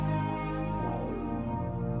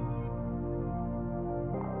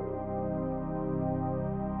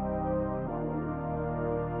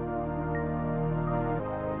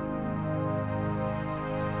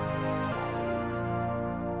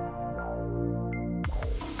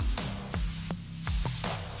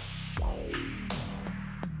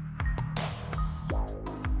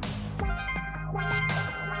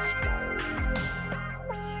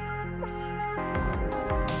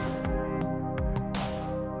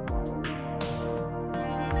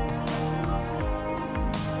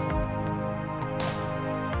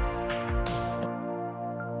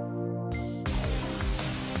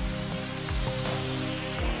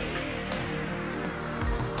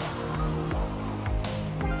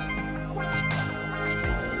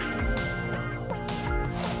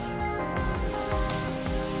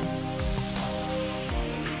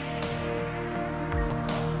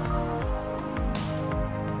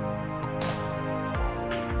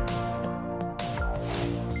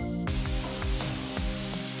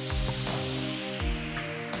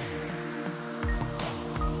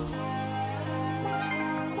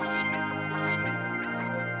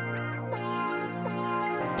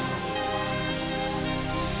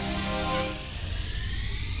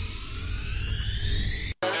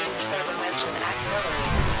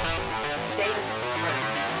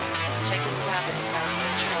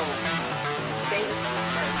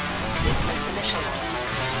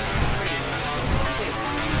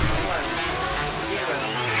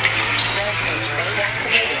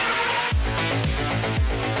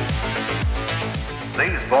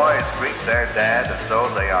greet their dad as though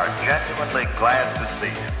they are genuinely glad to see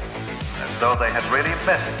him, as though they had really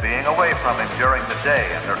missed being away from him during the day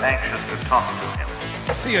and are anxious to talk to him.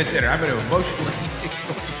 See you at dinner. I'm going to emotionally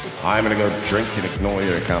ignore you. I'm going to go drink and ignore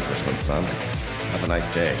your accomplishments, son. Have a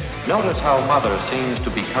nice day. Notice how Mother seems to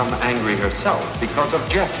become angry herself because of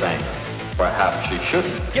Jeff's anger. Perhaps she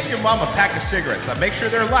shouldn't. Get your mom a pack of cigarettes. Now make sure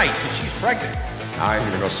they're light because she's pregnant. I'm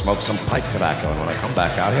going to go smoke some pipe tobacco, and when I come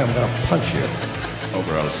back out here, I'm going to punch you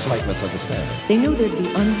over a slight misunderstanding. They knew there'd be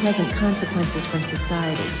unpleasant consequences from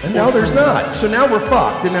society. And now there's not. So now we're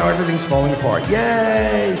fucked, and now everything's falling apart.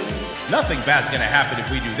 Yay! Nothing bad's going to happen if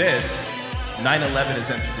we do this. 9/11 has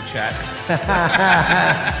entered the chat.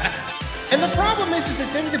 And the problem is that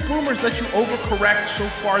then the boomers let you overcorrect so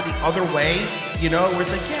far the other way, you know, where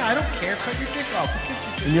it's like, yeah, I don't care, cut your dick off.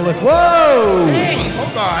 And you're like, whoa! Hey,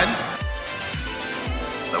 hold on.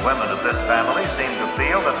 The women of this family seem to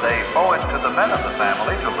feel that they owe it to the men of the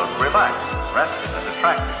family to look relaxed, rested, and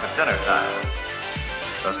attractive at dinner time.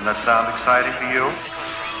 Doesn't that sound exciting to you?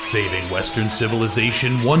 Saving Western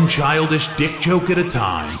civilization one childish dick joke at a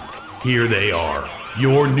time. Here they are,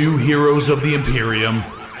 your new heroes of the Imperium,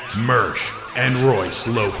 Mersch and Royce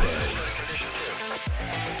Lopez.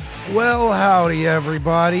 Well, howdy,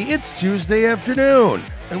 everybody. It's Tuesday afternoon,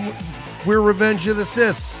 and we're Revenge of the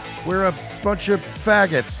Sis. We're a bunch of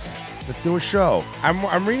faggots that do a show.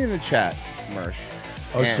 I'm reading the chat, Mersch.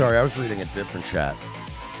 Oh, sorry, I was reading a different chat.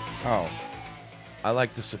 Oh. I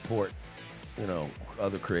like to support,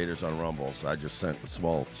 other creators on Rumble, so I just sent a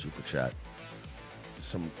small super chat to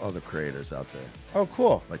some other creators out there. Oh,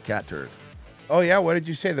 cool. Like Cat Turd. Oh, yeah? What did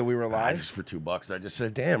you say, that we were live? Just for $2, I just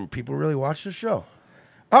said, damn, people really watch the show.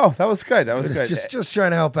 Oh, that was good. That was good. Just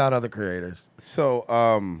trying to help out other creators.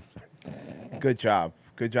 So, good job.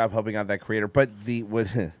 Good job helping out that creator. But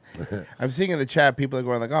I'm seeing in the chat, people are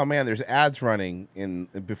going like, oh, man, there's ads running in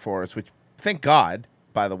before us, which, thank God,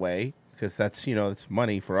 by the way, because that's, it's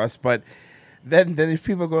money for us. But then there's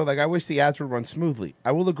people going like, I wish the ads would run smoothly.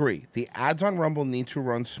 I will agree. The ads on Rumble need to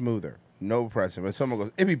run smoother. No pressure. But someone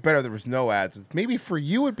goes, it'd be better if there was no ads. Maybe for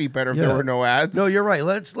you it'd be better if there were no ads. No, you're right.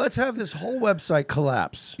 Let's have this whole website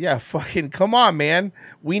collapse. Yeah, fucking come on, man.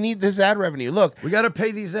 We need this ad revenue. Look, we got to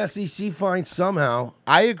pay these SEC fines somehow.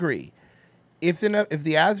 I agree. If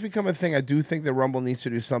the ads become a thing, I do think that Rumble needs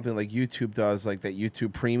to do something like YouTube does, like that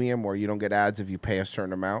YouTube Premium, where you don't get ads if you pay a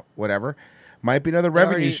certain amount, whatever. Might be another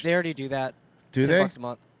revenue. They already do that. Do they? $10 a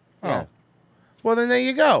month. Oh. Yeah. Well, then there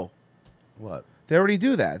you go. What? They already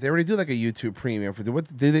do that. They already do like a YouTube Premium for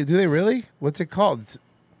what? Do they really? What's it called?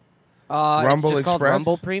 Rumble Express. It's called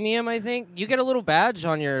Rumble Premium, I think. You get a little badge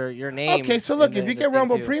on your name. Okay, so look, if you get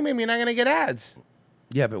Rumble Premium, you're not going to get ads.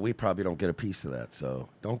 Yeah, but we probably don't get a piece of that, so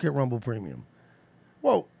don't get Rumble Premium.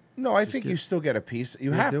 Well, no, I think you still get a piece.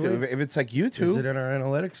 You have to if it's like YouTube. Is it in our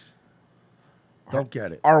analytics? Don't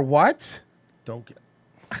get it. Our what? Don't get.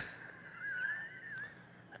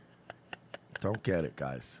 Don't get it,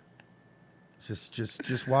 guys.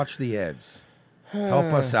 Just watch the ads.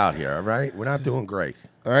 Help us out here, all right? We're not doing great.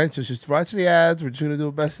 All right, so just watch the ads. We're just going to do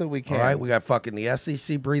the best that we can. All right, we got fucking the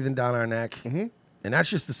SEC breathing down our neck. Mm-hmm. And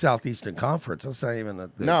that's just the Southeastern Conference. That's not even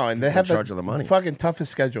the no, and they have in charge of the money. Fucking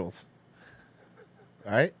toughest schedules.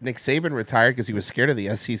 All right, Nick Saban retired because he was scared of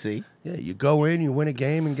the SEC. Yeah, you go in, you win a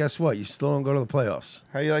game, and guess what? You still don't go to the playoffs.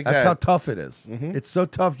 How you like That's that? how tough it is. Mm-hmm. It's so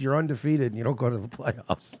tough. You're undefeated, and you don't go to the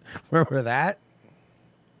playoffs. Remember that?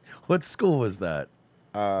 What school was that?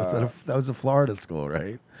 That was a Florida school,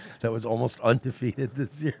 right? That was almost undefeated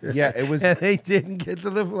this year. Yeah, it was. And they didn't get to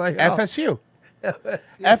the playoffs.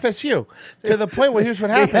 FSU. To the point where here's what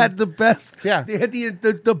happened. They had the best. Yeah. They had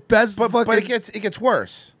the best. But it gets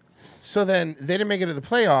worse. So then they didn't make it to the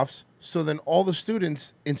playoffs. So then all the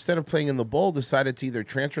students, instead of playing in the bowl, decided to either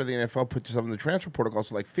transfer to the NFL, put themselves in the transfer protocol.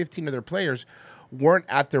 So like 15 of their players weren't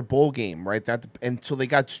at their bowl game, right? And so they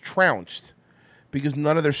got trounced because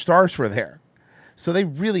none of their stars were there. So they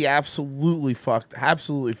really absolutely fucked They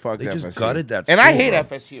FSU. just gutted that And I school, hate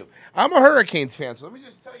bro. FSU. I'm a Hurricanes fan, so let me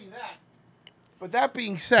just tell you that. But that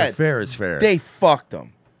being said, fair is fair. They fucked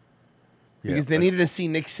them. Yeah, Because they needed to see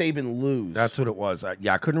Nick Saban lose. That's what it was. I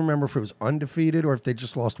couldn't remember if it was undefeated or if they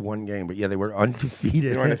just lost one game. But yeah, they were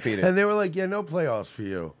undefeated. They were undefeated. And they were like, yeah, no playoffs for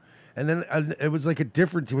you. And then it was like a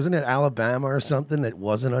different, wasn't it Alabama or something that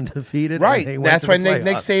wasn't undefeated? Right. And That's why Nick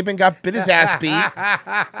playoffs. Saban got bit his ass beat.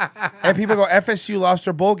 And people go, FSU lost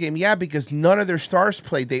their bowl game. Yeah, because none of their stars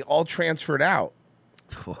played. They all transferred out.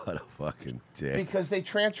 What a fucking dick. Because they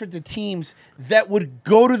transferred to teams that would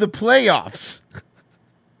go to the playoffs.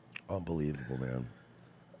 Unbelievable, man.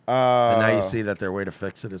 And now you see that their way to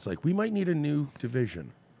fix it is like, we might need a new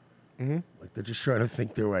division. Mm-hmm. Like they're just trying to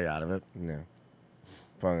think their way out of it. Yeah.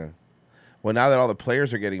 Fine. Well, now that all the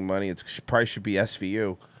players are getting money, it probably should be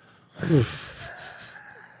SVU.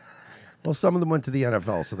 Well, some of them went to the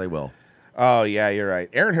NFL, so they will. Oh, yeah, you're right.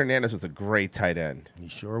 Aaron Hernandez was a great tight end. He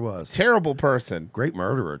sure was. Terrible person. Great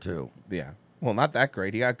murderer, too. Yeah. Well, not that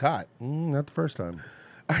great. He got caught. Not the first time.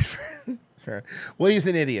 Fair. Well, he's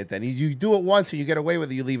an idiot then. You do it once and you get away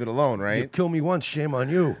with it, you leave it alone, right? You kill me once, shame on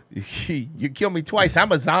you. You kill me twice,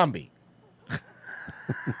 I'm a zombie.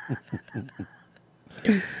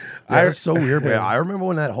 It's so weird, man. I remember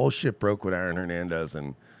when that whole shit broke with Aaron Hernandez,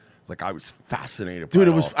 and like I was fascinated. Dude,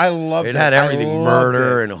 by it was. all. I loved it. It had everything: I loved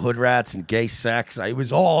murder it. and hood rats and gay sex. It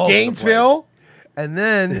was all over the Gainesville. place. And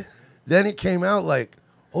then it came out like,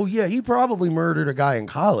 oh yeah, he probably murdered a guy in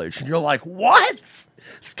college, and you're like, what?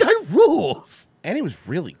 This guy rules. And he was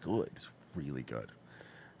really good. He's really good.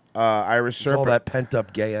 Irish It's all Serpent. that pent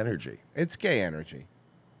up gay energy. It's gay energy.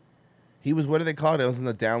 He was. What do they call it? It was in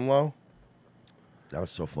the down low. That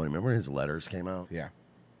was so funny. Remember when his letters came out? Yeah.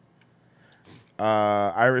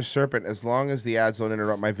 Irish Serpent. As long as the ads don't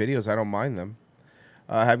interrupt my videos, I don't mind them.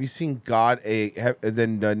 Have you seen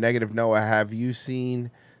Negative Noah? Have you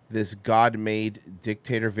seen this God-made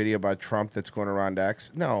dictator video about Trump that's going around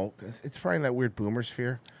X? No, it's probably in that weird boomer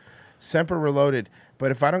sphere. Semper Reloaded.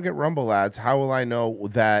 But if I don't get Rumble ads, how will I know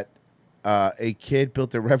that a kid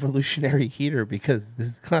built a revolutionary heater because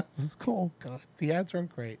this class is cold? God, the ads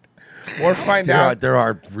aren't great. Or find out there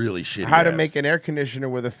are really shitty how to ads. make an air conditioner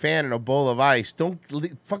with a fan and a bowl of ice.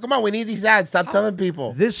 Fuck them out. We need these ads. Stop telling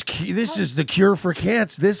people. This is the cure for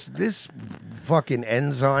cancer. This fucking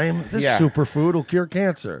enzyme, this Yeah. superfood will cure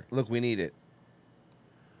cancer. Look, we need it.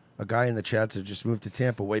 A guy in the chat said just moved to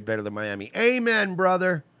Tampa, way better than Miami. Amen,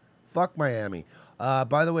 brother. Fuck Miami.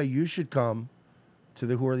 By the way, you should come to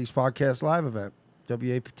the Who Are These Podcasts live event,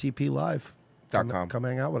 WATPLive.com. Come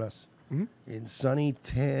hang out with us in sunny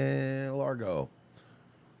Largo,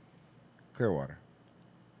 Clearwater,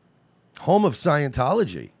 home of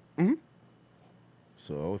Scientology.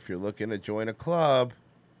 So if you're looking to join a club,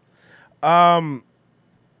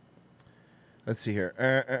 let's see here.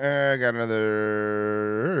 I got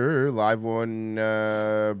another live one.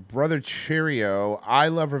 Brother Cheerio, I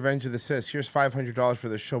love Revenge of the Sis. Here's $500 for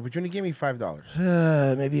the show, but you only give me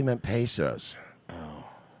 $5. Maybe he meant pesos. No,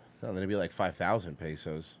 then it'd be like 5,000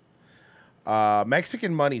 pesos.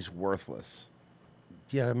 Mexican money's worthless.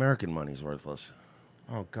 Yeah, American money's worthless.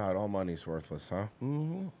 Oh God, all money's worthless, huh?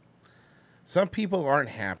 Mm-hmm. Some people aren't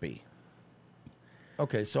happy.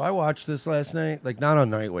 Okay, so I watched this last night, like not on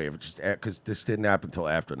Nightwave, just because this didn't happen until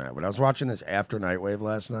after night. But I was watching this after Nightwave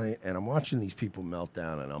last night, and I'm watching these people melt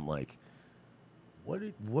down, and I'm like, what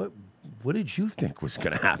did you think was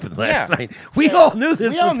going to happen last night? We all knew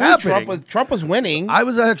this was happening. Trump was winning. I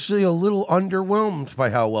was actually a little underwhelmed by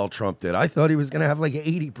how well Trump did. I thought he was going to have like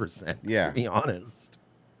 80%. Yeah, to be honest.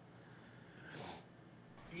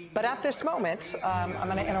 But at this moment, I'm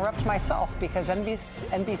going to interrupt myself because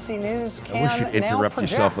NBC News can I wish you'd interrupt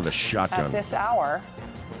yourself with a shotgun. At this hour,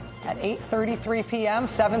 at 8:33 p.m.,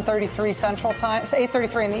 7:33 Central Time,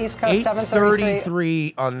 8:33 on the East Coast, 7:33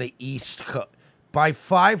 8:33 on the East Coast. By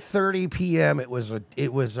 5:30 p.m., it was a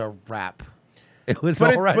wrap. It was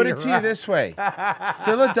already put it to you this way: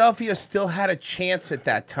 Philadelphia still had a chance at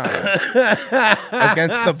that time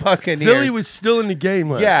against the Buccaneers. Philly was still in the game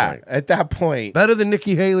last night. At that point, better than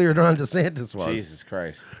Nikki Haley or Ron DeSantis was. Jesus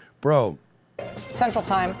Christ, bro! Central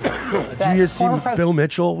Time. Did you see Phil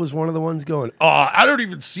Mitchell was one of the ones going, "Oh, I don't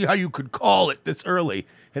even see how you could call it this early,"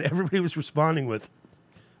 and everybody was responding with,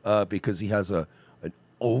 "Because he has an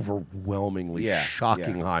overwhelmingly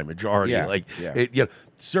shocking high majority."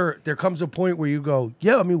 Sir, there comes a point where you go,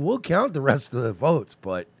 yeah, I mean, we'll count the rest of the votes,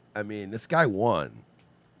 but I mean, this guy won.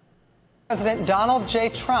 President Donald J.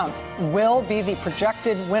 Trump will be the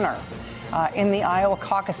projected winner in the Iowa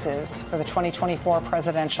caucuses for the 2024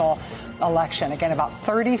 presidential election. Again, about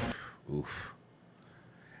 30. Oof.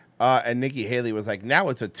 And Nikki Haley was like, now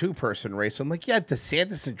it's a two-person race. I'm like, yeah,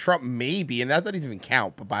 DeSantis and Trump maybe, and that doesn't even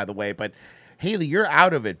count, by the way. But Haley, you're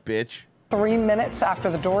out of it, bitch. 3 minutes after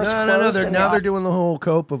the doors closed. No. They're doing the whole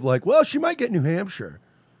cope of like, well, she might get New Hampshire.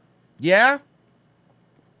 Yeah?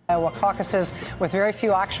 Iowa caucuses with very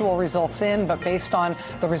few actual results in, but based on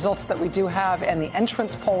the results that we do have and the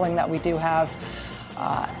entrance polling that we do have,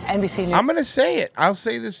 NBC News. I'm going to say it. I'll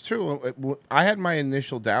say this too. I had my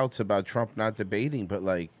initial doubts about Trump not debating, but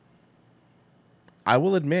like, I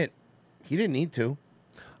will admit, he didn't need to.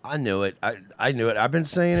 I knew it. I knew it. I've been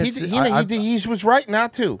saying it. He was right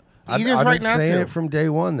not to. I've been saying it from day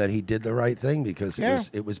one that he did the right thing because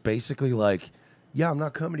it was basically like Yeah, I'm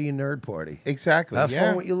not coming to your nerd party. Exactly. Have yeah.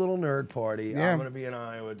 fun with your little nerd party. Yeah. I'm going to be in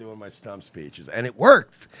Iowa doing my stump speeches. And it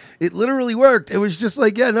worked. It literally worked. It was just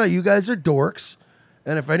like, yeah, no, you guys are dorks.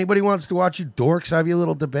 And if anybody wants to watch you dorks have your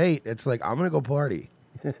little debate, it's like, I'm going to go party.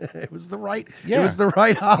 It was the right Yeah. It was the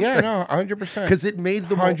right optics. Yeah, no, 100%. Because it made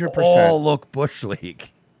them 100%. all look Bush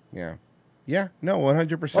League. Yeah. Yeah, no,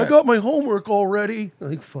 100%. I got my homework already.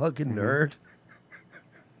 Like, fucking Mm-hmm. nerd.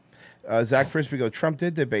 Zach Frisbee go, Trump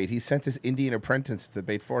did debate. He sent his Indian apprentice to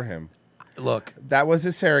debate for him. Look. That was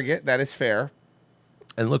a surrogate. That is fair.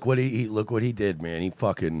 And look what he did, man. He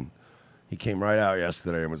came right out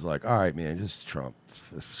yesterday and was like, "All right, man, just Trump.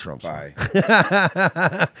 This is Trump's Bye." Fucking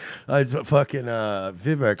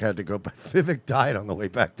Vivek had to go. Vivek died on the way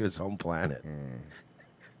back to his home planet.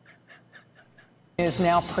 News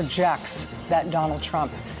now projects that Donald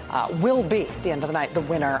Trump will be, at the end of the night, the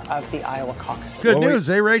winner of the Iowa caucus. Good news,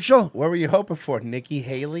 eh, Rachel? What were you hoping for? Nikki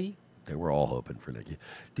Haley? They were all hoping for Nikki.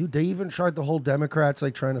 Dude, they even tried the whole Democrats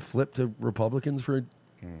like trying to flip to Republicans for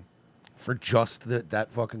just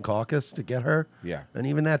that fucking caucus to get her. Yeah. And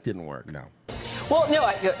even that didn't work. No. Well, no,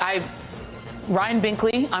 Ryan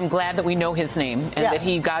Binkley, I'm glad that we know his name and that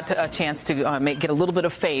he got a chance to get a little bit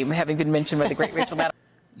of fame, having been mentioned by the great Rachel Maddow.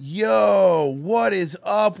 Yo, what is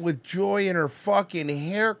up with Joy and her fucking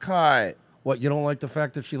haircut? What, you don't like the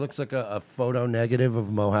fact that she looks like a photo negative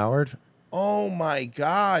of Mo Howard? Oh my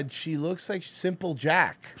God, she looks like Simple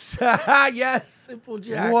Jack. Yes, Simple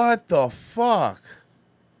Jack. What the fuck?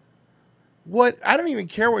 What? I don't even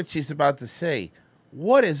care what she's about to say.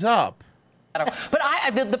 What is up?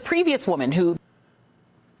 But the previous woman who...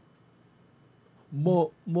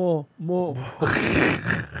 More.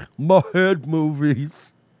 My head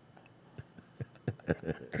movies.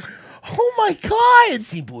 Oh my God!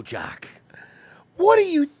 Simple Jack. What are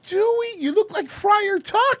you doing? You look like Friar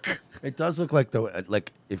Tuck. It does look like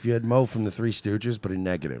like if you had Mo from the Three Stooges, but in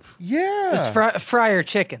negative. Yeah. It's Friar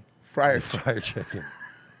Chicken. Friar Chicken.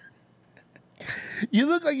 You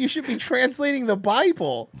look like you should be translating the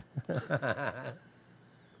Bible.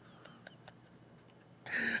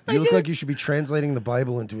 You look like you should be translating the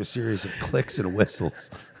Bible into a series of clicks and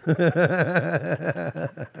whistles.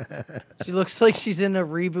 She looks like she's in a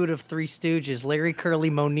reboot of Three Stooges. Larry, Curly,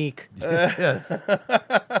 Monique. Yes.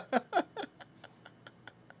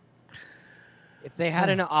 If they had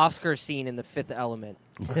an Oscar scene in The Fifth Element.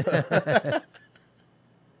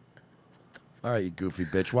 All right, you goofy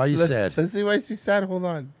bitch. Why are you Let's- sad? Let's see why she's sad. Hold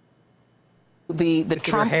on. The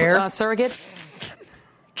Trump surrogate.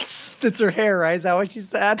 That's her hair, right? Is that what she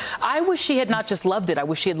said? I wish she had not just loved it. I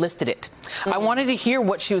wish she had listed it. I wanted to hear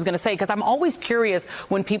what she was going to say because I'm always curious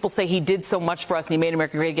when people say he did so much for us and he made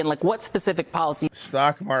America great again. Like, what specific policy?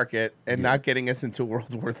 Stock market and not getting us into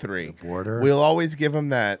World War III. Border. We'll always give him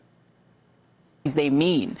that. They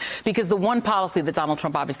mean because the one policy that Donald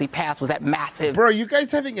Trump obviously passed was that massive. Bro, you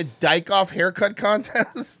guys having a Dyke-off haircut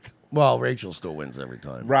contest? Well, Rachel still wins every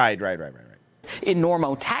time. Right.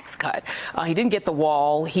 Enormo tax cut. He didn't get the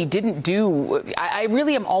wall. He didn't do. I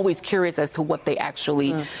really am always curious as to what they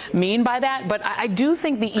actually mean by that. But I do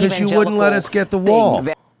think the Because evangelical you wouldn't let us get the wall.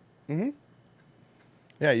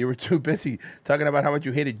 Yeah, you were too busy talking about how much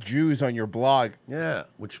you hated Jews on your blog. Yeah,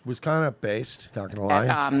 which was kind of based, not going to lie.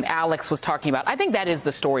 Alex was talking about. I think that is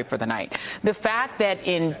the story for the night. The fact that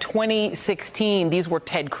in 2016, these were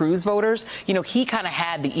Ted Cruz voters, he kind of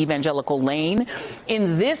had the evangelical lane.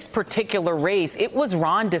 In this particular race, it was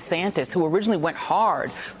Ron DeSantis who originally went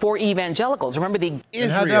hard for evangelicals. Remember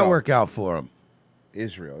And how'd that work out for him?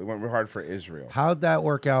 Israel. It went hard for Israel. How'd that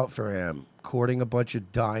work out for him? Courting a bunch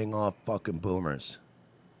of dying off fucking boomers.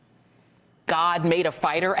 God made a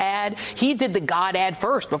fighter ad. He did the God ad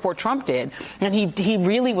first before Trump did. And he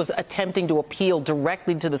really was attempting to appeal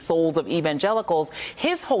directly to the souls of evangelicals.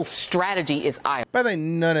 His whole strategy is By the way,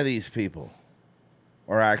 none of these people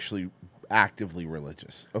are actually actively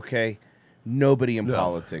religious, okay? Nobody in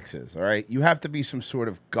politics is, all right? You have to be some sort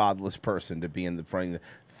of godless person to be in the front of the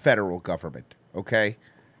federal government, okay?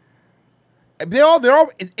 They're all,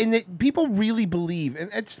 people really believe,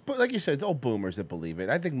 and it's like you said, it's all boomers that believe it.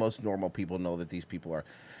 I think most normal people know that these people are.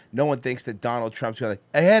 No one thinks that Donald Trump's going like,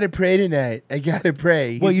 I had to pray tonight. I got to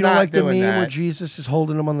pray. Well, He's you don't not like the doing meme that. where Jesus is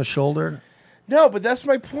holding him on the shoulder? No, but that's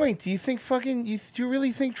my point. Do you think do you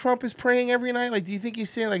really think Trump is praying every night? Like, do you think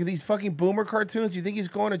he's saying like these fucking boomer cartoons? Do you think he's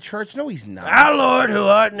going to church? No, he's not. Our Lord who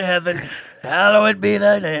art in heaven, hallowed be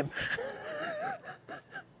thy name.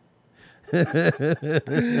 Like,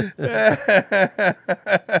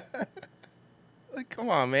 come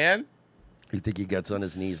on, man. You think he gets on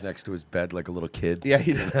his knees next to his bed like a little kid? Yeah,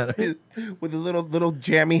 he does. With a little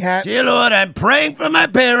jammy hat. Dear Lord, I'm praying for my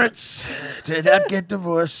parents to not get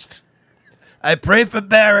divorced. I pray for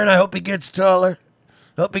Barron. I hope he gets taller.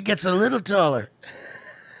 Hope he gets a little taller.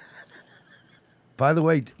 By the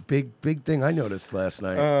way, big thing I noticed last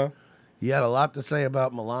night. He had a lot to say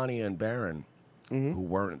about Melania and Barron, who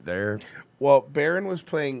weren't there. Well, Barron was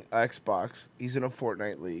playing Xbox. He's in a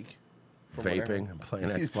Fortnite league. Vaping and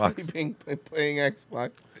playing He's Xbox. vaping and playing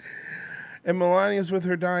Xbox. And Melania's with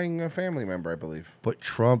her dying family member, I believe. But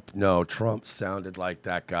Trump sounded like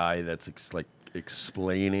that guy that's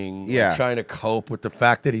explaining, Yeah. trying to cope with the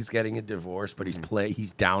fact that he's getting a divorce, but he's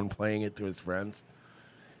downplaying it to his friends.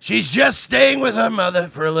 She's just staying with her mother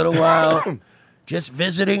for a little while, just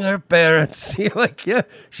visiting her parents. You're like, yeah,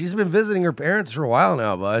 she's been visiting her parents for a while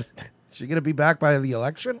now, bud. She gonna be back by the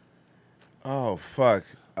election? Oh fuck!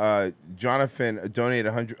 Jonathan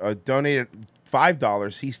donated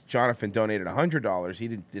 $5. Jonathan donated $100. He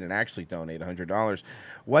didn't actually donate $100.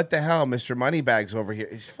 What the hell, Mr. Moneybags over here?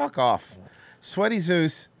 Fuck off. Sweaty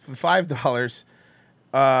Zeus for $5.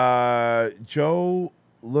 Joe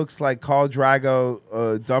looks like Khal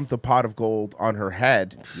Drago dumped a pot of gold on her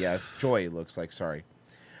head. Yes, Joy looks like. Sorry.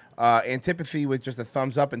 Antipathy with just a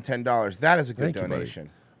thumbs up and $10. That is a good Thank you, buddy. donation.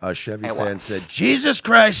 Chevy fan said, Jesus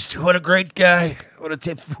Christ, what a great guy. What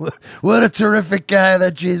a terrific guy,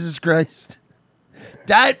 that Jesus Christ.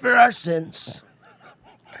 Died for our sins.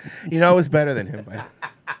 You know, it was better than him.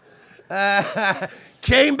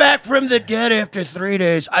 Came back from the dead after 3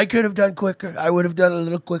 days. I could have done quicker. I would have done a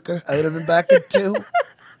little quicker. I would have been back at 2.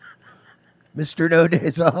 Mr. No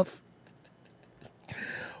Days Off.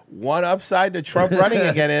 One upside to Trump running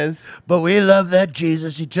again is... But we love that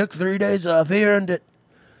Jesus. He took 3 days off. He earned it.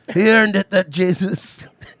 He earned it, that Jesus.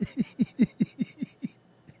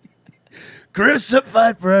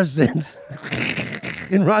 Crucified for our sins.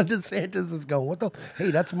 And Ron DeSantis is going, what the?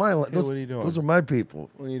 Hey, that's my... what are you doing? Those are my people.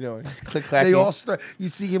 What are you doing? Just click-clacking. They all start... You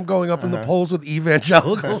see him going up in the polls with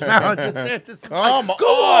evangelicals now. DeSantis is Come like, come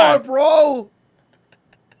on, bro.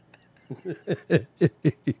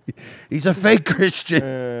 He's a fake Christian.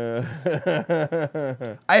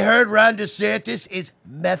 I heard Ron DeSantis is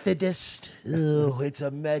Methodist. Oh, it's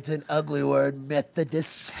an ugly word,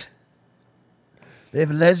 Methodist. They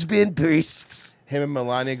have lesbian priests. Him and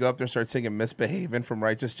Melania go up there and start singing Misbehaving from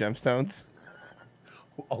Righteous Gemstones.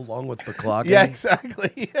 Along with the clock. Yeah,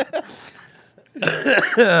 exactly.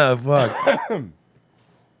 Fuck.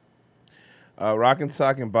 Rock and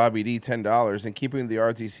Sock and Bobby D, $10. And keeping the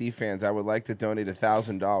RTC fans, I would like to donate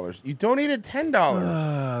 $1,000. You donated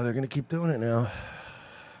 $10. They're going to keep doing it now.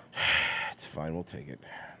 It's fine. We'll take it.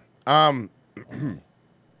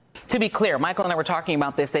 To be clear, Michael and I were talking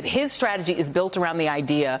about this, that his strategy is built around the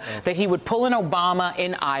idea that he would pull in Obama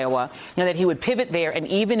in Iowa and that he would pivot there. And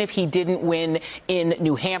even if he didn't win in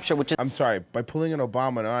New Hampshire, which is... I'm sorry, by pulling in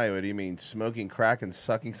Obama in Iowa, do you mean smoking crack and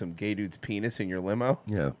sucking some gay dude's penis in your limo?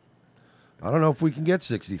 Yeah. I don't know if we can get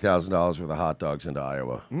 $60,000 worth of hot dogs into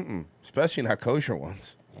Iowa. Especially not kosher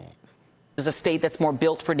ones. is a state that's more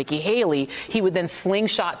built for Nikki Haley. He would then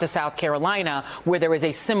slingshot to South Carolina, where there is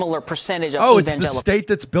a similar percentage of it's the state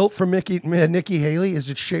that's built for Nikki Haley. Is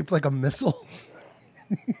it shaped like a missile?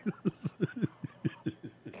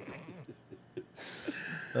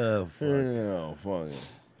 Fuck.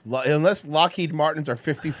 Unless Lockheed Martin's our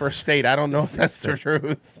 51st state, I don't know if that's the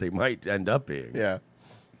truth. They might end up being. Yeah.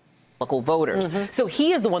 Local voters. So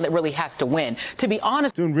he is the one that really has to win. To be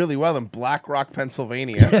honest, doing really well in Black Rock,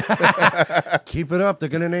 Pennsylvania. Keep it up. They're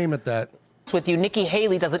going to name it that. With you, Nikki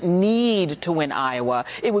Haley doesn't need to win Iowa.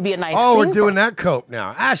 It would be a nice Oh, thing we're doing that cope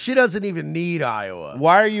now. She doesn't even need Iowa.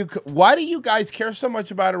 Why do you guys care so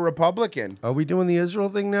much about a Republican? Are we doing the Israel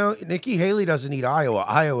thing now? Nikki Haley doesn't need Iowa.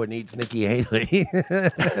 Iowa needs Nikki Haley.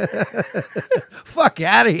 Fuck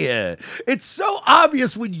out of here. It's so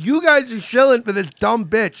obvious when you guys are shilling for this dumb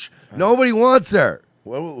bitch. Nobody wants her.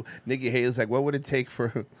 Nikki Haley's like, what would it take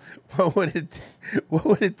for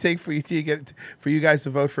you guys to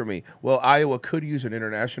vote for me? Well, Iowa could use an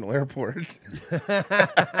international airport.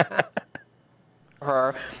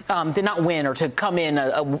 her did not win or to come in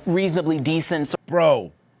a reasonably decent.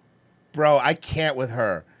 Bro, I can't with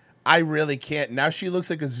her. I really can't. Now she looks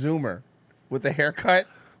like a Zoomer with the haircut.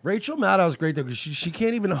 Rachel Maddow's great though because she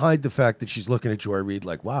can't even hide the fact that she's looking at Joy Reid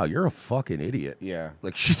like, wow, you're a fucking idiot. Yeah.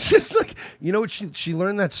 Like she's just like, you know what? She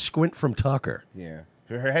learned that squint from Tucker. Yeah.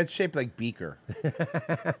 Her head's shaped like Beaker.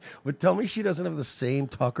 But tell me she doesn't have the same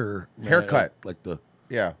Tucker haircut. Like the...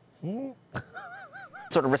 Yeah.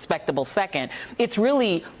 Sort of respectable second. It's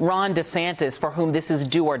really Ron DeSantis for whom this is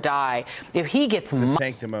do or die. If he gets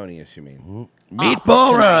sanctimonious, you mean?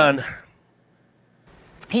 Meatball Ron.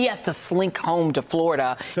 He has to slink home to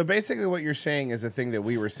Florida. So basically what you're saying is a thing that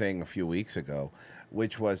we were saying a few weeks ago,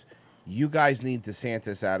 which was you guys need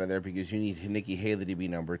DeSantis out of there because you need Nikki Haley to be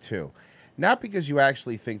number 2. Not because you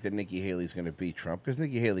actually think that Nikki Haley's going to beat Trump, because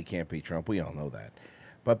Nikki Haley can't beat Trump. We all know that.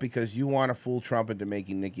 But because you want to fool Trump into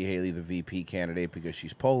making Nikki Haley the VP candidate because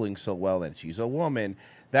she's polling so well and she's a woman.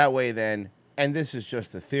 That way then, and this is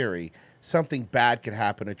just a theory, something bad could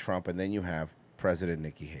happen to Trump and then you have President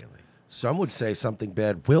Nikki Haley. Some would say something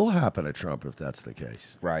bad will happen to Trump if that's the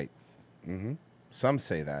case. Right. Mm-hmm. Some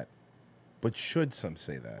say that. But should some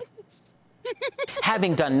say that?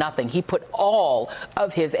 Having done nothing, he put all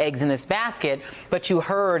of his eggs in this basket. But you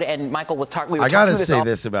heard, and Michael was talking. I gotta say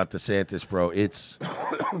this about DeSantis, bro. It's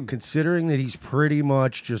considering that he's pretty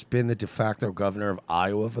much just been the de facto governor of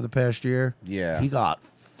Iowa for the past year. Yeah. He got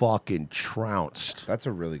fucking trounced. That's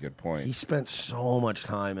a really good point. He spent so much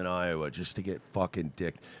time in Iowa just to get fucking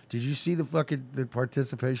dicked. Did you see the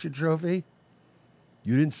participation trophy?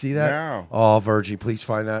 You didn't see that? No. Oh, Virgie, please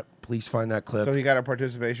find that. Please find that clip. So he got a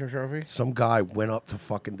participation trophy? Some guy went up to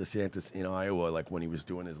fucking DeSantis in Iowa, like when he was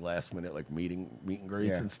doing his last minute meet and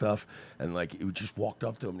greets Yeah. and stuff, and like he just walked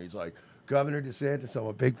up to him and he's like, "Governor DeSantis, I'm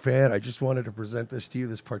a big fan. I just wanted to present this to you,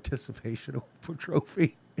 this participation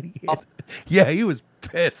trophy." And he was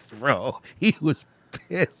pissed, bro. He was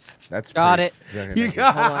pissed. That's Got it. You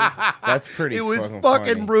got- That's pretty. It was fucking fucking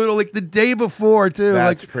funny. brutal. Like the day before too.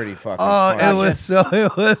 That's like, pretty fucking. Oh, funny. it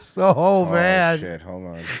was so Oh, bad. shit, hold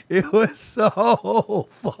on. It was so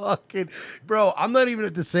fucking, bro. I'm not even a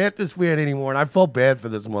DeSantis fan anymore, and I felt bad for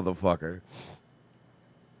this motherfucker.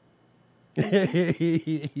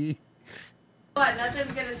 What?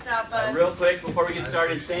 Nothing's gonna stop us. Real quick, before we get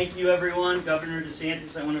started, thank you, everyone. Governor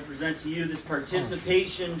DeSantis, I want to present to you this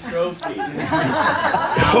participation trophy.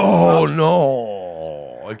 Oh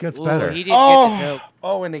no, it gets better. He didn't get the joke.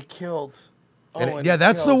 Oh, and it killed. Yeah,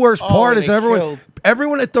 that's the worst part. Is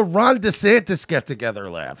everyone at the Ron DeSantis get together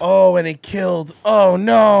laughed. Oh, and it killed. Oh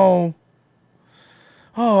no.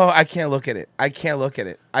 Oh, I can't look at it. I can't look at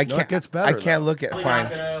it. I No, can't. it gets better, I can't look at it. We're Fine.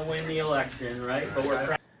 not going to win the election, right? But we're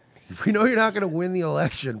proud We know you're not going to win the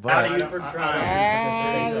election, but of you for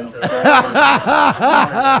trying. He's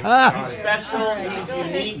special, he's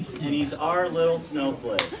unique, and he's our little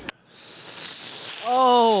snowflake.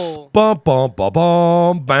 Oh. bum bum bum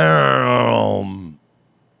bum bam.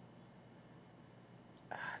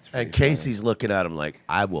 And Casey's looking at him like,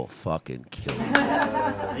 I will fucking kill you.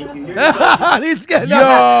 He's getting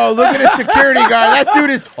Yo, look at his security guard. That dude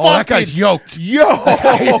is fucking. Oh, that guy's yoked. Yo, That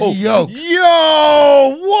guy's yoked.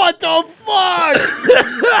 Yo, what the fuck?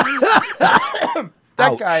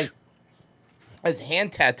 That guy has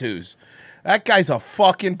hand tattoos. That guy's a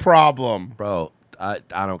fucking problem, bro. I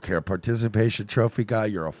don't care. Participation trophy guy,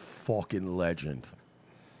 you're a fucking legend.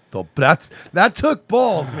 So that took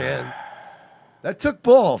balls, man. That took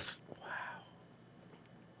balls.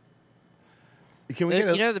 Can we The- get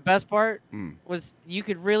a, you know the best part was you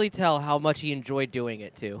could really tell how much he enjoyed doing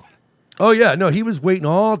it too. Oh yeah, no, he was waiting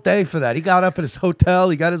all day for that. He got up at his hotel.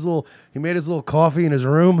 He made his little coffee in his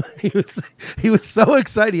room. He was so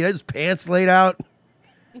excited. He had his pants laid out.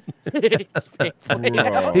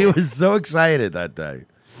 He was so excited that day.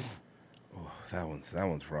 That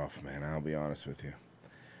one's rough, man. I'll be honest with you.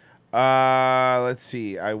 Let's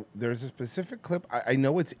see. There's a specific clip. I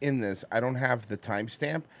know it's in this. I don't have the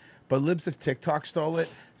timestamp, but Libs of TikTok stole it.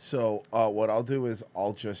 So what I'll do is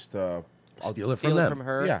I'll just I'll steal it from them.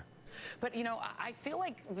 her. Yeah. But, I feel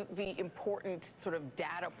like the important sort of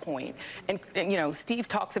data point, and Steve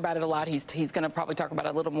talks about it a lot, he's going to probably talk about it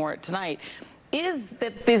a little more tonight, is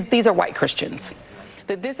that these are white Christians.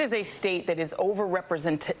 That this is a state that is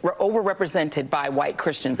overrepresented by white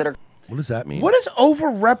Christians that are... What does that mean? What does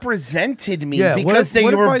overrepresented mean? Yeah, because they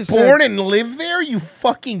were born and live there? You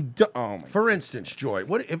fucking... For instance, Joy,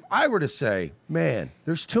 what if I were to say, man,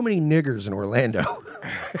 there's too many niggers in Orlando?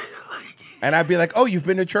 And I'd be like, oh, you've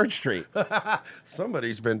been to Church Street.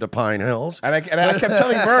 Somebody's been to Pine Hills. And I kept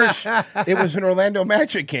telling Mersh it was an Orlando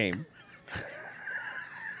Magic game.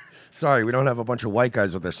 Sorry, we don't have a bunch of white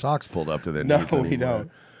guys with their socks pulled up to their No, knees we anymore.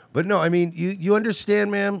 don't. But no, I mean, you understand,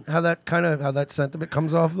 man, how that sentiment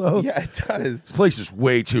comes off, though? Yeah, it does. This place is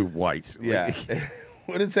way too white. Yeah.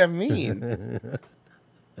 What does that mean?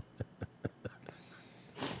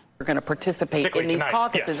 Are going to participate Particularly in these tonight,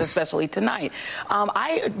 caucuses, yes. especially tonight.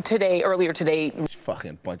 Earlier today,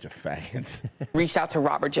 Fucking bunch of faggots. reached out to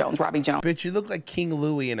Robbie Jones. Bitch, you look like King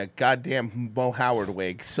Louie in a goddamn Mo Howard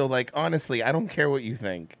wig. So, honestly, I don't care what you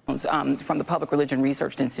think. From the Public Religion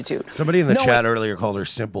Research Institute. Somebody in the No, chat earlier called her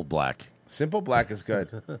Simple Black. Simple Black is good.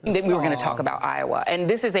 that we were going to talk about Iowa, and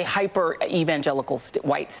this is a hyper evangelical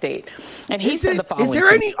white state. And he said the following: Is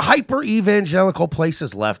there any hyper evangelical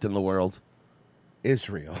places left in the world?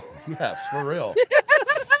 Israel. Yeah, for real.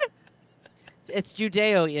 It's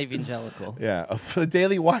Judeo-evangelical. Yeah, of the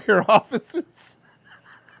Daily Wire offices.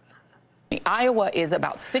 Iowa is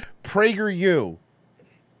about PragerU.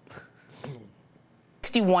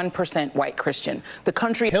 61% white Christian. The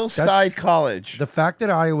country Hillside College. The fact that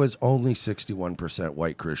Iowa's only 61%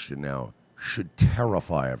 white Christian now should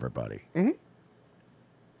terrify everybody.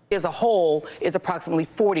 as a whole is approximately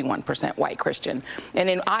 41% white Christian. And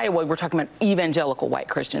in Iowa, we're talking about evangelical white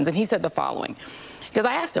Christians. And he said the following, because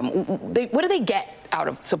I asked him, what do they get out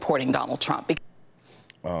of supporting Donald Trump?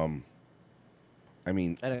 I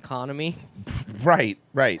mean, an economy. Right.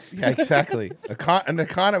 Yeah, exactly. An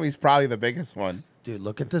economy is probably the biggest one. Dude,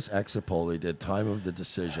 look at this exit poll they did. Time of the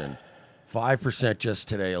decision. 5% just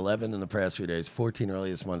today, 11 in the past few days, 14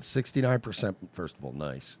 earlier this month, 69%. First of all,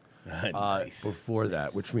 nice. Nice. Before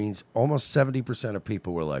that, which means almost 70% of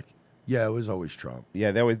people were like, yeah, it was always Trump.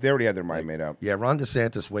 Yeah, they already had their mind made up. Yeah, Ron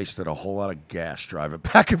DeSantis wasted a whole lot of gas driving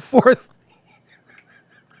back and forth.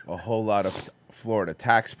 A whole lot of Florida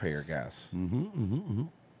taxpayer gas.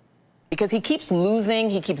 Because he keeps losing,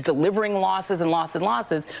 he keeps delivering losses and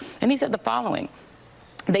losses. And he said the following.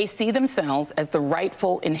 They see themselves as the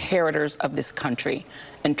rightful inheritors of this country,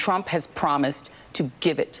 and Trump has promised to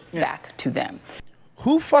give it back to them.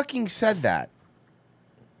 Who fucking said that?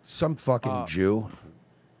 Some fucking Jew.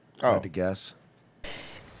 I had to guess.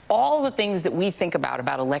 All the things that we think about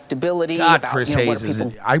electability, God, about Chris what are Hayes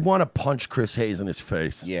people. I want to punch Chris Hayes in his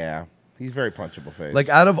face. Yeah, he's very punchable face. Like,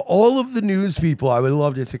 out of all of the news people, I would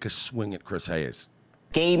love to take a swing at Chris Hayes.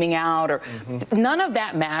 Gaming out or none of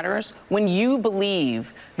that matters when you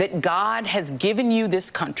believe that God has given you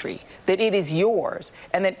this country, that it is yours,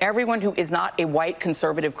 and that everyone who is not a white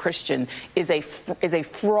conservative Christian is a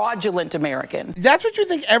fraudulent American. That's what you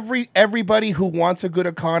think everybody who wants a good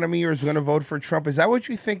economy or is going to vote for Trump, is that what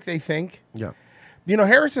you think they think? Yeah. You know,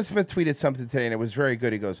 Harrison Smith tweeted something today and it was very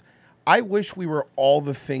good. He goes, I wish we were all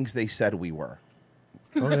the things they said we were.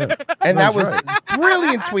 Oh, yeah. And that was a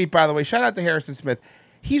brilliant tweet, by the way. Shout out to Harrison Smith.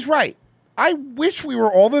 He's right. I wish we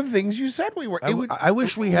were all the things you said we were. I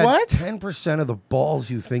wish we had 10% of the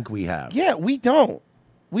balls you think we have. Yeah, we don't.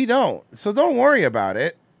 So don't worry about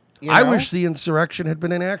it. I wish the insurrection had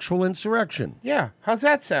been an actual insurrection. Yeah. How's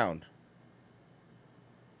that sound?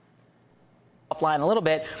 Offline a little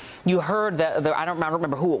bit, you heard I don't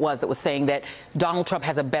remember who it was that was saying that Donald Trump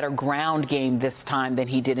has a better ground game this time than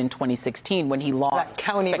he did in 2016 when he lost That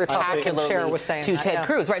county Republican chair was saying to that, Ted yeah.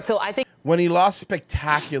 Cruz, right? So I think When he lost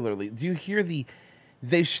spectacularly, do you hear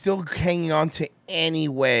they're still hanging on to any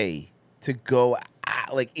way to go,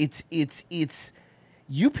 it's,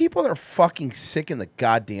 you people are fucking sick in the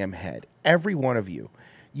goddamn head. Every one of you.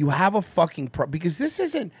 You have a fucking because this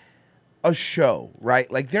isn't a show,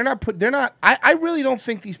 right? Like I really don't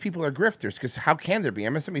think these people are grifters because how can there be?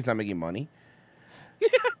 MSNBC's not making money.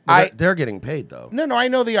 They're getting paid though. No, I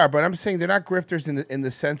know they are, but I'm saying they're not grifters in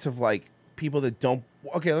the sense of like people that don't.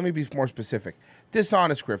 Okay, let me be more specific.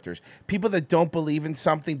 Dishonest grifters, people that don't believe in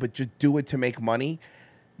something but just do it to make money.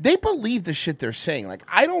 They believe the shit they're saying. Like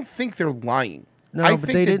I don't think they're lying. No, I but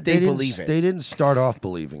think they they didn't believe it. They didn't start off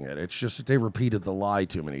believing it. It's just that they repeated the lie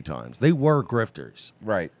too many times. They were grifters.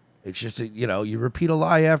 Right. It's just that, you repeat a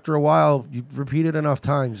lie after a while, you repeat it enough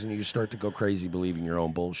times and you start to go crazy believing your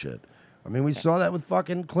own bullshit. I mean, we saw that with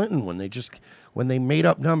fucking Clinton when they made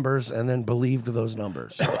up numbers and then believed those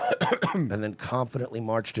numbers and then confidently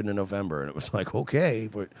marched into November. And it was like, okay,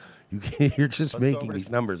 but you're just making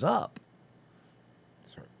these numbers up.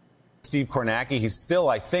 Steve Kornacki, he's still,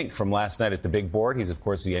 I think, from last night at the big board. He's, of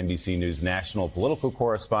course, the NBC News national political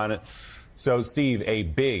correspondent. So, Steve, a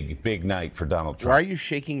big, big night for Donald Trump. Why are you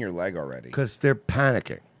shaking your leg already? Because they're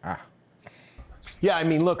panicking. Yeah, I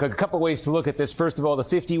mean, look, a couple ways to look at this. First of all, the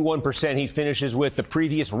 51% he finishes with, the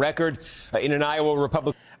previous record in an Iowa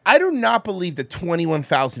Republican. I do not believe that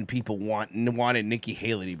 21,000 people wanted Nikki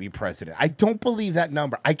Haley to be president. I don't believe that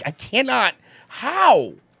number. I cannot.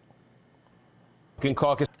 How?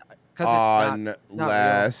 Caucus.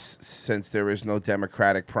 Unless, since there is no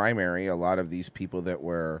Democratic primary, a lot of these people that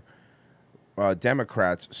were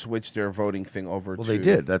Democrats switched their voting thing over to... Well, they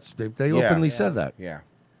did. They openly said that. Yeah.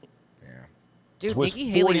 Dude, Nikki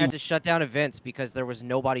Haley had to shut down events because there was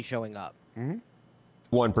nobody showing up.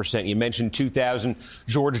 1%. You mentioned 2000,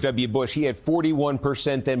 George W. Bush. He had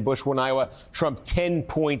 41%. Then Bush won Iowa. Trump 10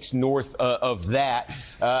 points north of that.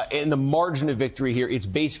 And the margin of victory here, it's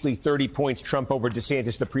basically 30 points Trump over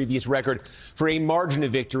DeSantis. The previous record for a margin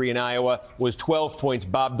of victory in Iowa was 12 points.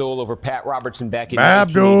 Bob Dole over Pat Robertson back in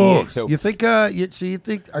 1988. So you think? You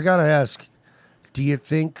think? I gotta ask. Do you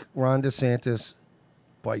think Ron DeSantis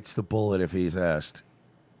bites the bullet if he's asked?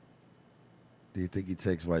 Do you think he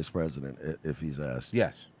takes vice president if he's asked?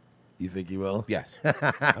 Yes. You think he will? Yes.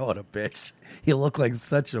 What a bitch. He'll look like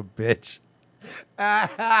such a bitch.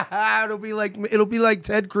 it'll be like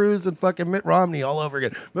Ted Cruz and fucking Mitt Romney all over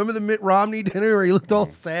again. Remember the Mitt Romney dinner where he looked all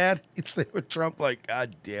sad? He'd say with Trump like,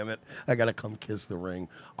 God damn it, I gotta come kiss the ring.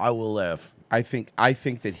 I will laugh. I think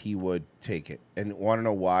that he would take it. And want to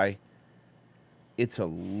know why? It's a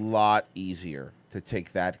lot easier to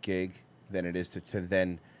take that gig than it is to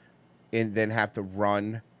then have to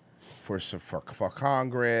run for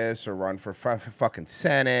Congress or run for fucking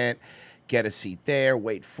Senate, get a seat there,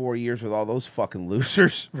 wait 4 years with all those fucking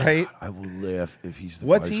losers, right? God, I will laugh if he's the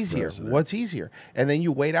What's vice easier? president. What's easier? And then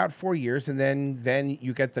you wait out 4 years, and then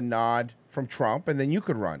you get the nod from Trump, and then you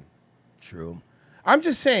could run. True. I'm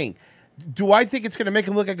just saying, do I think it's going to make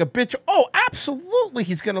him look like a bitch? Oh, absolutely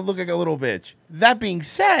he's going to look like a little bitch. That being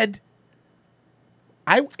said,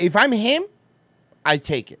 if I'm him, I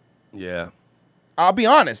take it. Yeah. I'll be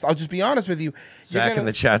honest. I'll just be honest with you. Zach in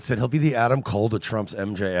the chat said he'll be the Adam Cole to Trump's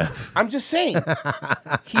MJF. I'm just saying.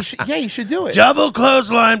 He should do it. Double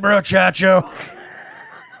clothesline, bro, Chacho.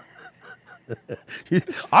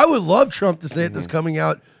 I would love Trump DeSantis coming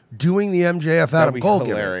out doing the MJF Adam Cole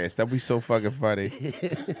gimmick. Hilarious. That'd be so fucking funny.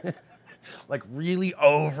 Like really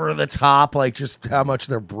over the top, like just how much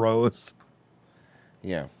they're bros.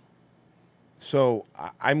 Yeah. So,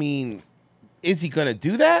 I mean, is he going to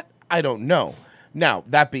do that? I don't know. Now,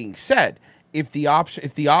 that being said, if the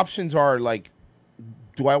options are like,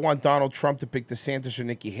 do I want Donald Trump to pick DeSantis or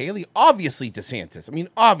Nikki Haley? Obviously DeSantis. I mean,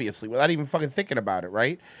 obviously, without even fucking thinking about it,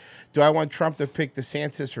 right? Do I want Trump to pick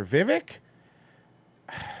DeSantis or Vivek?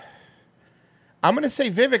 I'm going to say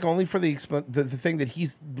Vivek only for the thing that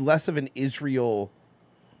he's less of an Israel,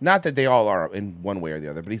 not that they all are in one way or the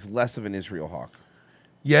other, but he's less of an Israel hawk.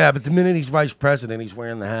 Yeah, but the minute he's vice president, he's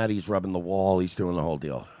wearing the hat, he's rubbing the wall, he's doing the whole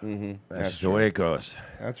deal. Mm-hmm. That's just the way it goes.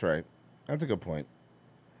 That's right. That's a good point.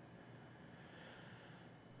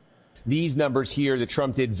 These numbers here that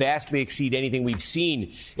Trump did vastly exceed anything we've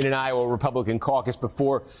seen in an Iowa Republican caucus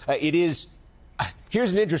before.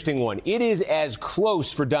 Here's an interesting one. It is as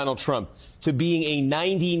close for Donald Trump to being a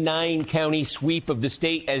 99 county sweep of the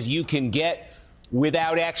state as you can get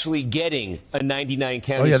without actually getting a 99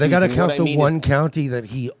 county. Oh yeah, they got to sweep. count the one county that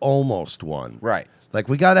he almost won. Right. Like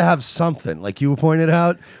we got to have something. Like you pointed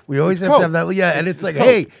out, we always have to have that. Yeah, and it's like, cope.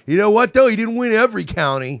 hey, you know what though? He didn't win every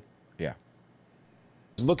county. Yeah.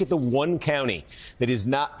 Look at the one county that is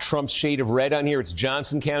not Trump's shade of red on here. It's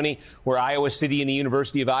Johnson County, where Iowa City and the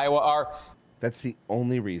University of Iowa are. That's the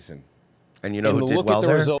only reason. And you know who did look well at the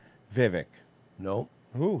there? result. Vivek. No.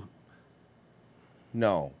 Who?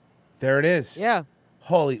 No. There it is. Yeah.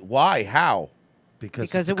 Holy, why? How?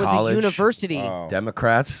 Because it was a university.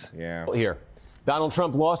 Democrats. Yeah. Here. Donald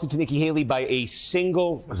Trump lost it to Nikki Haley by a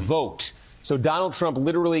single vote. So Donald Trump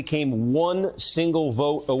literally came one single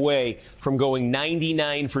vote away from going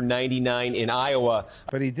 99 for 99 in Iowa.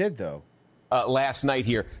 But he did, though. Last night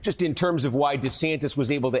here, just in terms of why DeSantis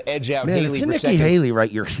was able to edge out Man, Haley if you're for Nikki second. Haley,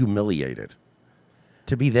 right, you're humiliated.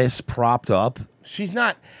 To be this propped up. She's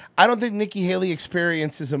not. I don't think Nikki Haley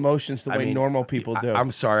experiences emotions the way normal people do.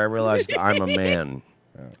 I'm sorry, I realized I'm a man.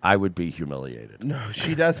 I would be humiliated. No,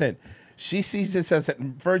 she doesn't. She sees this as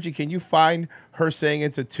Virgie, can you find her saying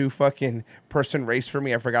it's a two fucking person race for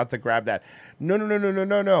me? I forgot to grab that.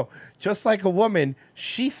 No. Just like a woman,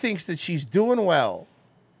 she thinks that she's doing well.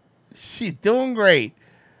 She's doing great.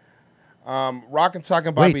 Rock and Sock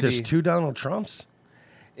and Bobby Wait, there's D. two Donald Trumps?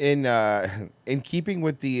 In keeping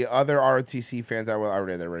with the other ROTC fans, I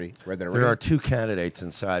read that already. There are two candidates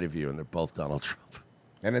inside of you, and they're both Donald Trump.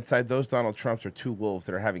 And inside those Donald Trumps are two wolves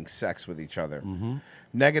that are having sex with each other. Mm-hmm.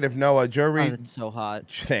 Negative Noah. Joy Reid. That's so hot.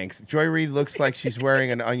 Thanks. Joy Reid looks like she's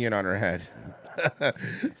wearing an onion on her head.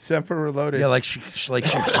 Semper Reloaded. Yeah, like she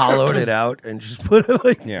hollowed it out and just put it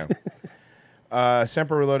like. Yeah.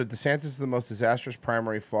 Semper Reloaded. DeSantis is the most disastrous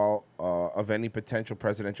primary fall of any potential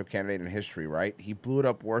presidential candidate in history, right? He blew it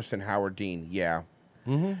up worse than Howard Dean. Yeah.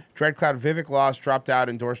 Mm-hmm. Dreadcloud. Vivek lost, dropped out,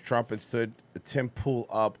 endorsed Trump, and stood Tim Pool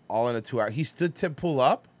up all in a 2 hour. He stood Tim Pool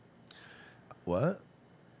up? What?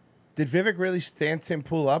 Did Vivek really stand Tim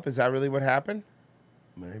Pool up? Is that really what happened?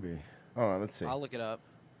 Maybe. Oh, let's see. I'll look it up.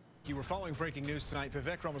 You were following breaking news tonight.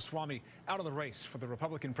 Vivek Ramaswamy out of the race for the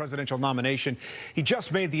Republican presidential nomination. He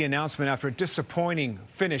just made the announcement after a disappointing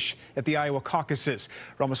finish at the Iowa caucuses.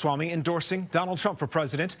 Ramaswamy endorsing Donald Trump for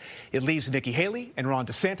president. It leaves Nikki Haley and Ron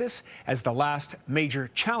DeSantis as the last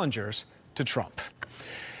major challengers to Trump.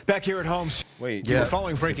 Back here at home. Wait, you were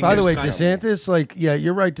following breaking By news the way, tonight. DeSantis, yeah,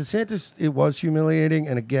 you're right. DeSantis, it was humiliating.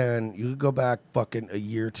 And again, you could go back fucking a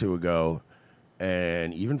year or two ago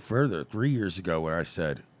and even further, 3 years ago, where I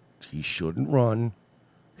said, he shouldn't run.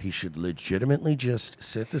 He should legitimately just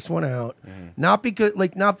sit this one out. Not because,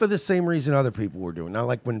 not for the same reason other people were doing. Not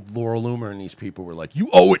like when Laura Loomer and these people were like, you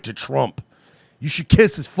owe it to Trump. You should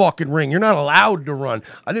kiss his fucking ring. You're not allowed to run.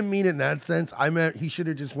 I didn't mean it in that sense. I meant he should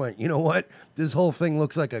have just went, you know what? This whole thing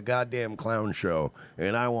looks like a goddamn clown show,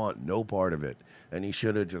 and I want no part of it. And he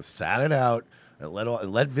should have just sat it out and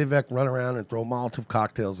let Vivek run around and throw Molotov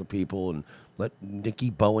cocktails at people and let Nikki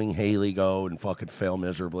Boeing Haley go and fucking fail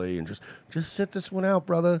miserably and just sit this one out,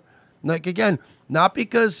 brother. Like, again, not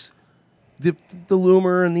because the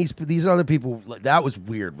Loomer and these other people, that was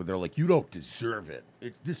weird, where they're like, you don't deserve it.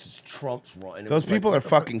 This is Trump's wrong. And Those people are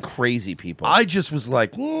fucking crazy people. I just was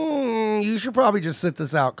like, you should probably just sit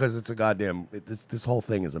this out because it's a goddamn, this whole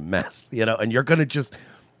thing is a mess, and you're going to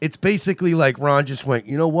it's basically like Ron just went,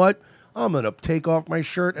 you know what? I'm going to take off my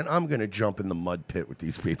shirt and I'm going to jump in the mud pit with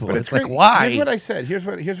these people. But it's like, great. why? Here's what I said. Here's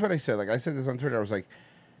what I said. Like I said this on Twitter. I was like,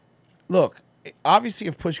 look, obviously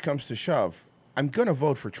if push comes to shove, I'm going to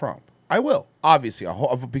vote for Trump. I will. Obviously,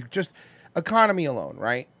 just economy alone,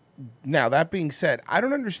 right? Now, that being said, I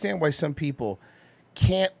don't understand why some people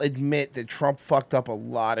can't admit that Trump fucked up a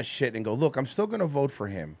lot of shit and go, look, I'm still going to vote for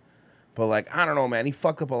him. But like, I don't know, man, he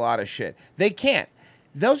fucked up a lot of shit. They can't.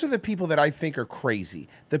 Those are the people that I think are crazy.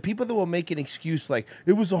 The people that will make an excuse like,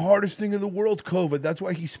 it was the hardest thing in the world, COVID. That's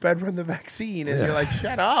why he sped run the vaccine. And you're like,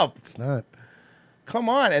 shut up. It's not. Come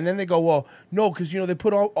on. And then they go, well, no, because, they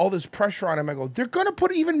put all this pressure on him. I go, they're going to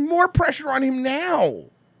put even more pressure on him now.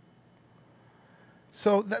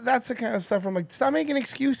 So that's the kind of stuff I'm like, stop making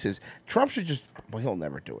excuses. Trump should just, he'll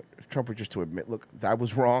never do it. If Trump were just to admit, look, I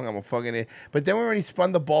was wrong, I'm a fucking idiot. But then when he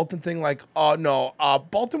spun the Bolton thing, like, oh, no,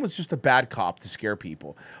 Bolton was just a bad cop to scare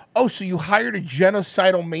people. Oh, so you hired a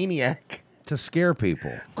genocidal maniac. To scare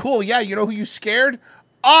people. Cool, yeah, you know who you scared?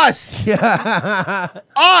 Us!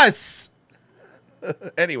 Us!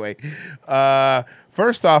 Anyway,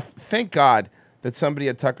 first off, thank God that somebody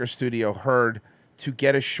at Tucker Studio heard to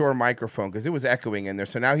get a Shure microphone because it was echoing in there.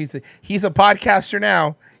 So now he's a podcaster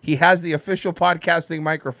now. He has the official podcasting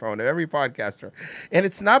microphone of every podcaster. And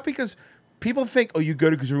it's not because people think, oh, you got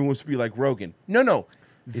it because everyone wants to be like Rogan. No.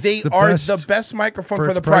 They are the best microphone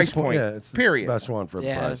for the price point. Yeah, it's period. the best one for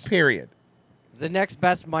the price. Period. The next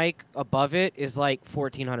best mic above it is like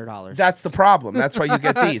 $1,400. That's the problem. That's why you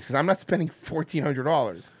get these, because I'm not spending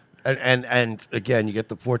 $1,400. And again, you get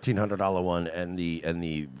the $1,400 one, and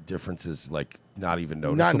the difference is like not even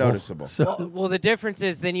noticeable. Not noticeable. So, Well, the difference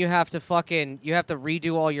is then you have to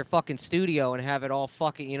redo all your fucking studio and have it all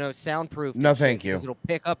fucking soundproof. No, thank you. Because it'll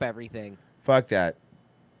pick up everything. Fuck that.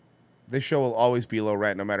 This show will always be low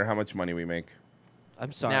rent, no matter how much money we make.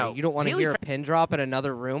 I'm sorry. Now, You don't want to Haley hear a pin drop in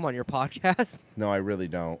another room on your podcast? No, I really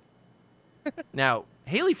don't. Now,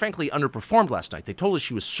 Haley frankly underperformed last night. They told us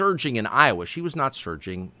she was surging in Iowa. She was not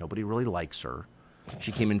surging. Nobody really likes her.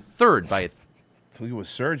 She came in third by He was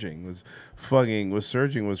surging. Was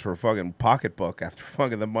her fucking pocketbook after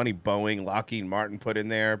fucking the money Boeing, Lockheed Martin put in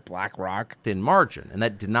there, BlackRock. thin margin, and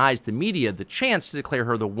that denies the media the chance to declare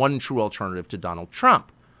her the one true alternative to Donald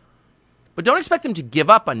Trump. But don't expect them to give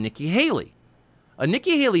up on Nikki Haley. A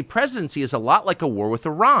Nikki Haley presidency is a lot like a war with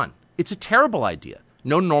Iran. It's a terrible idea.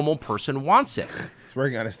 No normal person wants it. He's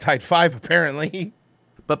working on his Tide 5, apparently.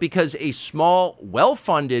 But because a small,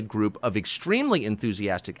 well-funded group of extremely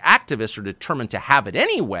enthusiastic activists are determined to have it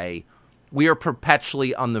anyway, we are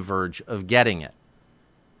perpetually on the verge of getting it.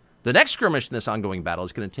 The next skirmish in this ongoing battle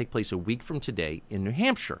is going to take place a week from today in New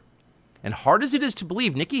Hampshire. And hard as it is to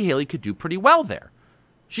believe, Nikki Haley could do pretty well there.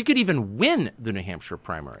 She could even win the New Hampshire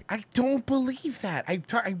primary. I don't believe that. I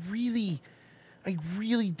really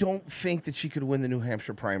don't think that she could win the New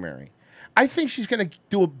Hampshire primary. I think she's going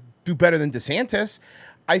to do better than DeSantis.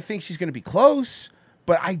 I think she's going to be close,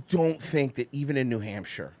 but I don't think that even in New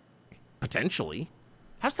Hampshire. Potentially.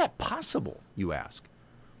 How's that possible, you ask?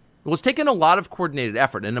 Well, it's taken a lot of coordinated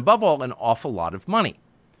effort and, above all, an awful lot of money.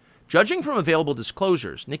 Judging from available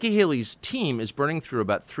disclosures, Nikki Haley's team is burning through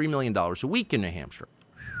about $3 million a week in New Hampshire.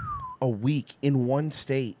 A week in one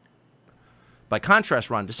state. By contrast,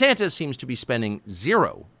 Ron DeSantis seems to be spending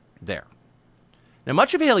zero there. Now,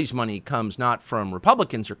 much of Haley's money comes not from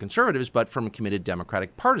Republicans or conservatives, but from committed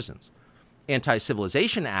Democratic partisans.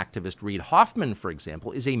 Anti-civilization activist Reid Hoffman, for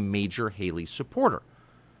example, is a major Haley supporter.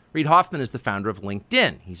 Reid Hoffman is the founder of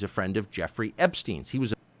LinkedIn. He's a friend of Jeffrey Epstein's. He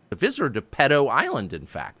was a visitor to Pedo Island, in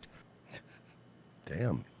fact.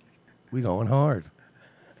 Damn. We going hard.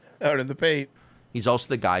 Out in the paint. He's also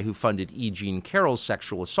the guy who funded E. Jean Carroll's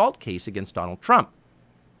sexual assault case against Donald Trump.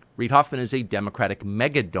 Reid Hoffman is a Democratic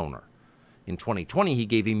mega donor. In 2020, he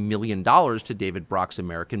gave $1 million to David Brock's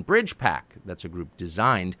American Bridge PAC. That's a group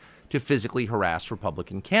designed to physically harass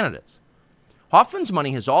Republican candidates. Hoffman's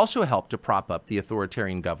money has also helped to prop up the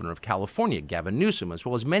authoritarian governor of California, Gavin Newsom, as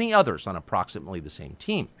well as many others on approximately the same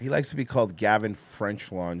team. He likes to be called Gavin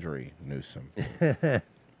French Laundry Newsom.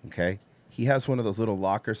 Okay? He has one of those little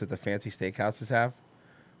lockers that the fancy steakhouses have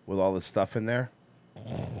with all the stuff in there.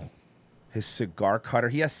 His cigar cutter.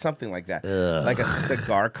 He has something like that. Like a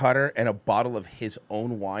cigar cutter and a bottle of his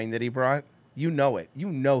own wine that he brought. You know it. You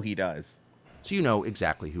know he does. So you know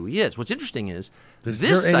exactly who he is. What's interesting is Is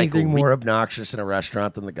this there anything cycle more obnoxious in a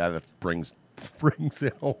restaurant than the guy that brings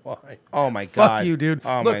in a wine? Oh my Fuck God. you, dude.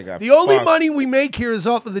 Oh Look, my God. the only Fuck. money we make here is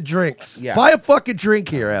off of the drinks. Yeah. Buy a fucking drink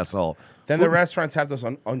here, asshole. Then the restaurants have those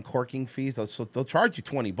uncorking fees. They'll charge you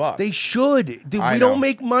 $20. They should. Dude, I we know. don't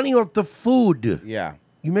make money off the food. Yeah.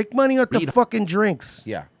 You make money off the Read- fucking drinks.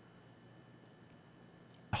 Yeah.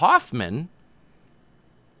 Hoffman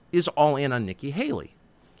is all in on Nikki Haley.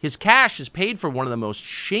 His cash is paid for one of the most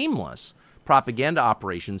shameless propaganda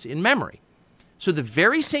operations in memory. So the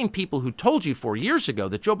very same people who told you 4 years ago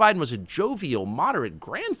that Joe Biden was a jovial, moderate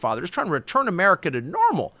grandfather is trying to return America to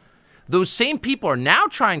normal, those same people are now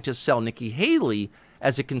trying to sell Nikki Haley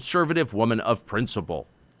as a conservative woman of principle.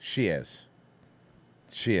 She is.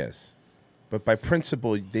 She is. But by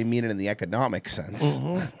principle, they mean it in the economic sense.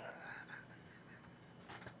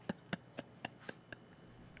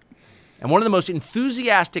 And one of the most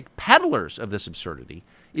enthusiastic peddlers of this absurdity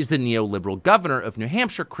is the neoliberal governor of New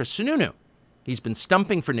Hampshire, Chris Sununu. He's been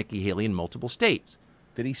stumping for Nikki Haley in multiple states.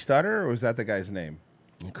 Did he stutter, or was that the guy's name?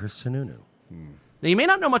 Chris Sununu. Now, you may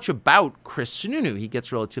not know much about Chris Sununu. He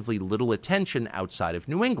gets relatively little attention outside of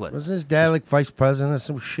New England. Wasn't his dad like vice president or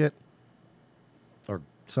some shit? Or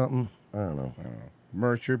something? I don't know.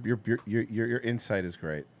 Merch, your insight is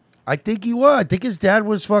great. I think he was. I think his dad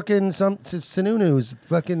was fucking Sununu's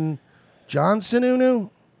fucking John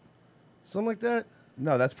Sununu? Something like that?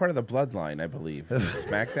 No, that's part of the bloodline, I believe.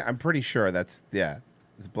 SmackDown. I'm pretty sure that's, yeah.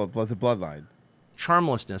 It's the bloodline.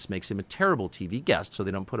 Charmlessness makes him a terrible TV guest, so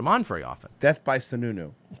they don't put him on very often. Death by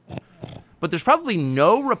Sununu. But there's probably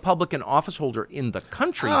no Republican office holder in the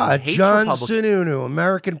country who hates John Republicans. Sununu,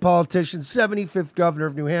 American politician, 75th governor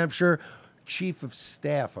of New Hampshire, chief of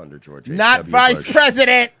staff under George H. Not W. vice Bush.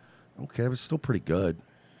 president. Okay, but still pretty good.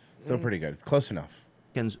 Still pretty good. It's close enough.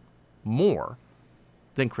 More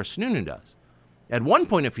than Chris Sununu does. At one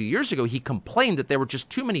point a few years ago, he complained that there were just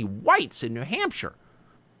too many whites in New Hampshire.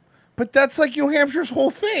 But that's like New Hampshire's whole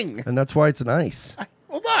thing. And that's why it's nice.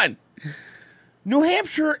 Hold on. New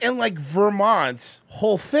Hampshire and like Vermont's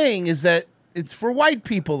whole thing is that it's where white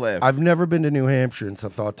people live. I've never been to New Hampshire, and so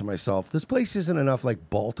I thought to myself, this place isn't enough like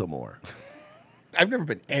Baltimore. I've never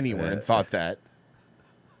been anywhere and thought that.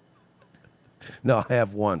 No, I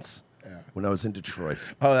have once when I was in Detroit.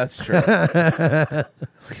 Oh, that's true. At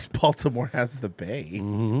least Baltimore has the bay.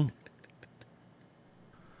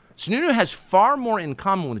 Sununu has far more in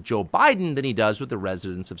common with Joe Biden than he does with the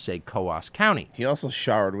residents of, say, Coos County. He also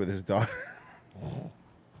showered with his daughter.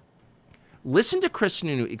 Listen to Chris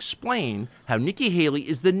Sununu explain how Nikki Haley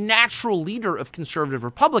is the natural leader of conservative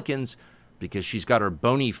Republicans because she's got her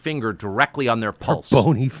bony finger directly on their pulse.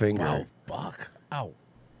 Bony finger. Wow, Buck. Ow.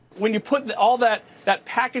 When you put all that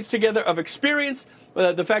package together of experience,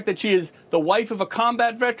 the fact that she is the wife of a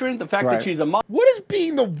combat veteran, the fact that she's a mom. What does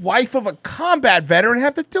being the wife of a combat veteran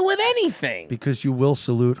have to do with anything? Because you will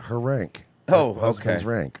salute her rank. Oh, Her husband's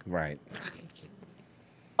okay. rank. Right.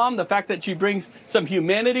 The fact that she brings some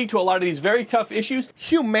humanity to a lot of these very tough issues.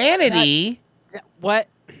 Humanity? What?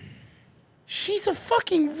 She's a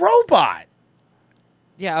fucking robot.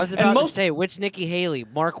 Yeah, I was about to say, which Nikki Haley,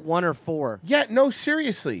 Mark 1 or 4? Yeah, no,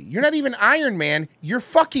 seriously. You're not even Iron Man. You're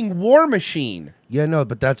fucking War Machine. Yeah, no,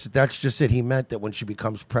 but that's just it. He meant that when she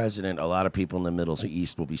becomes president, a lot of people in the Middle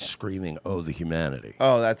East will be screaming, "Oh, the humanity."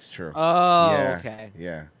 Oh, that's true. Oh, yeah, okay.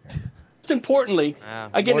 Yeah. Most importantly,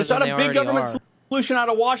 again, more it's not than a they big already government are. solution out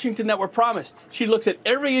of Washington that we're promised. She looks at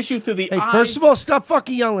every issue through the Hey, eyes. first of all, stop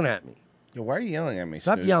fucking yelling at me. Yo, why are you yelling at me,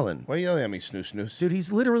 Stop Snooze? yelling. Why are you yelling at me, Snooze? Dude,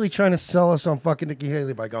 he's literally trying to sell us on fucking Nikki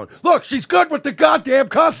Haley by going, "Look, she's good with the goddamn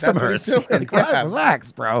customers." That's what he's doing. Yeah.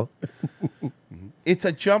 Relax, bro. It's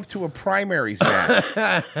a jump to a primaries map.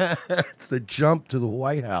 It's the jump to the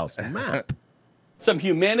White House map. Some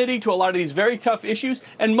humanity to a lot of these very tough issues.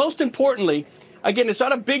 And most importantly, again, it's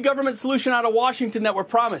not a big government solution out of Washington that we're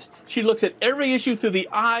promised. She looks at every issue through the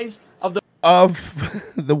eyes of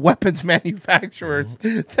the weapons manufacturers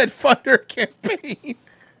that fund her campaign.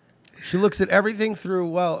 She looks at everything through,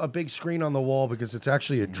 well, a big screen on the wall because it's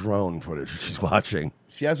actually a drone footage she's watching.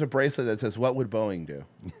 She has a bracelet that says, "What would Boeing do?"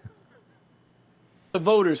 the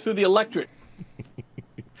voters, through the electorate.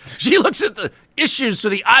 She looks at the issues through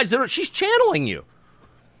the eyes. She's channeling you.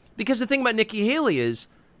 Because the thing about Nikki Haley is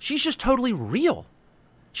She's just totally real.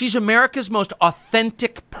 She's America's most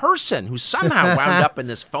authentic person who somehow wound up in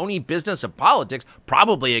this phony business of politics,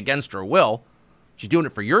 probably against her will. She's doing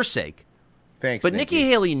it for your sake. Thanks, But Nikki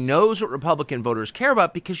Haley knows what Republican voters care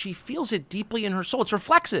about because she feels it deeply in her soul. It's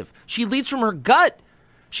reflexive. She leads from her gut.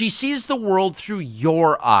 She sees the world through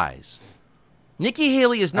your eyes. Nikki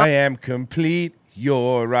Haley is not... I am complete,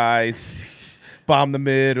 your eyes. Bomb the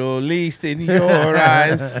Middle East in your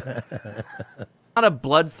eyes. Not a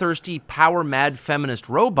bloodthirsty, power-mad feminist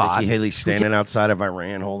robot. Nikki Haley standing outside of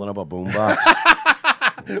Iran holding up a boombox.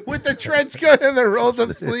 With the trench coat and the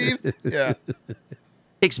rolled-up sleeves. Yeah.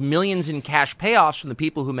 Takes millions in cash payoffs from the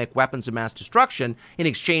people who make weapons of mass destruction in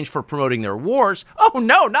exchange for promoting their wars. Oh,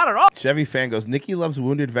 no, not at all. Chevy fan goes, Nikki loves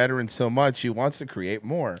wounded veterans so much, she wants to create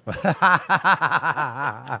more.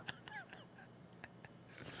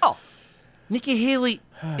 Oh, Nikki Haley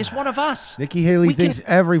is one of us. Nikki Haley thinks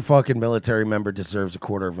every fucking military member deserves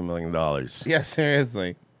 $250,000. Yeah,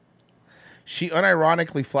 seriously. She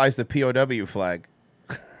unironically flies the POW flag.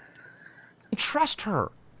 Trust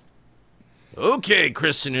her. Okay,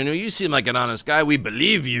 Chris Sununu, you seem like an honest guy. We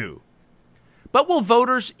believe you. But will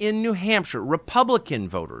voters in New Hampshire, Republican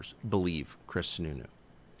voters, believe Chris Sununu?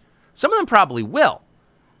 Some of them probably will.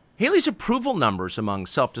 Haley's approval numbers among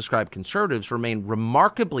self-described conservatives remain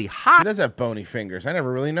remarkably high. She does have bony fingers. I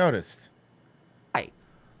never really noticed.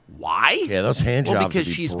 Why? Yeah, those hand jobs because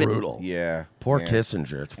would be she's brutal. Yeah. Poor yeah.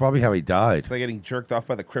 Kissinger. It's probably how he died. It's like getting jerked off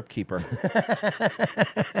by the crypt keeper.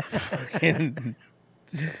 Fucking-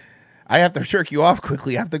 I have to jerk you off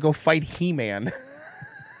quickly. I have to go fight He-Man.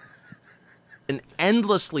 And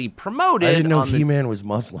endlessly promoted. I didn't know on the- He-Man was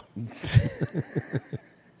Muslim.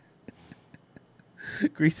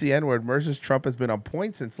 Greasy N-word. Mercer's Trump has been on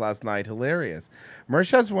point since last night. Hilarious.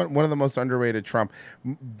 Mercer has one of the most underrated Trump.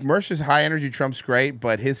 Mercer's high energy Trump's great,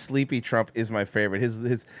 but his sleepy Trump is my favorite.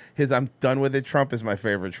 His I'm done with it Trump is my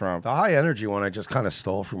favorite Trump. The high energy one I just kind of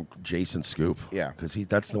stole from Jason Scoop. Yeah. Because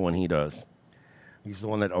that's the one he does. He's the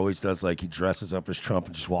one that always does, like, he dresses up as Trump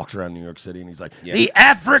and just walks around New York City and he's like, the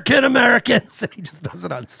African Americans. And he just does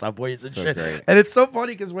it on subways and So shit. great. And it's so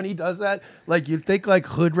funny because when he does that, like, you'd think, like,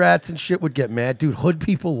 hood rats and shit would get mad. Dude, hood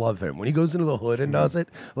people love him. When he goes into the hood and does it,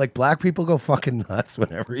 like, black people go fucking nuts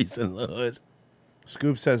whenever he's in the hood.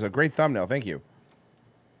 Scoop says, a great thumbnail. Thank you.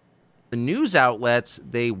 The news outlets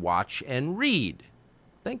they watch and read.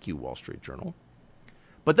 Thank you, Wall Street Journal.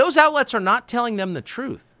 But those outlets are not telling them the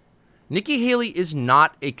truth. Nikki Haley is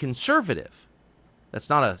not a conservative. That's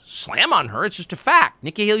not a slam on her. It's just a fact.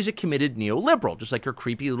 Nikki Haley's a committed neoliberal, just like her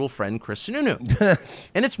creepy little friend Chris Sununu.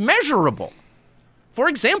 And it's measurable. For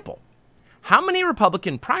example, how many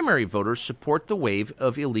Republican primary voters support the wave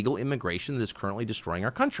of illegal immigration that is currently destroying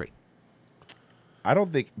our country? I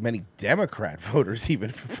don't think many Democrat voters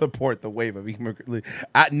even support the wave of immigration.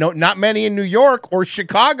 No, not many in New York or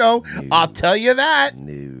Chicago. No. I'll tell you that.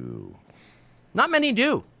 No. Not many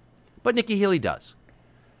do. But Nikki Haley does.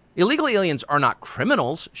 Illegal aliens are not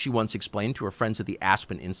criminals, she once explained to her friends at the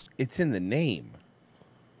Aspen Institute. It's in the name.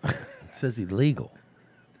 It says illegal.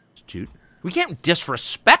 We can't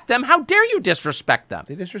disrespect them. How dare you disrespect them?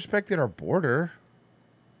 They disrespected our border.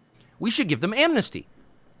 We should give them amnesty.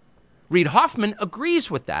 Reid Hoffman agrees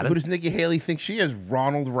with that. Who does Nikki Haley think she is?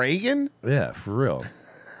 Ronald Reagan? Yeah, for real.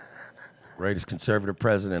 Greatest conservative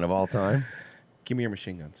president of all time. Give me your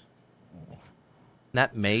machine guns.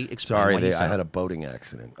 That may explain Sorry, why I had a boating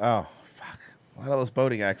accident. Oh, fuck. A lot of those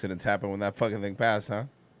boating accidents happen when that fucking thing passed, huh?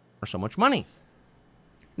 For so much money.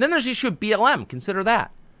 Then there's the issue of BLM. Consider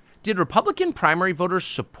that. Did Republican primary voters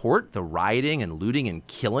support the rioting and looting and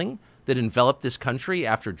killing that enveloped this country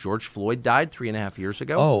after George Floyd died 3.5 years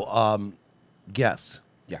ago? Oh, guess.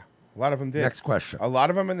 Yeah, a lot of them did. Next question. A lot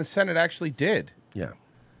of them in the Senate actually did. Yeah.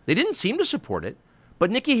 They didn't seem to support it, but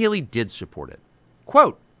Nikki Haley did support it.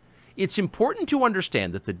 Quote, "It's important to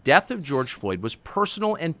understand that the death of George Floyd was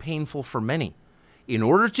personal and painful for many. In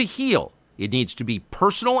order to heal, it needs to be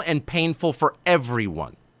personal and painful for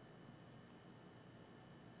everyone."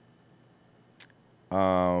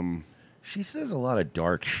 She says a lot of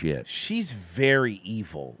dark shit. She's very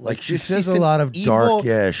evil. Like she she's says a an lot of evil-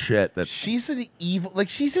 dark shit. That She's an evil,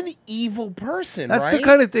 she's an evil person, that's right? the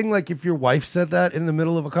kind of thing. Like if your wife said that in the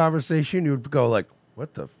middle of a conversation, you would go like,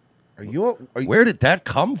 "What the? Are you? Where did that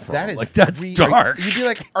come from? That is like that's dark." You'd be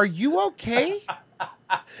like, "Are you okay?"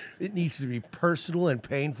 It needs to be personal and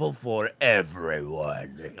painful for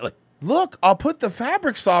everyone. Like, look, I'll put the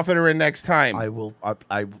fabric softener in next time. I will.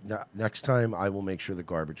 Next time I will make sure the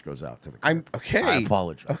garbage goes out to the. I'm okay. I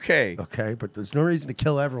apologize. Okay. Okay, but there's no reason to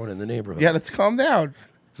kill everyone in the neighborhood. Yeah, let's calm down.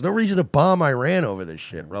 There's no reason to bomb Iran over this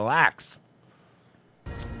shit. Relax.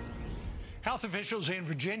 Health officials in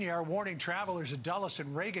Virginia are warning travelers at Dulles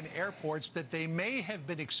and Reagan airports that they may have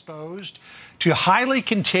been exposed to highly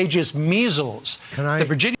contagious measles. Can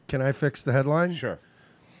I fix the headline? Sure.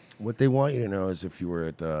 What they want you to know is if you were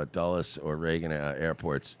at Dulles or Reagan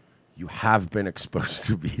airports, you have been exposed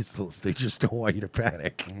to measles. They just don't want you to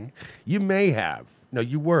panic. Mm-hmm. You may have. No,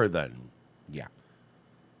 you were then. Yeah.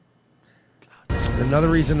 Another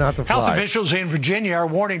reason not to fly. Health officials in Virginia are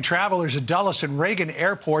warning travelers at Dulles and Reagan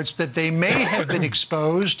airports that they may have been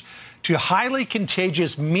exposed to highly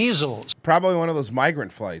contagious measles. Probably one of those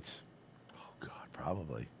migrant flights.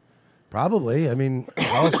 Probably. Probably. I mean,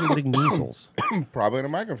 how else are we getting measles? Probably in a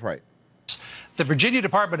migrant flight. The Virginia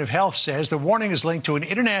Department of Health says the warning is linked to an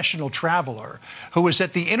international traveler who was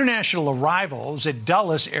at the international arrivals at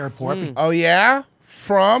Dulles Airport. Oh, yeah?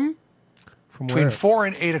 From between where? 4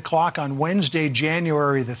 and 8 o'clock on Wednesday,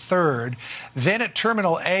 January the 3rd. Then at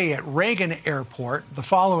Terminal A at Reagan Airport the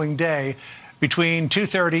following day between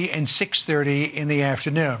 2:30 and 6:30 in the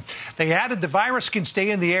afternoon. They added the virus can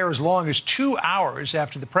stay in the air as long as 2 hours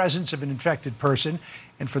after the presence of an infected person.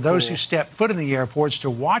 And for those who step foot in the airports,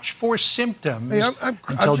 to watch for symptoms. Hey, I'm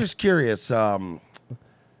just curious. Where's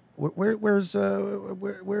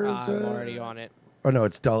I'm already on it. Oh no,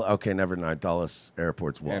 it's Dulles. Okay, never mind. Dulles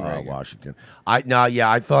Airport's Reagan. Washington.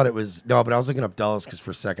 I thought it was but I was looking up Dulles because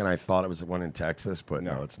for a second I thought it was the one in Texas, but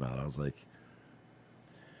no, it's not. I was like,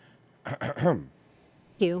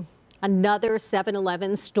 you. Another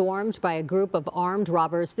 7-Eleven stormed by a group of armed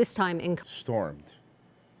robbers. This time in Stormed.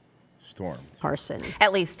 Carson.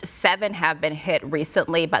 At least 7 have been hit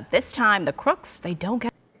recently, but this time the crooks, they don't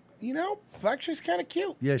get. You know, actually, she's kind of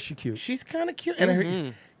cute. Yeah, she's cute. She's kind of cute, and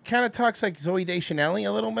her kind of talks like Zooey Deschanel a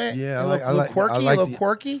little bit. yeah, a little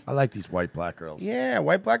quirky. I like these white-black girls. Yeah,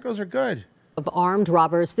 white black girls are good. Of armed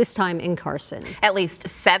robbers, this time in Carson. At least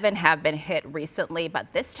 7 have been hit recently, but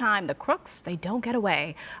this time the crooks, they don't get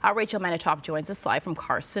away. Rachel Manitoff joins us live from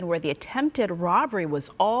Carson, where the attempted robbery was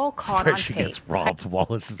all caught on She tape. gets robbed while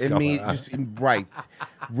this is going on. Right.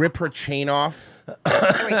 Rip her chain off.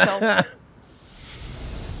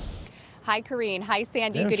 Hi, Karine. Hi,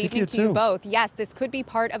 Sandy. Yeah, Good she evening cute to you too. both. Yes, this could be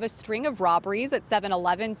part of a string of robberies at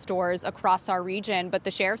 7-Eleven stores across our region, but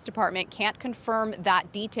the Sheriff's Department can't confirm that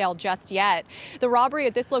detail just yet. The robbery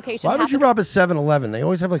at this location Why would you happened- rob a 7-Eleven? They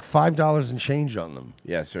always have like $5 and change on them.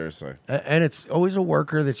 Yeah, seriously. And it's always a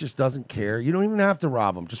worker that just doesn't care. You don't even have to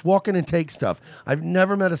rob them. Just walk in and take stuff. I've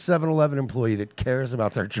never met a 7-Eleven employee that cares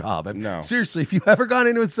about their job. No. Seriously, if you ever gone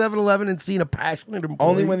into a 7-Eleven and seen a passionate employee.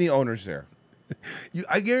 Only when the owner's there.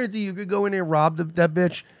 I guarantee you could go in there and rob that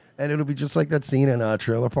bitch, and it'll be just like that scene in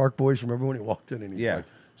Trailer Park Boys. Remember when he walked in and he's like,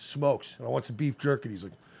 smokes, and I want some beef jerky. And he's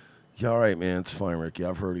like, yeah, all right, man, it's fine, Ricky.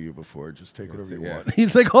 I've heard of you before. Just take whatever you want.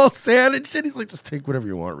 He's like all sad and shit. He's like, just take whatever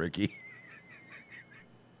you want, Ricky.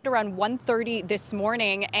 around 1:30 this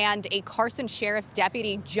morning, and a Carson Sheriff's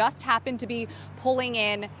deputy just happened to be pulling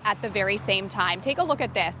in at the very same time. Take a look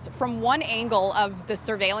at this. From one angle of the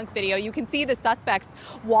surveillance video, you can see the suspects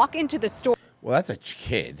walk into the store. Well, that's a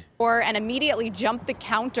kid. And immediately jump the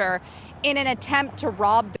counter in an attempt to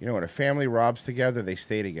rob You know, when a family robs together, they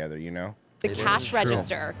stay together, you know? the cash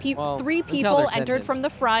register. Well, Three until people they're entered sentenced. from the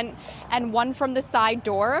front and one from the side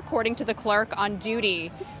door, according to the clerk on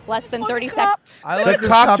duty. Less than 30 seconds. The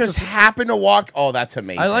cop just happened to walk. Oh, that's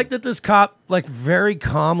amazing. I like that this cop, like, very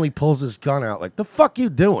calmly pulls his gun out. Like, the fuck you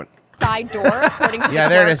doing? Side door, according to Yeah,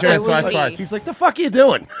 the there it clerk is. There it is. on Watch, duty. watch. He's like, the fuck you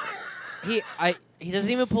doing? He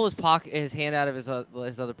doesn't even pull his hand out of his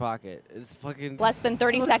other pocket. It's fucking Less than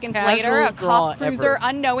 30 most seconds casual later, a draw cop cruiser ever.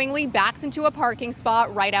 unknowingly backs into a parking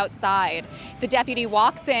spot right outside. The deputy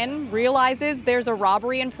walks in, realizes there's a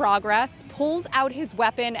robbery in progress, pulls out his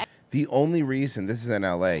weapon. The only reason, this is in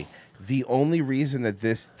LA, the only reason that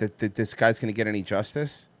this guy's going to get any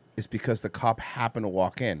justice is because the cop happened to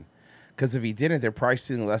walk in. Because if he didn't, they're probably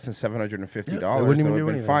stealing less than $750. Yeah, they They wouldn't would even have do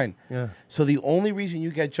been anything. fine. Yeah. So the only reason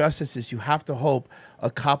you get justice is you have to hope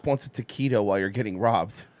a cop wants a taquito while you're getting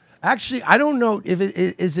robbed. Actually, I don't know if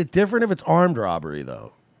is it different if it's armed robbery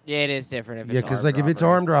though. Yeah, it is different if Yeah, it's because armed like if it's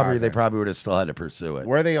robbery. armed robbery, they probably would have still had to pursue it.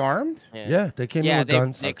 Were they armed? Yeah, they came in with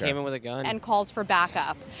guns. They came in with a gun. And calls for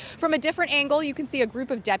backup. From a different angle, you can see a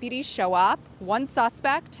group of deputies show up. One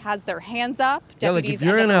suspect has their hands up. Yeah, like Deputies if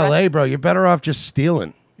you're in end up LA, bro, you're better off just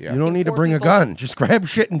stealing. Yeah. You don't need to Four bring a people gun. Just grab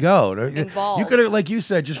shit and go. involved. You could have, like you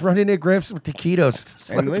said, just run in there, grab some taquitos,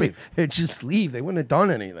 And Slurpee, leave. and just leave. They wouldn't have done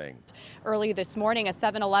anything. Early this morning, a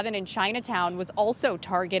 7-Eleven in Chinatown was also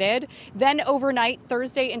targeted. Then overnight,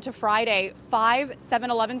 Thursday into Friday, 5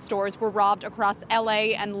 7-Eleven stores were robbed across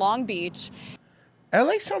LA and Long Beach.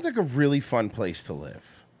 LA sounds like a really fun place to live.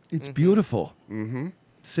 It's beautiful. Mm-hmm.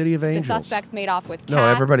 City of The Angels. suspects made off with No,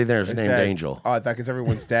 cash. everybody there is They're named dead. Angel. Oh, I thought because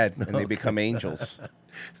everyone's dead and they become angels.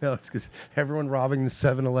 No, it's because everyone robbing the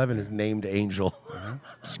 7-Eleven is named Angel.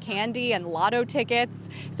 Candy and lotto tickets.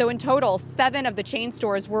 So in total, 7 of the chain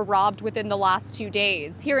stores were robbed within the last 2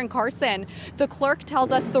 days. Here in Carson, the clerk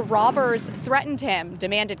tells us the robbers threatened him,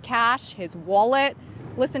 demanded cash, his wallet.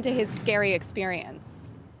 Listen to his scary experience.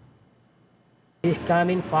 He's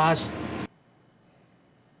coming fast.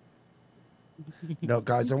 No,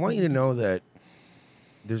 guys, I want you to know that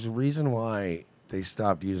there's a reason why they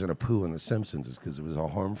stopped using a poo in The Simpsons is because it was a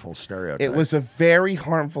harmful stereotype. It was a very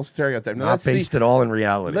harmful stereotype. Now, Not let's see- based at all in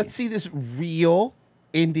reality. Let's see this real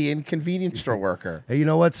Indian convenience store worker. Hey, you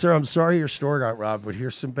know what, sir? I'm sorry your store got robbed, but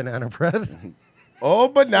here's some banana bread. Oh,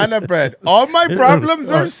 banana bread. All my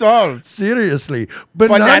problems are solved. Seriously.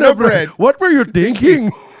 Banana bread. What were you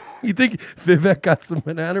thinking? You think Vivek got some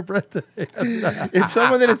banana bread today? If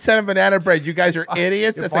someone didn't send him banana bread, you guys are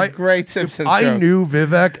idiots. That's a great Simpsons I joke. knew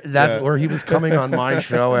Vivek, that's Yeah. where he was coming on my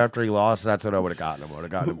show after he lost. That's what I would have gotten him. I would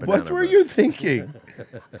have gotten him banana What were you thinking?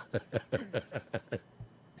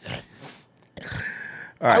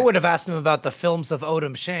 I would have asked him about the films of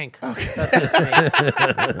Odom Shank.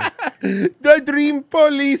 The dream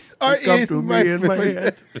police are in my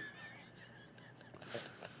head.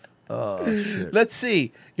 Oh, shit. Let's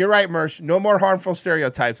see. You're right, Mersh. No more harmful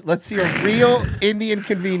stereotypes. Let's see a real Indian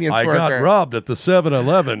convenience I worker. got robbed at the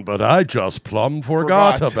 7-Eleven, but I just plumb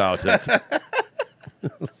forgot about it.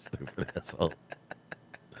 Stupid asshole.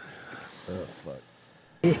 Oh, fuck.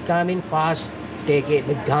 He's coming fast, take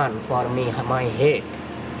the gun for me, my head.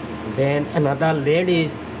 Then another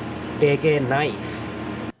ladies take a knife.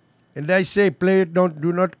 And I say, do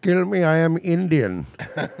not kill me. I am Indian.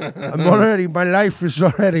 My life is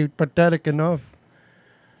already pathetic enough.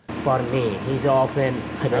 For me, he's often.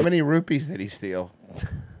 How many rupees did he steal?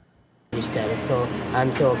 Register. So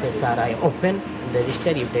I'm so okay, sir. I open the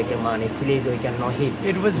register. You take your money, please. We cannot hit.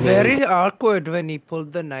 It was very awkward when he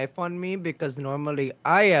pulled the knife on me because normally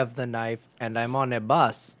I have the knife and I'm on a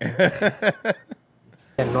bus.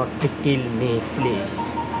 Cannot kill me,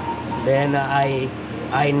 please. Then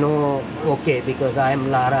I know, okay, because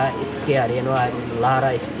I'm Lara scared. I'm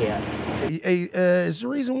Lara scared. Hey, is the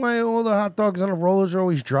reason why all the hot dogs on the rollers are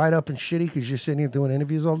always dried up and shitty because you're sitting here doing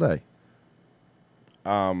interviews all day?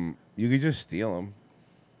 You could just steal them.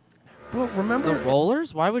 Bro, remember The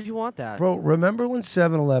rollers? Why would you want that? Bro, remember when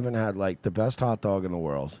 7-Eleven had like the best hot dog in the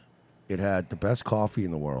world? It had the best coffee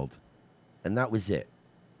in the world, and that was it.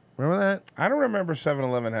 Remember that? I don't remember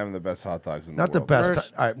 7-Eleven having the best hot dogs in the Not world. the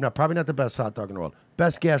best. All right, no, probably not the best hot dog in the world.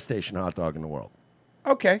 Best gas station hot dog in the world.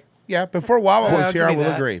 Okay. Yeah, before Wawa was here, I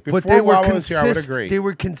will agree. Before But they were Wawa was here, I would agree. They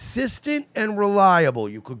were consistent and reliable.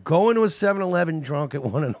 You could go into a 7-Eleven drunk at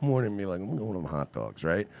 1 in the morning and be like, I'm going to them hot dogs,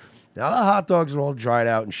 right? Now the hot dogs are all dried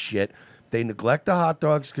out and shit. They neglect the hot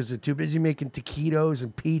dogs because they're too busy making taquitos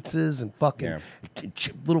and pizzas and fucking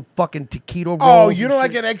little fucking taquito rolls. Oh, you and don't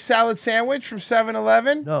like shit. an egg salad sandwich from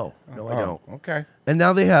 7-Eleven? No, I don't. Okay. And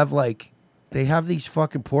now they have these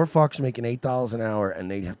fucking poor fucks making $8 an hour, and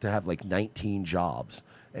they have to have like 19 jobs.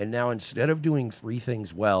 And now instead of doing 3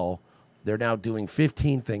 things well, they're now doing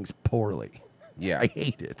 15 things poorly. Yeah, I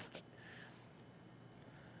hate it.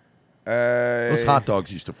 Those hot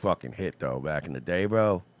dogs used to fucking hit though back in the day,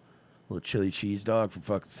 bro. Little chili cheese dog from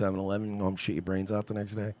fucking 7-Eleven. Go home, shit your brains out the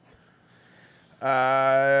next day.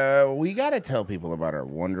 We got to tell people about our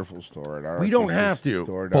wonderful store at We don't have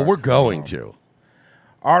to, but we're going to.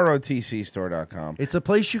 ROTCstore.com. It's a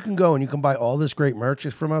place you can go and you can buy all this great merch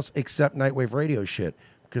from us except Nightwave Radio shit.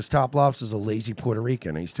 Because Top Lofts is a lazy Puerto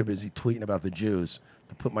Rican. And he's too busy tweeting about the Jews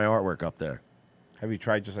to put my artwork up there. Have you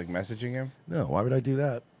tried just like messaging him? No, why would I do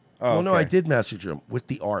that? Oh, well, no, okay. I did message him with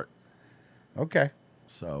the art. Okay.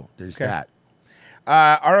 So there's Okay. that.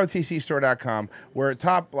 ROTCstore.com, where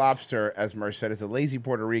Top Lobster, as Merce said, is a lazy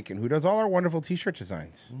Puerto Rican who does all our wonderful t-shirt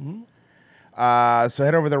designs. So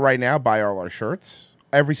head over there right now, buy all our shirts.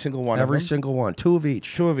 Every single one of them. Every single one. 2 of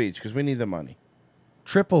each. 2 of each, because we need the money.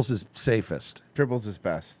 Triples is safest. Triples is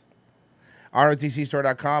best.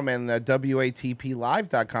 ROTCstore.com and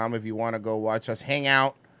WATPlive.com if you want to go watch us hang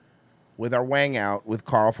out with our Wang Out with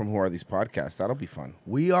Carl from Who Are These Podcasts. That'll be fun.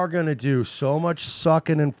 We are going to do so much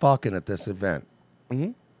sucking and fucking at this event.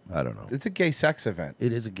 Mm-hmm. I don't know. It's a gay sex event.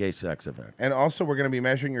 It is a gay sex event. And also, we're going to be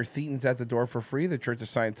measuring your thetans at the door for free. The Church of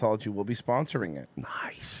Scientology will be sponsoring it.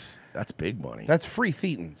 Nice. That's big money. That's free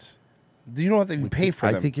thetans. Do you know what they pay for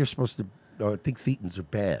them? I think you're supposed to I think thetans are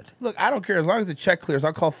bad. Look, I don't care. As long as the check clears,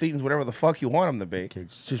 I'll call thetans whatever the fuck you want them to be. Okay,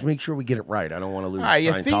 just make sure we get it right. I don't want to lose All right,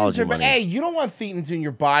 Scientology thetans are money. Hey, you don't want thetans in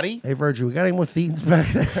your body. Hey, Virgil, we got any more thetans back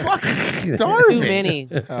there? Fucking starving. Too many.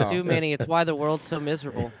 Oh. Too many. It's why the world's so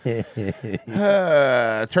miserable.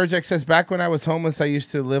 Turjek says, back when I was homeless, I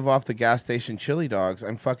used to live off the gas station chili dogs.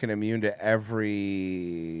 I'm fucking immune to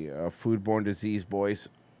every foodborne disease, boys.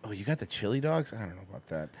 Oh, you got the chili dogs? I don't know about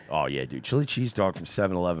that. Oh, yeah, dude. Chili cheese dog from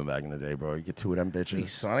 7-Eleven back in the day, bro. You get two of them bitches. Hey,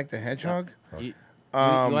 Sonic the Hedgehog? You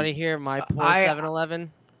want to hear my poor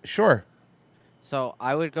 7-Eleven? Sure. So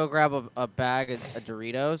I would go grab a bag of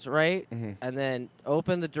Doritos, right? Mm-hmm. And then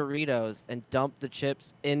open the Doritos and dump the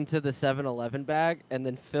chips into the 7-Eleven bag and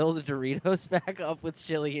then fill the Doritos back up with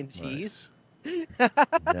chili and cheese.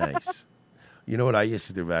 Nice. You know what I used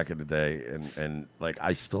to do back in the day, and like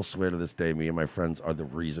I still swear to this day, me and my friends are the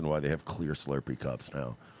reason why they have clear Slurpee cups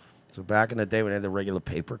now. So back in the day when they had the regular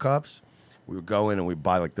paper cups, we would go in and we'd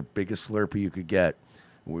buy like the biggest Slurpee you could get.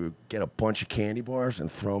 We would get a bunch of candy bars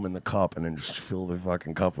and throw them in the cup, and then just fill the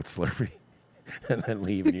fucking cup with Slurpee, and then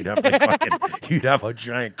leave, and you'd have a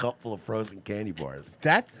giant cup full of frozen candy bars.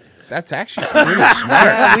 That's actually pretty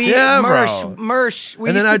smart. Mersh. We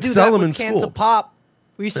And then used to I'd do sell that them with in cans school. of pop.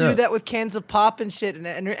 We used to Yeah. do that with cans of pop and shit and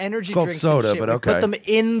energy called drinks. soda, and shit. but We okay. Put them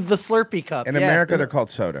in the Slurpee cup. In yeah. America, they're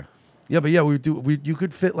called soda. Yeah, but you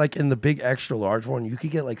could fit like in the big extra large one, you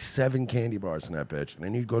could get like 7 candy bars in that bitch, and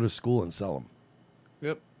then you'd go to school and sell them.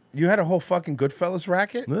 Yep. You had a whole fucking Goodfellas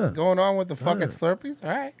racket Yeah. going on with the fucking Yeah. Slurpees?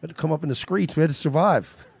 All right. Had to come up in the streets. We had to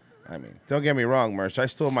survive. I mean, don't get me wrong, Merch. I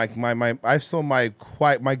stole my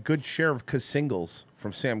good share of singles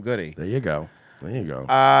from Sam Goody. There you go. Tell me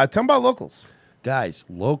about Locals. Guys,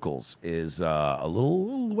 Locals is a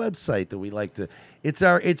little website that we like to. It's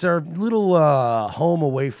our little home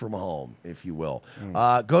away from home, if you will.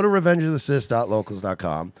 Go to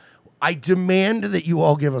revengeofthesys.locals.com. I demand that you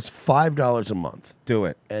all give us $5 a month. Do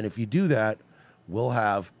it. And if you do that, we'll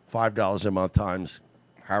have $5 a month times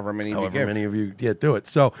however many of you do it.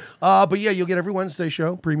 So, but yeah, you'll get every Wednesday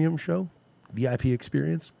show, premium show, VIP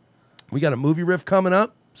experience. We got a movie riff coming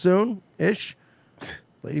up soon-ish.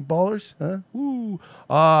 Lady Ballers, huh? Woo.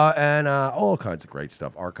 And all kinds of great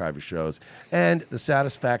stuff, archive of shows, and the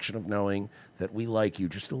satisfaction of knowing that we like you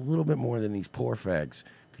just a little bit more than these poor fags,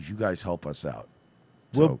 because you guys help us out.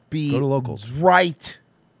 So We'll be go to Locals. right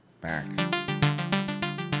back.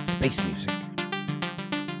 Space music.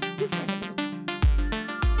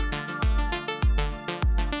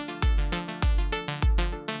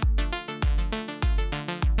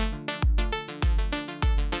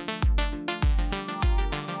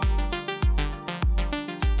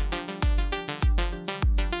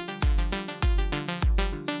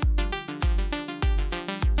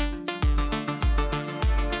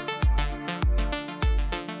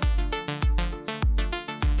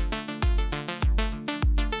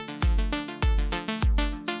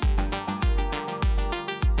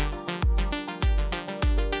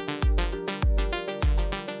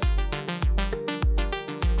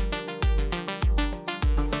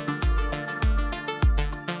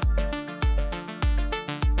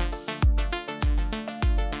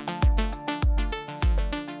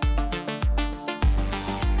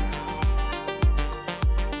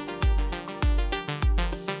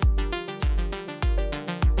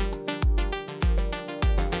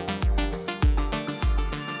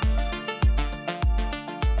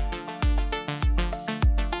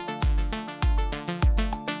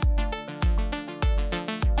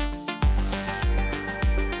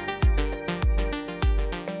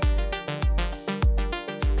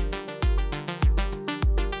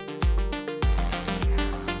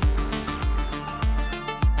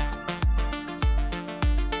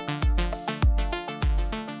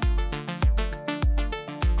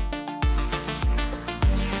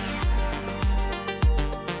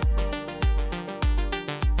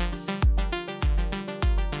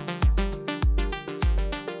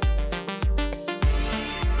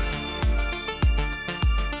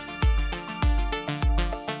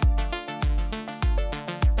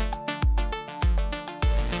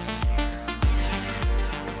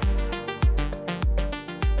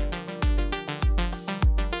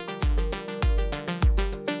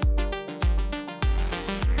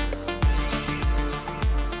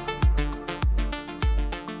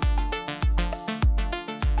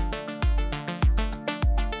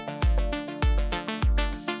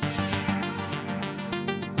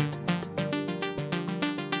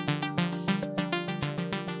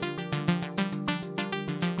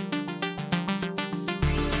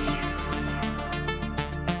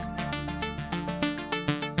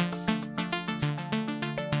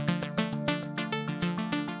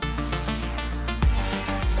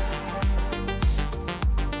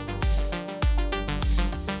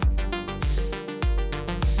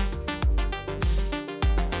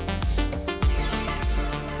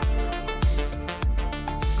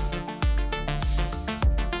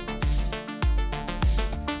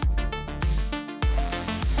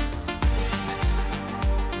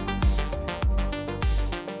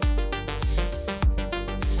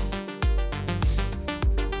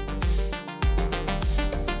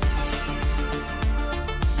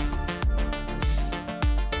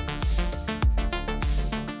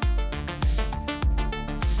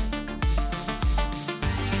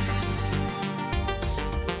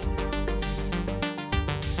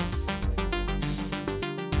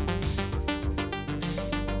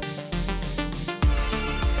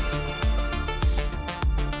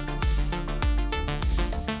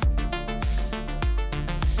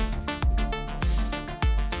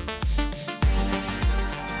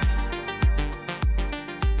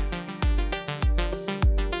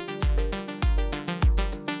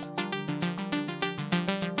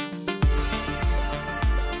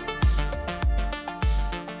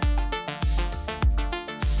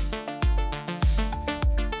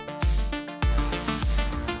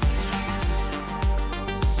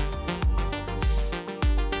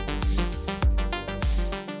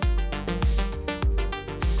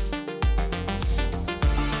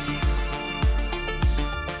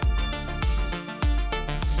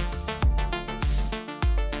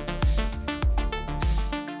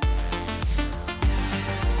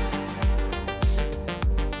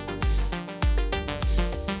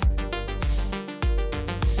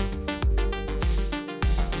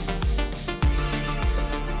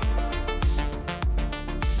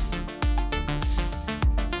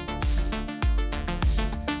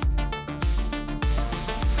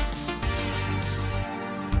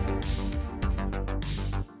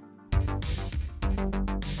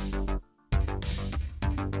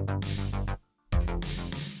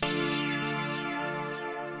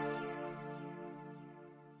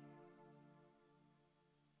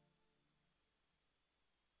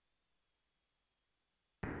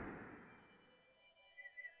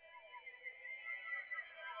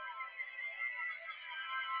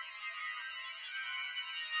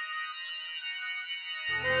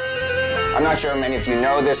 I'm not sure many of you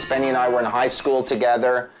know this. Spenny and I were in high school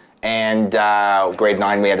together, and grade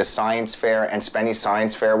 9 we had a science fair, and Spenny's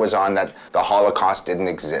science fair was on that the Holocaust didn't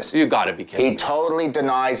exist. You gotta be kidding. He totally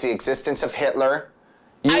denies the existence of Hitler.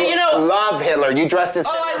 You know, love Hitler. You dressed as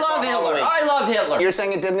Hitler. I love for Hitler. Halloween. I love Hitler. You're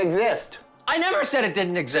saying it didn't exist. I never said it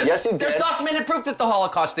didn't exist. Yes, you did. There's documented proof that the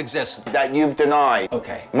Holocaust exists. That you've denied.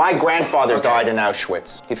 Okay. My grandfather died in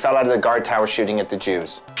Auschwitz. He fell out of the guard tower shooting at the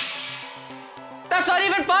Jews. That's not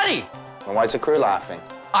even funny. And why is the crew laughing?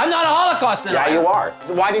 I'm not a Holocaust denier. Yeah, you are.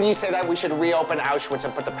 Why did you say that we should reopen Auschwitz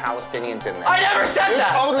and put the Palestinians in there? I never said you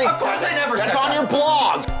that. Totally of course said I never that. said That's on that. your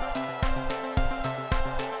blog.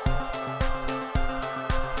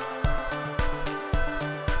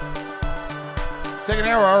 Second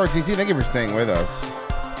hour, ROTC. Thank you for staying with us,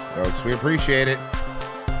 folks. We appreciate it.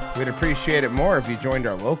 We'd appreciate it more if you joined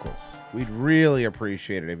our locals. We'd really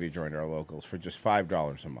appreciate it if you joined our locals for just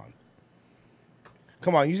 $5 a month.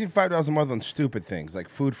 Come on, using $5 a month on stupid things like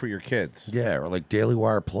food for your kids. Yeah, or like Daily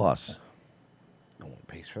Wire Plus. No one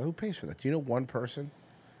pays for that. Who pays for that? Do you know one person?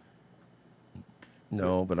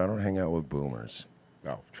 No, but I don't hang out with boomers.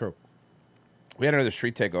 Oh, true. We had another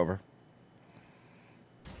street takeover.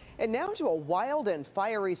 And now to a wild and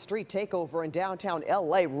fiery street takeover in downtown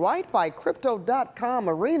L.A., right by Crypto.com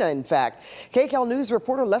Arena, in fact. KCAL News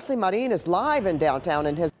reporter Leslie Marin is live in downtown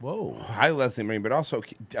and has... Whoa. Hi, Leslie Marin. But also,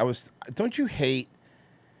 don't you hate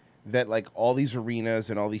that, like, all these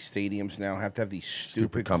arenas and all these stadiums now have to have these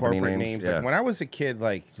stupid company corporate names, names? yeah. Like, when I was a kid,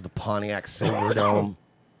 like... The Pontiac Silverdome.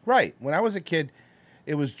 Right. When I was a kid,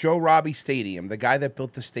 it was Joe Robbie Stadium, the guy that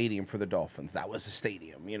built the stadium for the Dolphins. That was the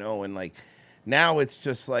stadium, you know, and, like... Now it's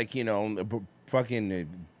just like, you know, fucking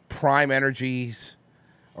Prime Energy's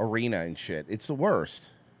arena and shit. It's the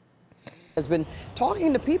worst. Has been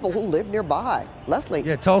talking to people who live nearby. Leslie.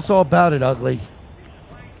 Yeah, tell us all about it, Ugly.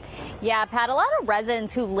 Yeah, Pat, a lot of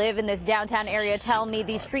residents who live in this downtown area tell me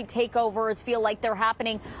these street takeovers feel like they're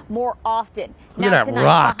happening more often. Look at that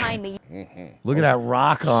rock. Behind me. Look at that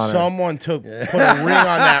rock on it. Someone put a ring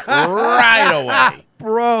on that right away.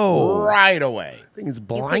 Bro. Right away. I think it's You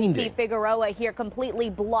can blinding. see Figueroa here completely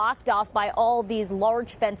blocked off by all these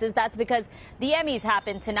large fences. That's because the Emmys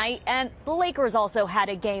happened tonight and the Lakers also had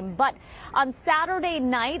a game. But on Saturday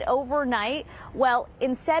night, overnight, well,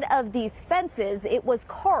 instead of these fences, it was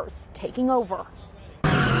cars taking over.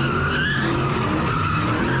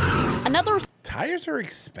 Another Tires are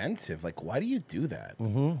expensive. Like, why do you do that?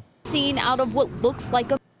 scene out of what looks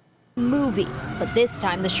like a movie. But this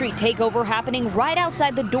time, the street takeover happening right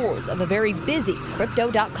outside the doors of a very busy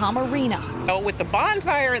Crypto.com arena. Oh, with the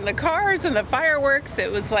bonfire and the cars and the fireworks,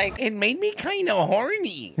 it was like... It made me kind of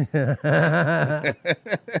horny.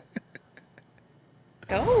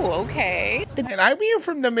 Oh, okay. And I'm here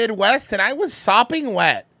from the Midwest, and I was sopping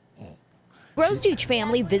wet. Grosjean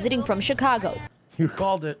family visiting from Chicago. You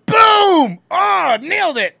called it. Boom! Oh,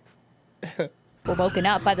 nailed it. Were woken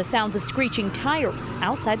up by the sounds of screeching tires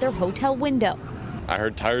outside their hotel window. I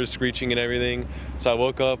heard tires screeching and everything. So I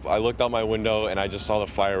woke up, I looked out my window, and I just saw the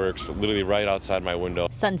fireworks literally right outside my window.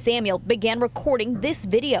 Son Samuel began recording this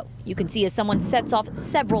video. You can see as someone sets off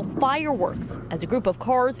several fireworks as a group of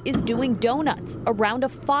cars is doing donuts around a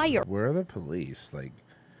fire. Where are the police? Like,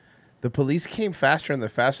 the police came faster in the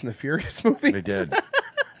Fast and the Furious movies. They did.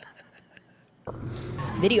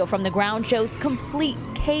 Video from the ground shows complete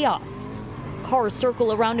chaos. Cars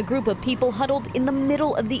circle around a group of people huddled in the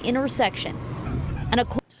middle of the intersection. And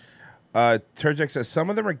Turjek says some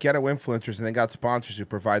of them are ghetto influencers and they got sponsors who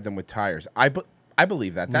provide them with tires. I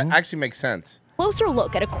believe that. That actually makes sense. Closer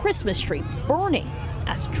look at a Christmas tree burning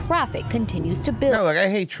as traffic continues to build. No, like, I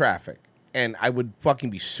hate traffic, and I would fucking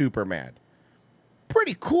be super mad.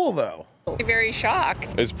 Pretty cool, though. Very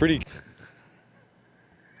shocked. It's pretty...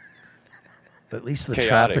 At least the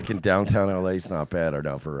chaotic. traffic in downtown LA is not bad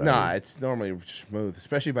enough for Nah, it's normally smooth,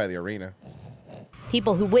 especially by the arena.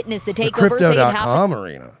 People who witnessed the The takeover say it Crypto.com happened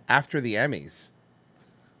arena. After the Emmys.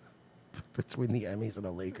 Between the Emmys and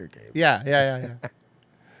a Laker game. Yeah.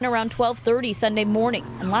 around 12:30 Sunday morning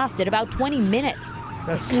and lasted about 20 minutes.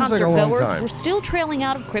 That seems like a long Concert-goers time. were still trailing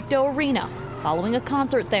out of Crypto Arena following a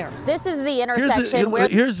concert there. This is the intersection where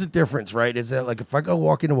Here's the difference, right? Is that like if I go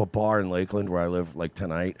walk into a bar in Lakeland where I live like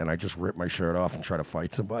tonight and I just rip my shirt off and try to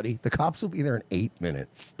fight somebody, the cops will be there in 8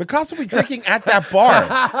 minutes. The cops will be drinking at that bar.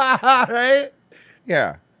 Right?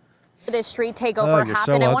 Yeah. this street Oh, takeover you're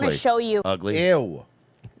so happened, I want to ugly. show you. Ugly. Ew.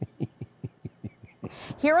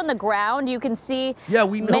 Here on the ground, you can see Yeah,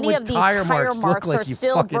 we know many what of these tire tire marks marks look like, are you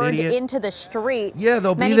still fucking burned idiot. into the street. Yeah,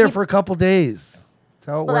 they'll Many be there people for a couple days. That's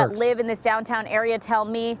how it that works. live in this downtown area tell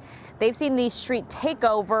me they've seen these street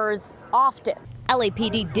takeovers often.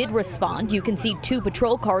 LAPD did respond. You can see 2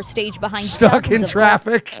 patrol cars staged behind Stuck in dozens of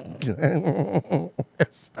traffic.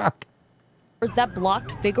 Stuck. cars that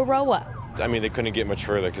blocked Figueroa. I mean, they couldn't get much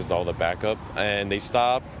further because of all the backup, and they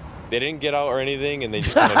stopped. They didn't get out or anything, and they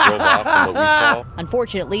just kind of drove off from what we saw.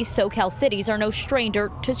 Unfortunately, SoCal cities are no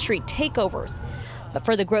stranger to street takeovers. But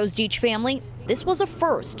for the Grosjean family, this was a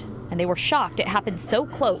first, and they were shocked it happened so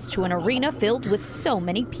close to an arena filled with so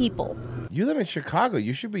many people. You live in Chicago.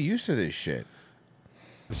 You should be used to this shit.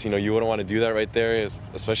 So, you know, you wouldn't want to do that right there,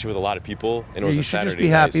 especially with a lot of people. And it was You a should Saturday just be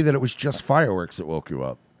happy night, that it was just fireworks that woke you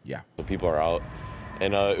up. Yeah. so people are out.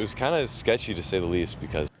 And it was kind of sketchy, to say the least,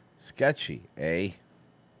 because... Sketchy, eh?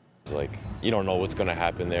 It's like, you don't know what's going to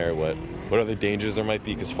happen there, what other dangers there might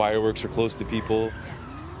be, because fireworks are close to people.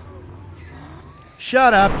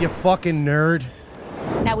 Shut up, you fucking nerd.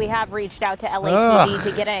 Now, we have reached out to LAPD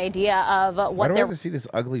to get an idea of Why what do I their have to see this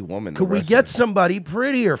ugly woman? Could we get somebody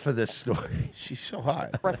prettier for this story? She's so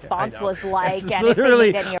hot. response was like. It's And if they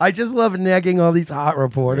literally, need any I just love negging all these hot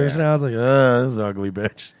reporters. Now it's like, this is ugly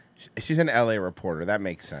bitch. She's an LA reporter. That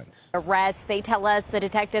makes sense. arrests, they tell us the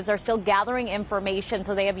detectives are still gathering information,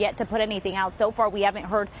 so they have yet to put anything out. So far, we haven't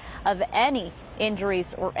heard of any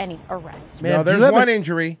injuries or any arrests. No, there's one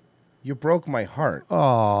injury. You broke my heart.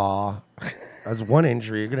 Aw. That's one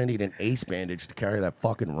injury. You're going to need an ace bandage to carry that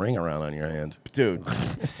fucking ring around on your hand. Dude,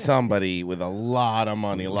 somebody with a lot of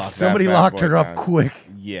money locked Somebody that bad locked boy her up down. quick.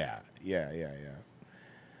 Yeah.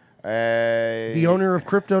 The owner of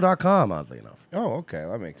Crypto.com, oddly enough. Oh, okay.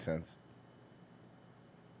 That makes sense.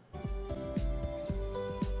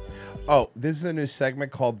 Oh, this is a new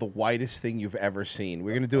segment called The Whitest Thing You've Ever Seen.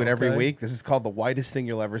 We're going to do it every Okay. week. This is called The Whitest Thing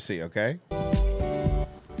You'll Ever See, okay?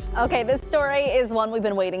 Okay, this story is one we've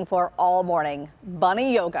been waiting for all morning.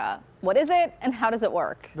 Bunny yoga. What is it and how does it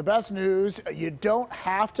work? The best news, you don't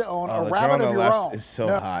have to own Oh, a the girl rabbit on the of your left own. is so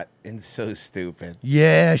No. hot and so stupid.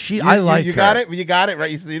 Yeah, I like you her. got it? You got it,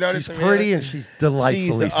 right? You noticed She's her? pretty and she's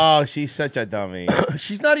delightfully She's such a dummy.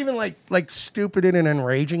 She's not even like stupid in an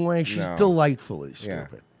enraging way. She's No. delightfully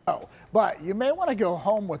stupid. Oh, but you may want to go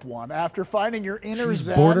home with one after finding your inner She's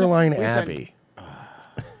zen. borderline We send Abby.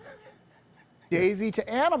 Daisy to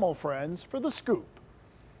Animal Friends for the scoop.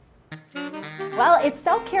 Well, it's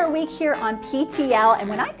self-care week here on PTL, and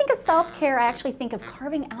when I think of self-care, I actually think of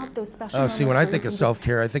carving out those special Oh, see, when moments I where you think can of just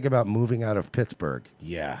self-care, I think about moving out of Pittsburgh.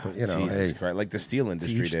 Yeah, But, you know, Jesus hey, Christ, like the steel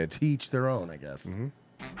industry teach, did. Teach their own, I guess.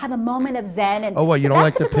 have a moment of zen. And Oh, what, you so don't that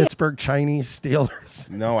like the typically Pittsburgh Chinese Steelers?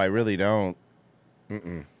 No, I really don't.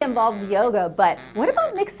 Mm-mm. involves yoga, but what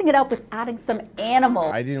about mixing it up with adding some animal?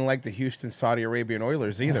 I didn't like the Houston Saudi Arabian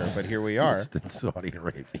Oilers either, but here we are. Houston Saudi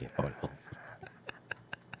Arabian Oilers.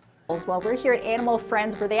 Well, we're here at Animal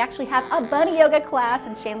Friends where they actually have a bunny yoga class,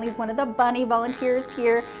 and Shanley's one of the bunny volunteers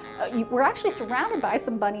here. We're actually surrounded by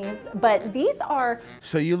some bunnies, but these are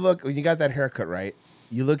So you look, when you got that haircut, right?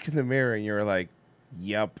 You look in the mirror and you're like,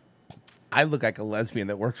 yep, I look like a lesbian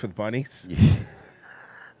that works with bunnies.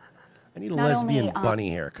 I need a Not lesbian only, bunny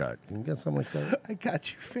haircut. Can you get something like that? I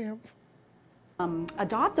got you, fam.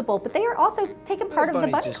 adoptable, but they are also taking part of the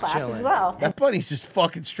bunny's bunny just class as chilling. well. That bunny's just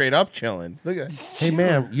fucking straight up chilling. Look at Hey,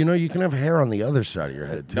 ma'am, you know you can have hair on the other side of your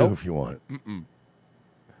head, too, Nope. if you want. Mm-mm.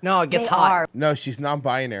 No, it gets They hot. are. No, she's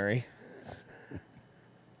non-binary.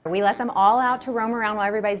 We let them all out to roam around while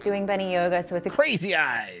everybody's doing bunny yoga, so it's a crazy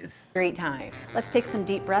eyes. Great time. Let's take some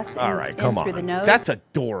deep breaths All in, right, in come through on. the nose That's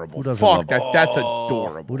adorable. Who doesn't Fuck, love that's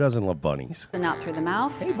adorable. Who doesn't love bunnies? and out through the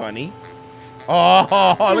mouth. Hey, bunny.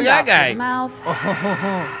 Oh, look at that And out through guy. the mouth.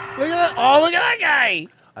 Look at that. Oh, look at that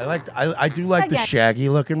guy. I do like the Again. shaggy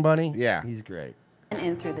looking bunny. Yeah. He's great. And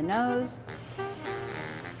in through the nose.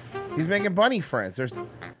 He's making bunny friends.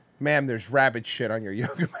 Ma'am, there's rabbit shit on your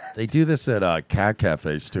yoga mat. They do this at cat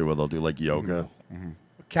cafes too, where they'll do like yoga.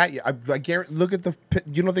 Cat, I guarantee, look at the.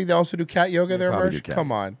 You don't think they also do cat yoga there, probably do Mersh? cat.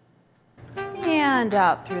 Come on. And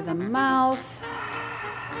out through the mouth.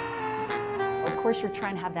 Of course, you're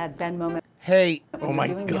trying to have that zen moment. Hey. Oh my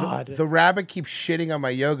God. The rabbit keeps shitting on my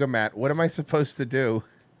yoga mat. What am I supposed to do?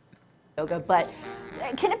 Yoga, but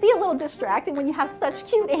can it be a little distracting when you have such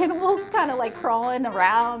cute animals kind of like crawling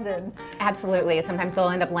around and Absolutely. Sometimes they'll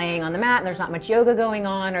end up laying on the mat and there's not much yoga going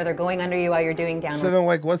on, or they're going under you while you're doing downward. So then,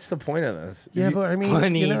 like, what's the point of this? Yeah, but I mean, you're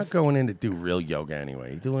Bunnies. not going in to do real yoga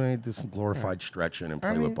anyway. You're doing do some glorified stretching and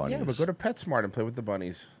play with bunnies. Yeah, but go to PetSmart and play with the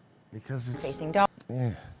bunnies. Because it's Facing dogs.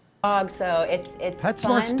 Yeah. So it's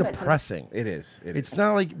PetSmart's fun, but depressing. It is. It's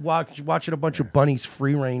not like watching a bunch of bunnies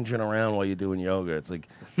free ranging around while you're doing yoga. It's like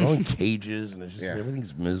they're all in cages and it's just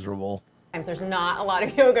everything's miserable. sometimes there's not a lot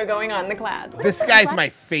of yoga going on in the class. This guy's my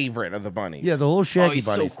favorite of the bunnies. Yeah, the little shaggy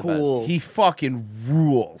bunny's the best. He fucking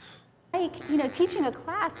rules. like, teaching a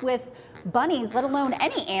class with bunnies, let alone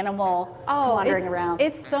any animal wandering around.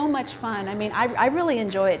 It's so much fun. I mean, I really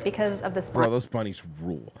enjoy it because of the Bro, those bunnies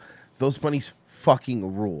rule. Those bunnies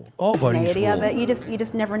fucking rule. All spontaneity of it. You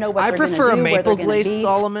just never know what I they're going to do. prefer a where maple they're gonna glazed be.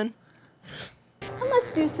 Solomon. And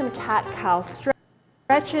let's do some cat-cow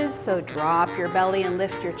stretches. So drop your belly and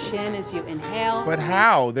lift your chin as you inhale. But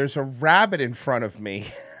how? There's a rabbit in front of me.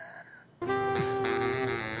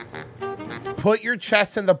 Put your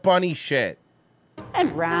chest in the bunny shit.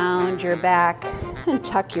 And round your back and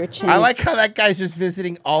tuck your chin. I like how that guy's just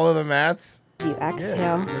visiting all of the mats. You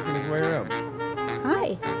exhale. Working his way around.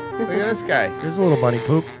 Hi. Look at this guy. There's a little bunny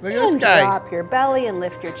poop. Look at this And guy. drop your belly and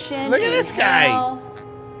lift your chin. Look at this guy. Inhale.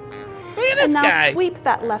 Look at this and now guy. sweep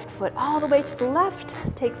that left foot all the way to the left.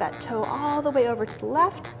 Take that toe all the way over to the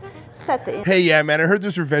left. Set the Hey, yeah, man. I heard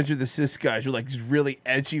there's Revenge of the Sis guys who like this really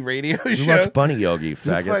edgy radio You show. watch Bunny Yogi, you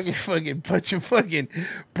They're faggots. fucking bunch of fucking,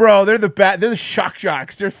 bro. They're the shock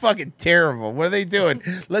jocks. They're fucking terrible. What are they doing?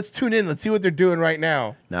 Let's tune in. Let's see what they're doing right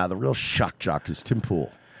now. Nah, the real shock jock is Tim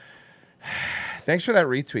Pool. Thanks for that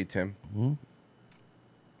retweet, Tim.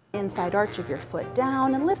 inside arch of your foot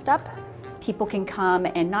down and lift up. People can come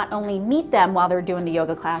and not only meet them while they're doing the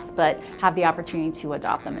yoga class, but have the opportunity to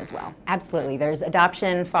adopt them as well. Absolutely. There's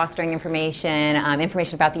adoption, fostering information,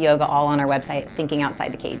 information about the yoga all on our website,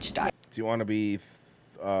 thinkingoutsidethecage.com. Do you want to be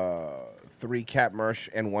 3 cat Mersh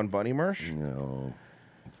and 1 bunny Mersh? No,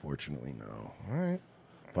 unfortunately, no. All right.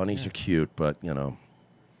 Bunnies are cute, but you know,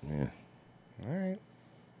 yeah. All right.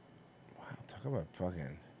 Wow, talk about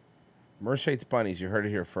fucking. Mersh hates bunnies. You heard it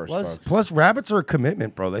here first, folks. Plus, rabbits are a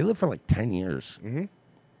commitment, bro. They live for like 10 years.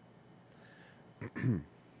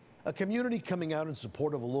 A community coming out in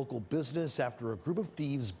support of a local business after a group of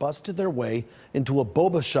thieves busted their way into a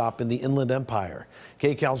boba shop in the Inland Empire.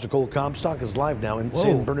 KCAL's Nicole Comstock is live now in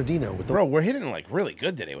San Bernardino with the Bro, we're hitting like really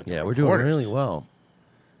good today with the Yeah, we're doing reporters. really well.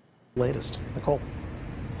 latest. Nicole.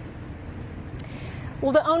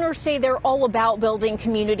 Well, the owners say they're all about building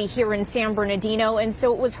community here in San Bernardino, and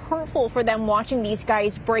so it was hurtful for them watching these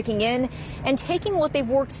guys breaking in and taking what they've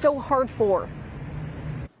worked so hard for.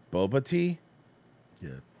 Boba tea?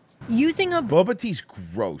 Yeah. Using a Boba tea's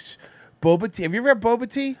gross. Boba tea. Have you ever had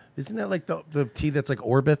boba tea? Isn't that like the tea that's like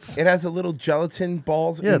orbits? It has a little gelatin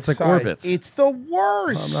balls Yeah, it's like inside. orbits. It's the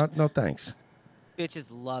worst. No thanks. Bitches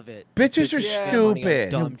love it. Bitches are spend money on stupid.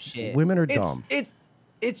 Dumb shit. Women are dumb.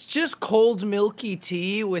 It's just cold milky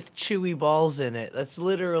tea with chewy balls in it. That's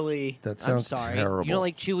literally. That I'm sorry. You don't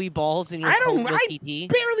like chewy balls in your cold milky tea?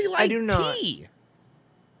 barely like I do not. tea.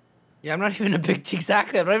 Yeah, I'm not even a big tea.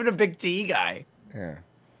 Exactly. I'm not even a big tea guy. Yeah.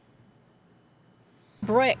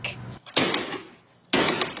 brick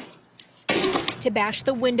to bash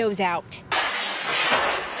the windows out.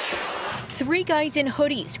 3 guys in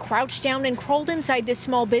hoodies crouched down and crawled inside this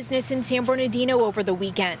small business in San Bernardino over the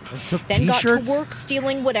weekend. took Then got to t-shirts? work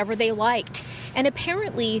stealing whatever they liked. And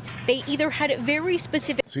apparently, they either had very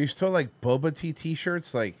specific So you still like boba tea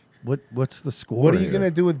t-shirts? Like what's the score? What are you here? gonna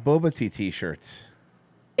do with boba tea t-shirts?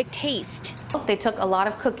 taste. They took a lot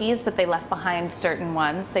of cookies, but they left behind certain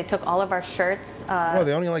ones. They took all of our shirts. Well,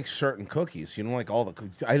 they only like certain cookies. You don't like all the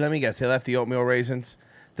cookies. Let me guess. They left the oatmeal raisins.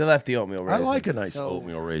 They left the oatmeal I raisins. like a nice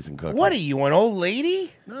oatmeal raisin cookie. What are you, an old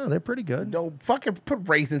lady? No, they're pretty good. No, fucking put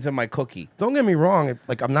raisins in my cookie. Don't get me wrong.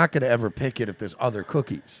 I'm not going to ever pick it if there's other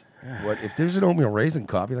cookies. What if there's an oatmeal raisin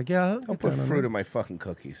cup? You're like, yeah. Don't put fruit in my fucking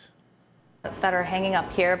cookies. that are hanging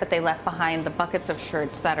up here, but they left behind the buckets of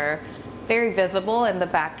shirts that are very visible in the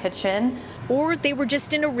back kitchen. Or they were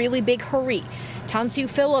just in a really big hurry. Tansu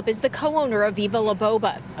Phillip is the co-owner of Viva La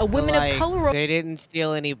Boba, a women Like, of color. They didn't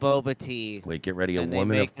steal any boba tea. Wait, get ready. A and they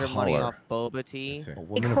woman make of their money color. off boba tea. A Big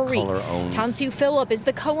woman of hurry. color owns. Tansu Phillip is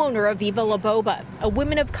the co-owner of Viva La Boba, a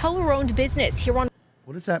women of color-owned business here on.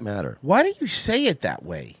 What does that matter? Why do you say it that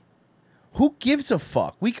way? Who gives a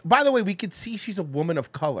fuck? By the way, we could see she's a woman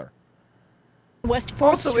of color. West 4th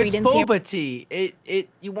Also, Street it's in San boba tea.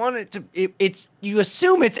 You want it to. You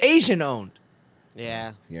assume it's Asian owned.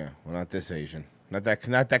 Yeah. Yeah. Well, not this Asian. Not that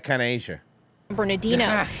kind of Asia.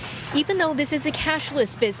 Bernardino. Even though this is a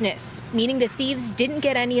cashless business, meaning the thieves didn't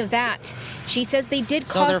get any of that. She says they did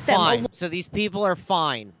So they're cost them fine. a So these people are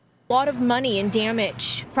fine. lot of money and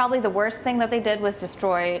damage. Probably the worst thing that they did was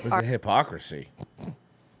destroy Where's the hypocrisy?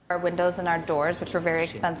 our windows and our doors, which were very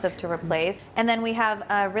expensive to replace. And then we have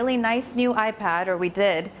a really nice new iPad, or we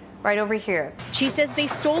did, right over here. She says they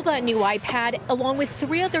stole that new iPad along with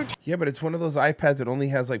 3 other Yeah, but it's one of those iPads that only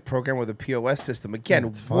has like program with a POS system. Again,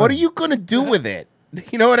 it's fine. what are you gonna do with it?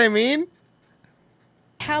 You know what I mean?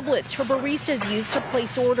 tablets her baristas use to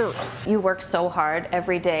place orders. You work so hard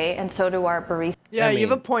every day, and so do our baristas. Yeah, you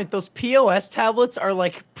have a point. Those POS tablets are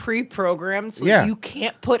like pre-programmed, so Yeah. you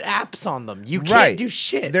can't put apps on them. You can't do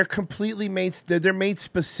shit. They're completely made. They're made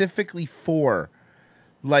specifically for,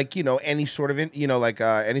 like, any sort of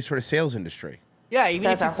any sort of sales industry. Yeah, even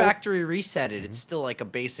Says if you our whole- factory reset it, it's still like a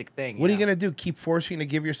basic thing. What are you gonna do? Keep forcing to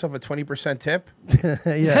give yourself a 20% tip?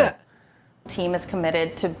 Yeah. Team is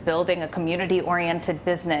committed to building a community-oriented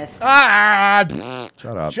business.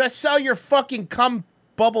 Shut up. Just sell your fucking cum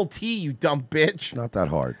bubble tea, you dumb bitch. Not that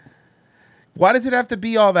hard. Why does it have to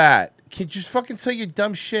be all that? Can you just fucking sell your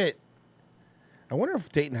dumb shit? I wonder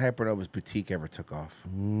if Dayton Hypernova's boutique ever took off.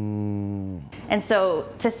 And so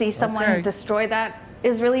to see someone Okay. destroy that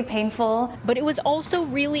is really painful. But it was also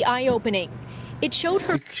really eye-opening. It showed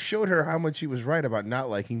her It showed her how much he was right about not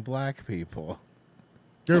liking black people.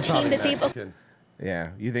 team that they've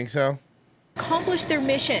Yeah, you think so? accomplished their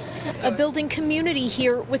mission of building community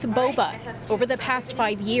here with boba over the past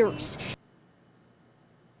 5 years.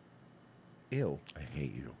 Ew. I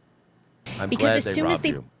hate you. I'm Because glad as they soon as robbed they-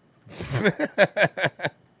 you.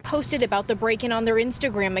 Posted about the break-in on their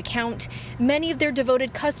Instagram account, many of their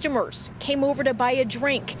devoted customers came over to buy a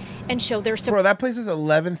drink and show their Bro, that place has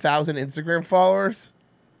 11,000 Instagram followers.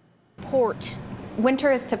 support.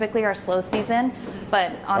 Winter is typically our slow season,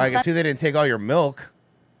 but on I can see they didn't take all your milk.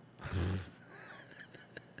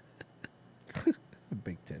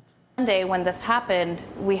 Big tits. Sunday when this happened,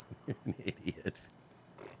 we Idiot.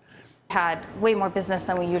 had way more business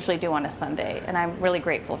than we usually do on a Sunday, and I'm really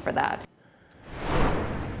grateful for that.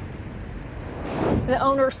 The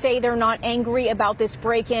owners say they're not angry about this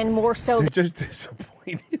break-in, more so They're just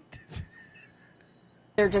disappointed.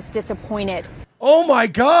 they're just disappointed. Oh my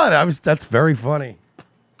God! That's very funny.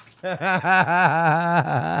 I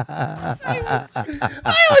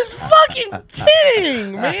was fucking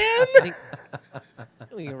kidding, man.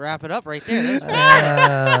 We can wrap it up right there.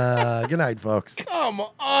 There's Good night, folks. Come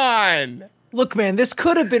on. Look, man, this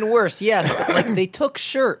could have been worse. Yes, but like they took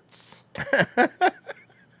shirts.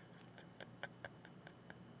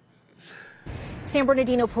 San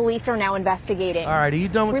Bernardino police are now investigating. All right, are you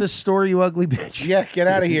done with this story, you ugly bitch? Yeah, get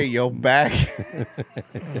out of here, yo back.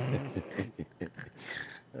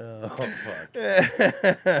 Oh,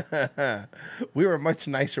 fuck. We were much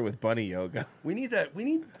nicer with bunny yoga. We need that. We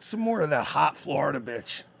need some more of that hot Florida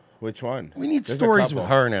bitch. Which one? We need There's a stories with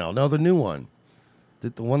couple. her now. No, the new one.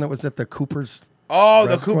 The one that was at the Cooper's. Oh,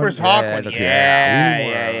 the restaurant? Cooper's Hawk Yeah, one. the- Yeah, we need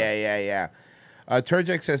more of it. yeah.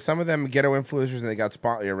 Turjek says some of them ghetto influencers and they got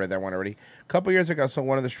spot. You read that one already. A couple years ago, I saw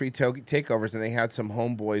one of the street takeovers and they had some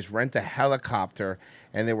homeboys rent a helicopter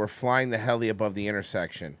and they were flying the heli above the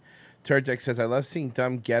intersection. Turjek says, I love seeing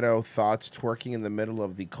dumb ghetto thoughts twerking in the middle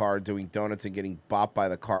of the car, doing donuts and getting bopped by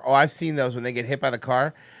the car. Oh, I've seen those when they get hit by the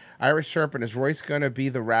car. Irish Serpent, is Royce going to be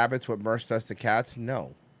the rabbits what Merce does to cats?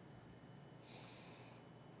 No.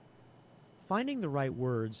 Finding the right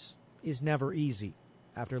words is never easy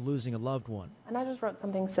after losing a loved one. And I just wrote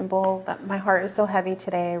something simple that my heart is so heavy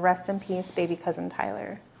today. Rest in peace, baby cousin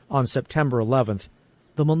Tyler. On September 11th,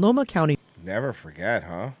 the Multnomah County Never forget,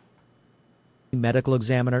 huh? medical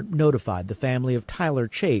examiner notified the family of Tyler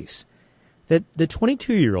Chase that the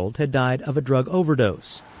 22-year-old had died of a drug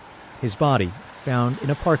overdose. His body found in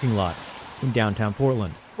a parking lot in downtown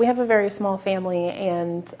Portland. We have a very small family,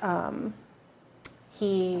 and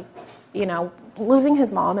he, losing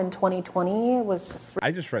his mom in 2020 was just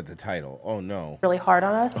I just read the title. Oh, no. really hard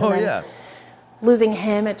on us. Oh, and then yeah. Losing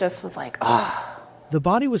him, it just was like, oh. The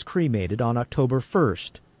body was cremated on October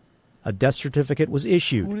 1st. A death certificate was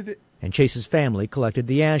issued, and Chase's family collected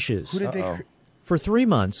the ashes. Who did they For 3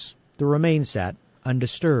 months, the remains sat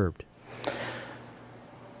undisturbed.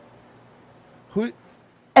 Who?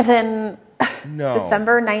 And then No.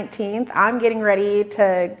 December 19th, I'm getting ready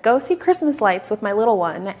to go see Christmas lights with my little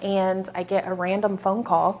one, and I get a random phone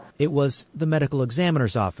call, It was the medical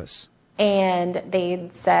examiner's office. and they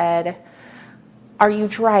said, "Are you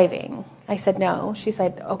driving?" I said, "No." She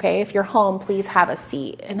said, "Okay, if you're home, please have a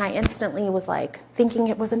seat." And I instantly was like, thinking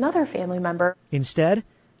it was another family member. Instead,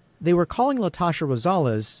 they were calling Latasha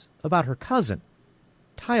Rosales about her cousin,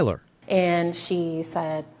 Tyler. And she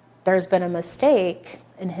said, "There's been a mistake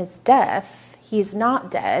in his death. He's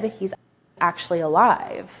not dead. He's actually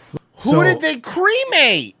alive." Who did they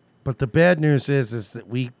cremate? But the bad news is that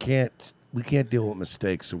we can't deal with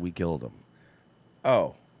mistakes, so we killed him.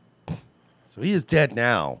 Oh. So he is dead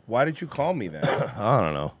now. Why did you call me then? I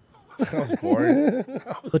don't know. I was bored.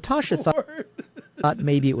 Latasha thought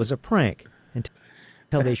maybe it was a prank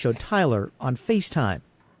until they showed Tyler on FaceTime.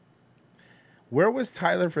 Where was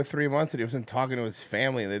Tyler for 3 months and he wasn't talking to his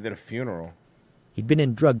family and they did a funeral? He'd been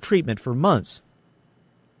in drug treatment for months.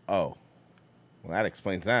 Oh. Well, that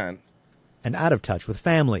explains that. and out of touch with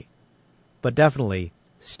family, but definitely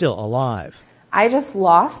still alive. I just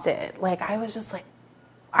lost it. Like, I was just like,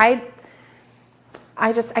 I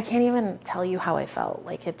can't even tell you how I felt.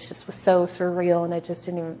 Like, it just was so surreal, and it just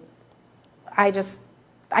didn't even, I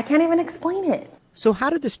can't even explain it. So how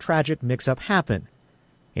did this tragic mix-up happen?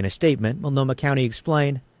 In a statement, Multnomah County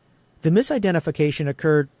explained, the misidentification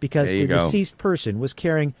occurred because the deceased person was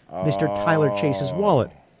carrying Mr. Tyler Chase's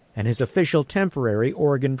wallet and his official temporary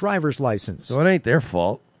Oregon driver's license. So it ain't their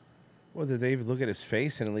fault. Well, did they even look at his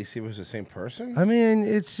face and at least see if it was the same person? I mean,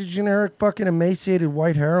 it's a generic fucking emaciated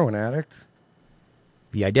white heroin addict.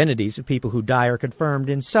 The identities of people who die are confirmed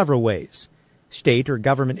in several ways: state or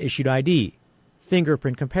government-issued ID,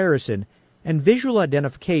 fingerprint comparison, and visual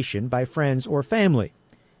identification by friends or family.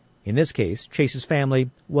 In this case, Chase's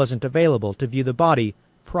family wasn't available to view the body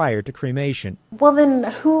prior to cremation. Well, then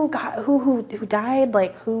who died?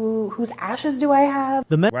 Like, whose ashes do I have?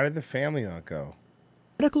 Why did the family not go?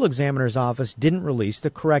 The medical examiner's office didn't release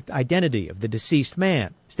the correct identity of the deceased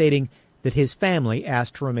man, stating that his family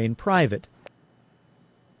asked to remain private.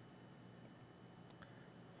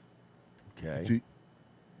 Okay.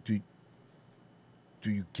 Do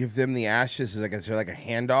you give them the ashes? Is there like a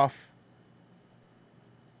handoff?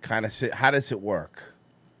 Kind of. How does it work?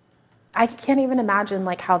 I can't even imagine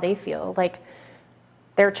like how they feel. Like,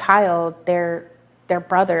 their child, their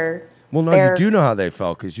brother. Well, no, you do know how they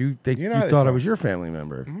felt because you thought it felt. was your family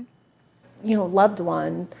member. Loved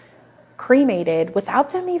one cremated without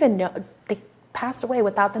them even they passed away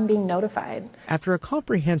without them being notified. After a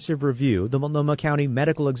comprehensive review, the Multnomah County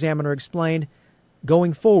medical examiner explained,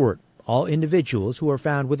 going forward, all individuals who are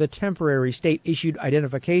found with a temporary state-issued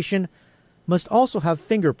identification must also have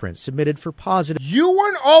fingerprints submitted for positive. You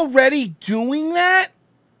weren't already doing that?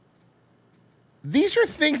 These are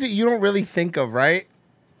things that you don't really think of, right?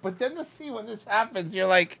 But then to see when this happens, you're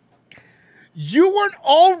like, you weren't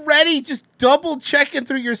already just double checking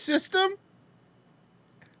through your system?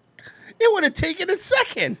 It would have taken a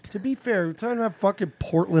second. To be fair, we're talking about fucking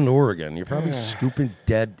Portland, Oregon. You're probably scooping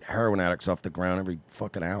dead heroin addicts off the ground every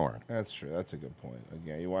fucking hour. That's true. That's a good point.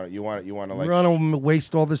 Again, you want to You like want to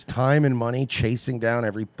waste all this time and money chasing down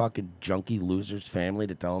every fucking junkie loser's family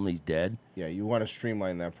to tell him he's dead? Yeah, you want to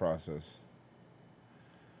streamline that process.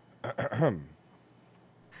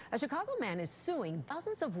 A Chicago man is suing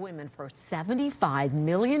dozens of women for $75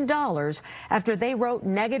 million after they wrote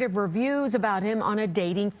negative reviews about him on a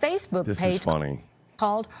dating Facebook This page is funny.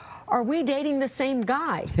 called Are We Dating the Same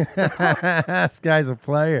Guy? This guy's a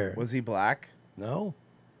player. Was he black? No.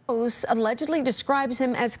 Post allegedly describes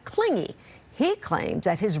him as clingy. He claims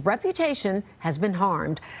that his reputation has been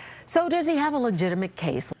harmed. So does he have a legitimate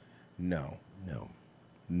case? No.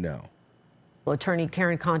 Attorney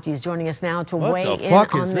Karen Conti is joining us now to What weigh the in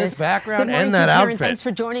fuck on is this. this background Good morning and to that you, Karen. outfit? Thanks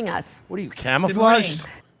for joining us. What are you, camouflaged?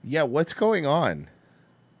 Yeah, what's going on?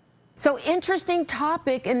 So interesting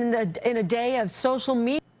topic in a day of social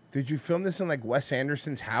media. Did you film this in like Wes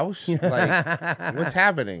Anderson's house? Like, what's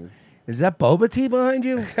happening? Is that boba tea behind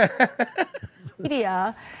you?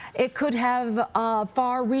 It could have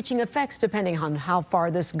far-reaching effects depending on how far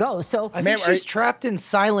this goes. So I think she's trapped in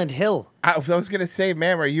Silent Hill. I was gonna say,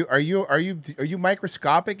 ma'am, are you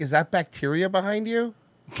microscopic? Is that bacteria behind you?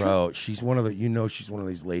 Bro, she's one of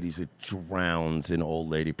these ladies that drowns in old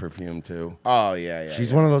lady perfume too. Oh yeah.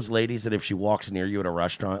 She's one of those ladies that if she walks near you at a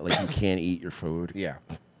restaurant, like you can't eat your food. Yeah.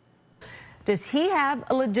 does he have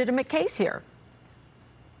a legitimate case here?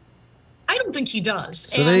 I don't think he does.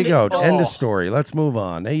 So there you go. End of story. Let's move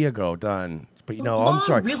on. There you go. Done. But The law I'm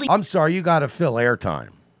sorry. really- I'm sorry. You got to fill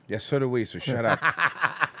airtime. Yes, so do we. So shut up.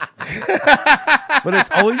 But it's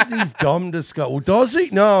always these dumb discussions. Does he?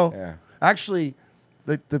 No. Yeah. Actually,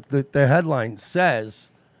 the headline says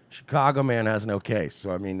Chicago man has no case.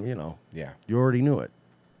 So I mean, yeah, you already knew it.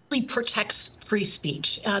 Protects free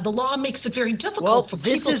speech. The law makes it very difficult Well, for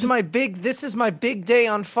this people is to my big day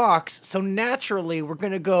on Fox. So naturally, we're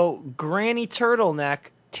gonna go granny turtleneck,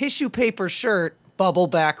 tissue paper shirt, bubble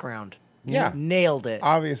background. Yeah. Nailed it.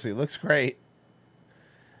 Obviously, looks great.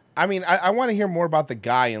 I mean, I want to hear more about the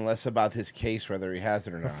guy and less about his case, whether he has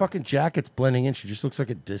it or Her not. fucking jacket's blending in. She just looks like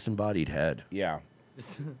a disembodied head. Yeah.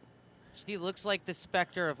 She looks like the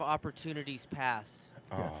specter of opportunities past.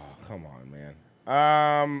 Oh, come on, man.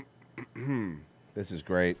 This is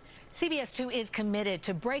great. CBS 2 is committed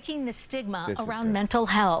to breaking the stigma This is around good. mental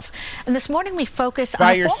health. And this morning we focus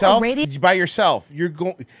By on yourself. radio. By yourself. You're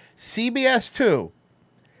going. CBS 2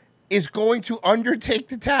 is going to undertake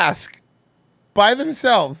the task by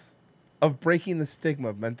themselves of breaking the stigma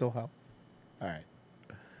of mental health. All right.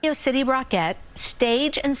 City Rockette,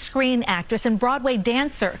 stage and screen actress and Broadway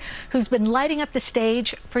dancer who's been lighting up the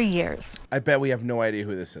stage for years. I bet we have no idea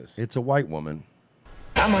who this is. It's a white woman.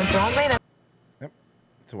 I'm on Broadway. Yep,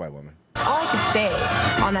 it's a white woman. That's all I could say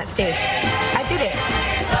on that stage. I did it.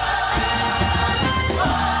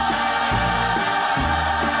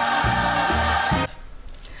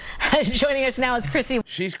 Joining us now is Chrissy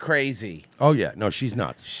She's crazy. Oh yeah, no, she's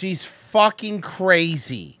nuts. She's fucking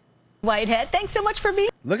crazy. Whitehead. Thanks so much for being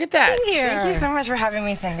Look at that. here. Thank you so much for having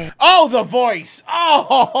me, Cindy. Oh, the voice.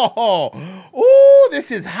 Oh, ooh, this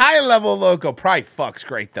is high level local. Probably fucks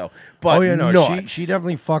great though. But oh yeah, no, nuts. she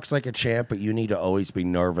definitely fucks like a champ, but you need to always be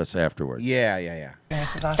nervous afterwards. Yeah.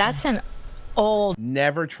 This is awesome. That's an old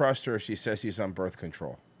Never trust her if she says she's on birth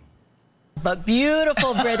control. but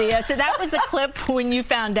beautiful Brittia. So that was a clip when you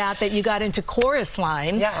found out that you got into Chorus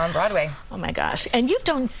Line. Yeah, on Broadway. Oh my gosh. And you've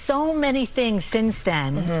done so many things since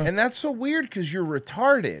then. And that's so weird because you're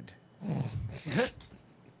retarded.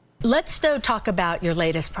 Let's though talk about your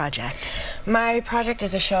latest project. My project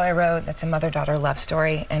is a show I wrote that's a mother-daughter love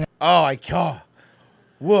story, and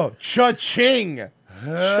Whoa, cha-ching.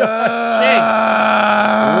 Cha-ching.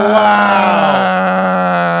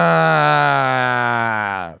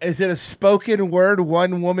 Wow. Is it a spoken word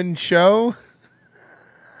one-woman show?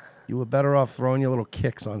 You were better off throwing your little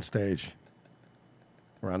kicks on stage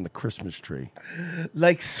around the Christmas tree.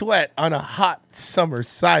 Like sweat on a hot summer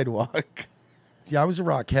sidewalk. Yeah, I was a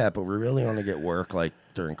Rockette, but we really only get work like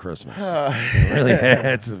during Christmas. Really,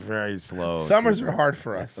 it's very slow. Summers are hard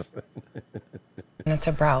for us. and it's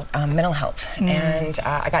about mental health. And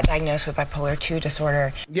I got diagnosed with bipolar 2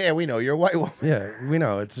 disorder. Yeah, we know. You're a white woman. Yeah, we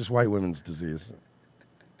know. It's just white women's disease.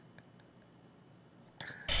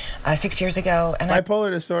 6 years ago, and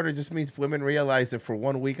bipolar disorder just means women realize that for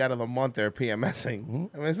 1 week out of the month they're PMSing.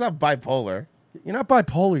 I mean, it's not bipolar. You're not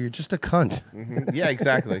bipolar. You're just a cunt. Yeah,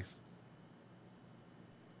 exactly.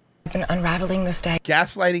 I've been unraveling this day.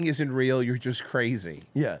 Gaslighting isn't real. You're just crazy.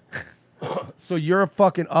 Yeah. So you're a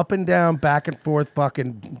fucking up and down, back and forth,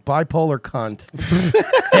 fucking bipolar cunt,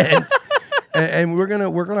 and we're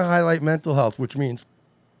gonna highlight mental health, which means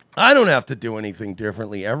I don't have to do anything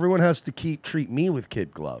differently. Everyone has to treat me with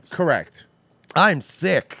kid gloves. Correct. I'm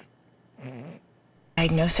sick.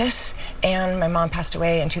 Diagnosis, and my mom passed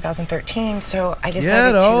away in 2013. So I Get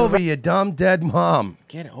decided over to you dumb dead mom.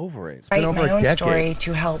 Get over it. write been over my a own decade. story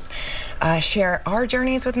to help share our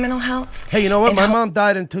journeys with mental health. Hey, you know what? and My help- mom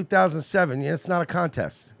died in 2007. Yeah, it's not a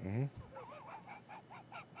contest.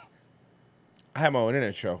 I have my own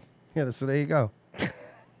internet show. Yeah, so there you go.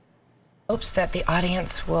 hopes that the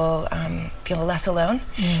audience will feel less alone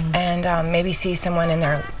and maybe see someone in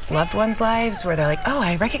their loved ones' lives where they're like, oh,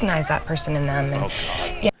 I recognize that person in them. And,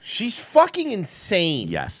 yeah. She's fucking insane.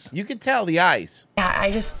 Yes. You can tell the eyes. Yeah,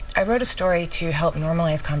 I wrote a story to help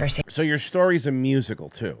normalize conversation. So your story's a musical,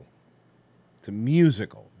 too. It's a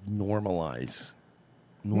musical. Normalize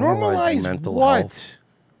Normalize what? Health.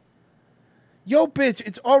 Yo, bitch,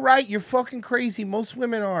 it's all right. You're fucking crazy. Most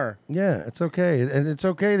women are. Yeah, it's okay. And it's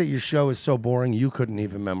okay that your show is so boring you couldn't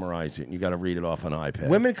even memorize it. And you got to read it off an iPad.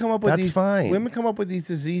 Women come up with That's these fine. Women come up with these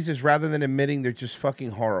diseases rather than admitting they're just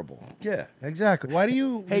fucking horrible. Yeah, exactly. Why do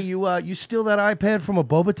you Hey, you steal that iPad from a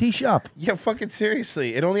boba tea shop? Yeah, fucking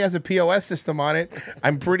seriously. It only has a POS system on it.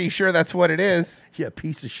 I'm pretty sure that's what it is. Yeah,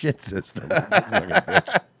 piece of shit system.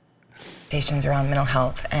 Conversations around mental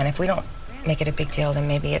health, and if we don't make it a big deal, then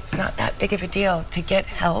maybe it's not that big of a deal to get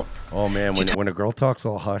help. Oh man, when a girl talks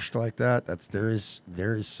all hushed like that, there is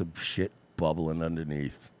some shit bubbling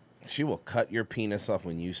underneath. She will cut your penis off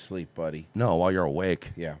when you sleep, buddy. No, while you're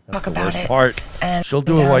awake. Yeah. That's Talk the about worst it. part. And She'll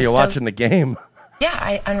do it while you're so- watching the game. Yeah,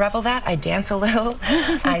 I unravel that. I dance a little.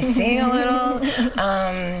 I sing a little.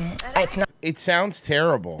 It's not. It sounds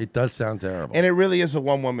terrible. It does sound terrible. And it really is a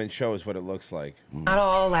one-woman show is what it looks like. Not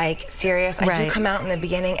all like serious. I do Right. come out in the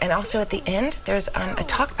beginning, and also at the end, there's a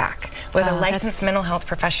talk back with a licensed mental health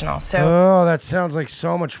professional. So Oh, that sounds like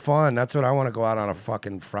so much fun. That's what I want to go out on a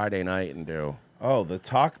fucking Friday night and do. Oh, the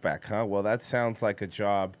talkback, huh? Well, that sounds like a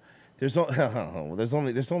job. There's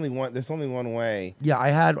only one way. Yeah, I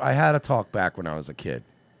had a talk back when I was a kid.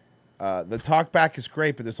 The talkback is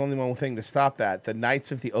great, but there's only one thing to stop that: the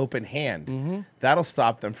Knights of the Open Hand. That'll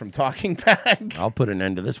stop them from talking back. I'll put an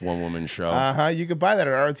end to this one-woman show. You can buy that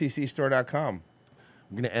at rotcstore.com.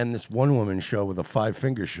 I'm gonna end this one-woman show with a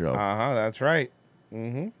five-finger show. That's right.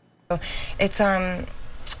 it's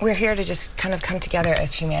we're here to just kind of come together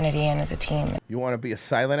as humanity and as a team. You want to be a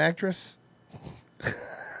silent actress?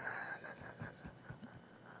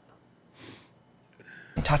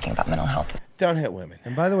 I'm talking about mental health. Don't hit women.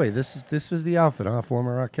 And by the way, this was the outfit, huh?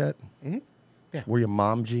 Former Rockette. Yeah. Were your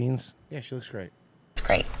mom jeans? Yeah, she looks great.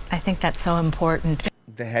 great. I think that's so important.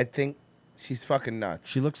 The head thing, she's fucking nuts.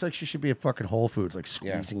 She looks like she should be at fucking Whole Foods, like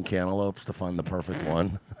squeezing cantaloupes to find the perfect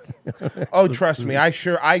one. Oh, trust me,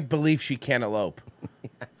 I believe she cantaloupe.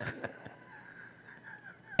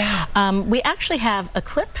 We actually have a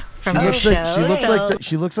clip from She her looks show. like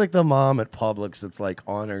she looks like the mom at Publix that's like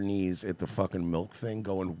on her knees at the fucking milk thing,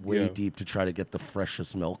 going way deep to try to get the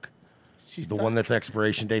freshest milk. She's the one that's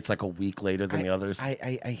expiration date's like a week later than the others.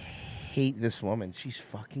 I hate this woman. She's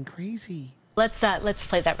fucking crazy. Let's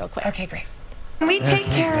play that real quick. Okay, great. We take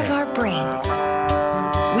care of our brains.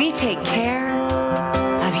 We take care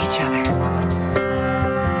of each other.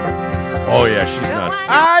 Oh yeah, she's nuts.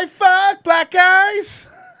 I fuck black guys.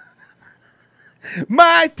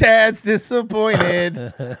 My dad's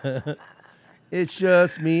disappointed. It's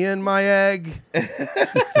just me and my egg.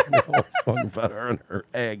 She's singing a whole song about her and her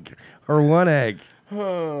egg. Her one egg.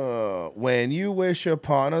 When you wish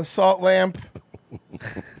upon a salt lamp.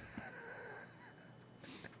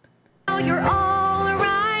 Oh, you're all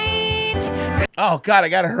right. Oh, God, I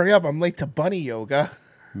got to hurry up. I'm late to bunny yoga.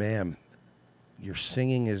 Ma'am, your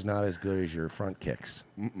singing is not as good as your front kicks.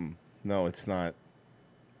 No, it's not.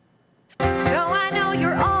 So I know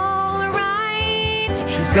you're all right.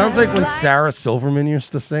 She sounds like when Sarah Silverman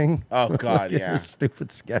used to sing. Oh, God, In yeah. her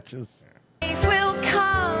stupid sketches. Life will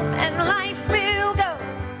come and life will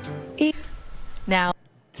go. Now,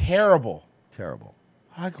 Terrible. Terrible.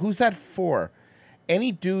 Who's that for?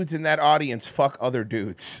 Any dudes in that audience fuck other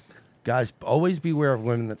dudes. Guys, always beware of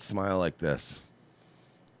women that smile like this.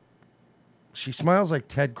 She smiles like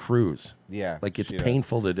Ted Cruz. Yeah. Like it's she does.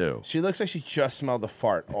 painful to do. She looks like she just smelled the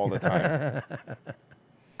fart all the time.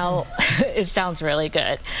 oh, it sounds really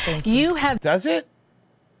good. You have Does it?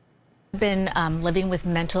 been living with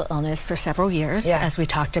mental illness for several years, Yeah. as we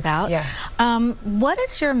talked about. Yeah. What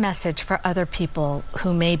is your message for other people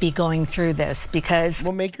who may be going through this? Because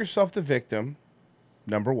Well, make yourself the victim,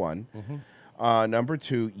 number one. Number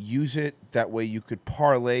two, use it that way you could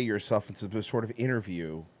parlay yourself into a sort of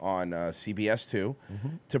interview on CBS 2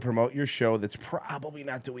 to promote your show that's probably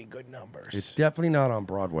not doing good numbers. It's definitely not on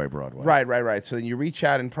Broadway. Right. So then you reach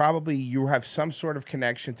out and probably you have some sort of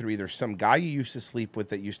connection through either some guy you used to sleep with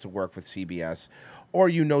that used to work with CBS, or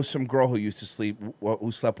you know some girl who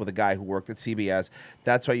slept with a guy who worked at CBS.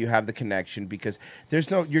 That's why you have the connection, because you're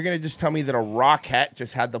going to just tell me that a Rockette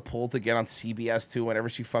just had the pull to get on CBS 2 whenever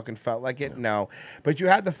she fucking felt like it? No. But you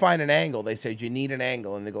had to find an angle. They said you need an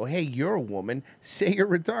angle. And they go, hey, you're a woman. Say you're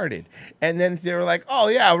retarded. And then they were like, oh,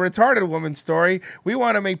 yeah, a retarded woman story. We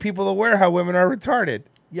want to make people aware how women are retarded.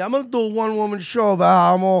 Yeah, I'm going to do a one-woman show about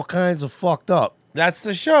how I'm all kinds of fucked up. That's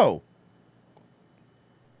the show.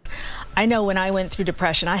 I know when I went through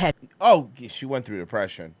depression, I had. Oh, she went through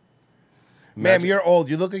depression. Ma'am, you're old.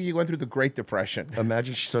 You look like you went through the Great Depression.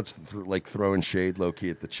 Imagine she starts throwing shade low-key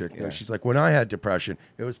at the chick. Yeah. She's like, when I had depression,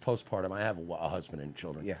 it was postpartum. I have a husband and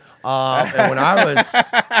children. Yeah. And when I was...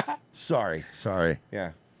 Sorry.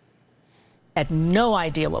 Yeah. Had no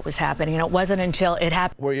idea what was happening, and it wasn't until it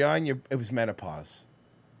happened. Were you on it was menopause.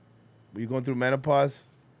 Were you going through menopause?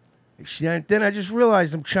 Then I just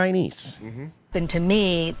realized I'm Chinese. Happened to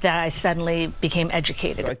me that I suddenly became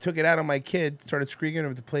educated. So I took it out on my kid, started screaming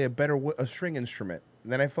him to play a string instrument.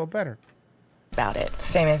 And then I felt better. About it.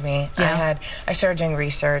 Same as me. Yeah. I started doing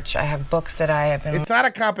research. I have books that I have been... It's not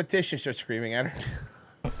a competition, start screaming at her.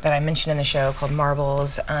 that I mentioned in the show called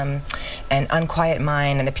Marbles and Unquiet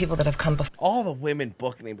Mind, and the people that have come before. All the women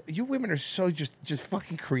booking. You women are so just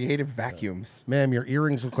fucking creative vacuums. Ma'am, your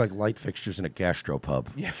earrings look like light fixtures in a gastropub.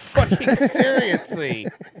 Yeah, fucking seriously.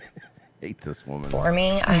 Hate this woman. For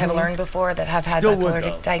me, I have learned before that have had Still would, bipolar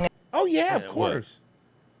though. diagnosis. Oh yeah, of course.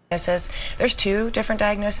 There's two different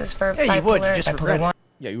diagnoses for Yeah, you bipolar. would. You just regret bipolar it. 1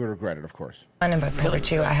 Yeah, you would regret it, of course. and bipolar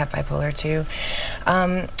 2. I have bipolar 2.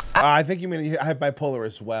 I think you mean I have bipolar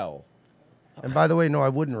as well. And by the way, no, I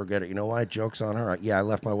wouldn't regret it. You know why? Joke's on her. I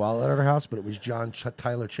left my wallet at her house, but it was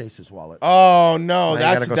Tyler Chase's wallet. Oh no, And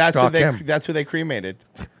I gotta go stalk him. that's who they cremated.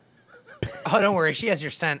 Oh, don't worry. She has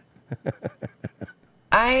your scent.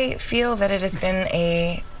 I feel that it has been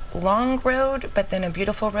a long road, but then a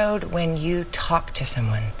beautiful road when you talk to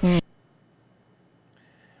someone.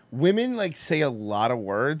 Women say a lot of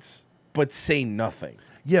words, but say nothing.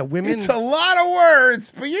 Yeah, women. It's a lot of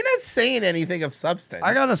words, but you're not saying anything of substance.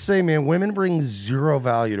 I gotta say, man, women bring zero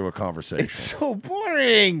value to a conversation. It's so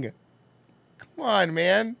boring. Come on,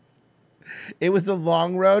 man. It was a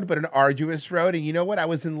long road, but an arduous road. And you know what? I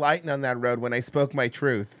was enlightened on that road when I spoke my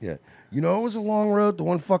truth. Yeah. You know, it was a long road. The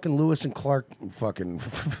one fucking Lewis and Clark fucking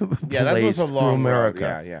Yeah, that was blazed a long through road.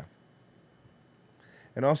 America. Yeah.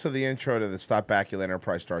 And also the intro to the Stop Bakula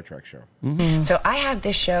Enterprise Star Trek show. So I have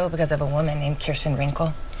this show because of a woman named Kirsten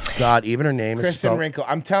Wrinkle. God, even her name is Kristen spelled... Wrinkle.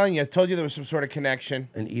 I'm telling you, I told you there was some sort of connection.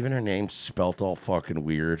 And even her name's spelt all fucking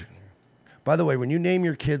weird. By the way, when you name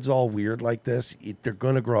your kids all weird like this, they're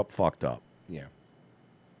going to grow up fucked up. Yeah.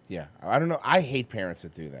 Yeah. I don't know. I hate parents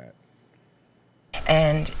that do that.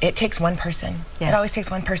 And it takes one person. Yes. It always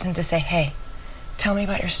takes one person to say, hey, tell me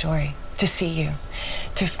about your story, to see you,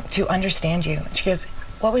 to understand you. And she goes,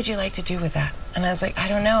 what would you like to do with that? And I was like, I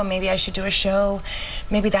don't know. Maybe I should do a show.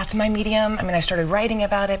 Maybe that's my medium. I mean, I started writing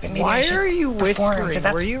about it, but maybe I should Why are you perform, whispering? 'cause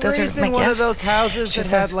that's, Were you those raised are my in one of gifts. those houses She that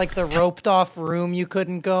says, had like the roped off room you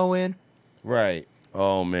couldn't go in? Right.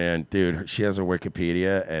 Oh, man. Dude, she has a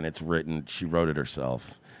Wikipedia, and it's written... She wrote it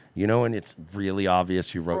herself. You know when it's really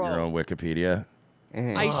obvious you wrote your own Wikipedia?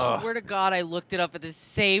 I swear to God, I looked it up at the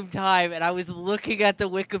same time, and I was looking at the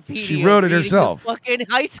Wikipedia. She wrote it reading herself. The fucking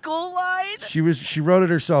high school line. She wrote it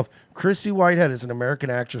herself. Chrissy Whitehead is an American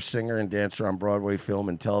actress, singer, and dancer on Broadway, film,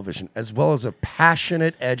 and television, as well as a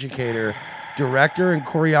passionate educator, director, and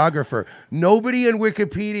choreographer. Nobody in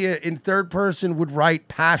Wikipedia in third person would write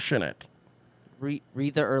passionate.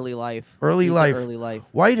 Read the early life. Early Read the life. Early life.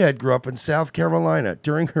 Whitehead grew up in South Carolina.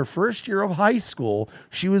 During her first year of high school,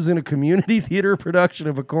 she was in a community theater production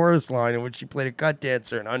of A Chorus Line in which she played a cut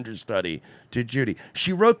dancer and understudy to Judy.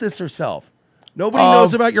 She wrote this herself. Nobody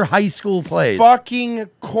knows about your high school plays. Fucking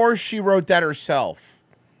course she wrote that herself.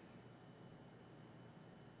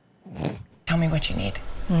 Tell me what you need.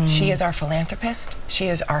 She is our philanthropist. She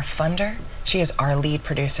is our funder. She is our lead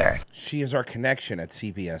producer. She is our connection at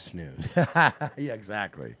CBS News. Yeah,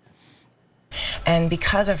 exactly. And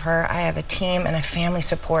because of her, I have a team and a family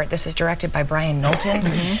support. This is directed by Brian Knowlton.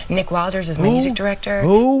 Nick Wilders is my music director.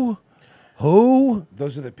 Who?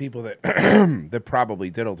 Those are the people that that probably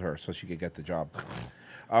diddled her so she could get the job.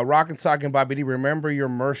 Rock and Sock and Bobby D, remember your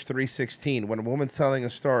Merch 316. When a woman's telling a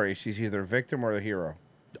story, she's either a victim or the hero.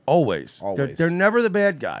 Always. They're never the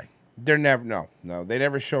bad guy. They're never, no. They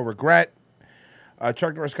never show regret.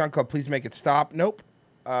 Chuck Norris Gun Club, please make it stop. Nope.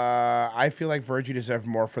 I feel like Virgie deserved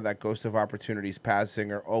more for that Ghost of Opportunities Paz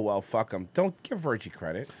singer. Oh, well, fuck him. Don't give Virgie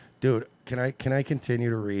credit. Dude, can I continue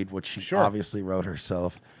to read what she obviously wrote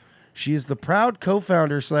herself? She is the proud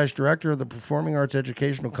co-founder / director of the Performing Arts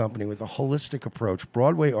Educational Company with a holistic approach,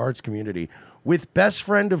 Broadway arts community, with best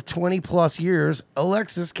friend of 20 plus years,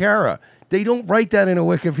 Alexis Cara. They don't write that in a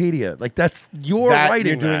Wikipedia. Like you're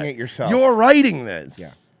writing You're doing that. it yourself. You're writing this. Yeah.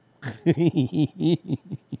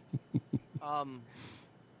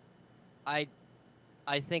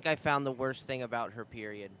 I think I found the worst thing about her.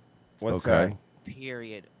 Period. What's Okay. that?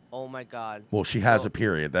 Period. Oh my God. Well, she has a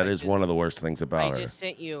period. That is one of the worst things about her. I just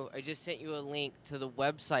sent you a link to the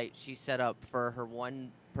website she set up for her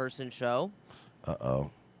one-person show. Uh-oh.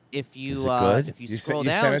 If you Is it good? if you You scroll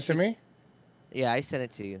sent down, it to me? Yeah, I sent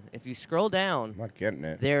it to you. If you scroll down, I'm not getting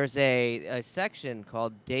it. There's a section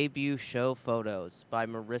called Debut Show Photos by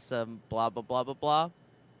Marissa blah blah blah blah blah.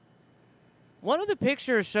 One of the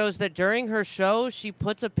pictures shows that during her show, she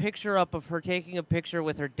puts a picture up of her taking a picture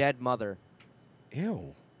with her dead mother.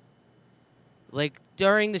 Ew. Like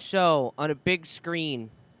during the show on a big screen.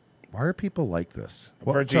 Why are people like this?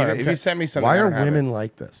 Virgie, if you send me something, why I are don't have women it.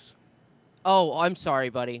 like this? Oh, I'm sorry,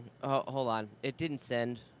 buddy. Hold on. It didn't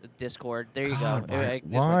send Discord. There you God, go. It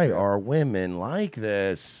just why went through. are women like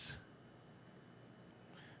this?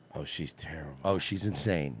 Oh, she's terrible. Oh, she's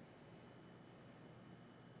insane.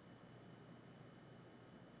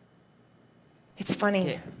 It's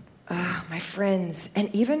funny. My friends and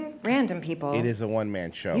even random people It is a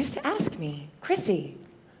one-man show. used to ask me, Chrissy,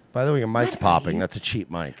 By the way, your mic's popping. That's a cheap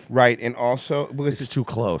mic. Right, and also because It's too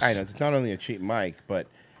close. I know it's not only a cheap mic, but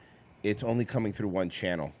it's only coming through one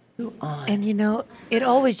channel. And you know, it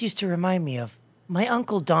always used to remind me of my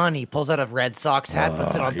Uncle Donnie pulls out a Red Sox hat,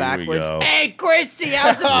 puts it on here we backwards. go. Hey, Chrissy,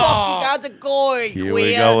 how's it fucking how's it going? Here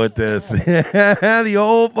we go with this. The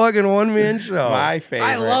old fucking one-man show. My favorite.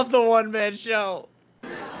 I love the one-man show.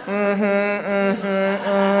 and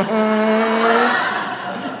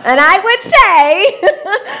I would say,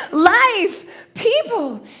 life,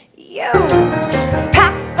 people, you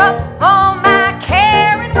pack up all my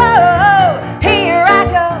care and woe. Here I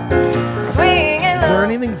go, swinging Is there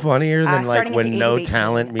anything funnier than like starting at when the age no of 18,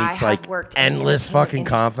 talent I meets have like worked in endless the fucking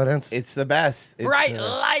confidence? It's the best. It's, Bright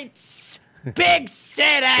lights, big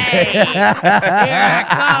city. Here I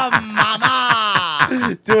come,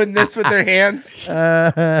 mama. doing this with their hands.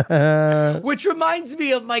 Which reminds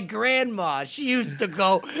me of my grandma. She used to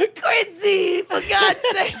go, Chrissy, for God's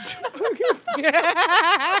sake.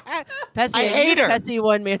 Pessy, I hate her. Pessy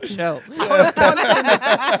one-man show.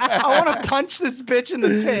 I want to punch this bitch in the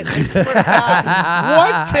tit. I swear to God.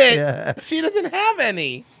 What tit? Yeah. She doesn't have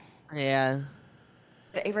any. Yeah.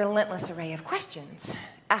 A relentless array of questions,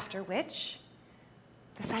 after which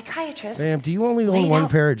the psychiatrist. Ma'am, do you only own laid one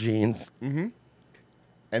out pair of jeans? Mm-hmm.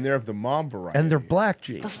 And they're of the mom variety. And they're black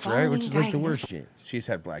jeans, right? following Which is like the worst jeans. She's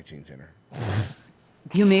had black jeans in her.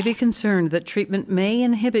 You may be concerned that treatment may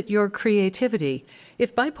inhibit your creativity.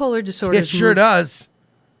 If bipolar disorder It sure does.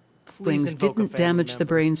 swings didn't damage the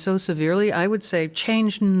brain so severely, I would say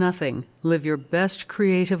change nothing. Live your best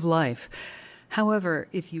creative life. However,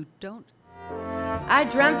 if you don't... I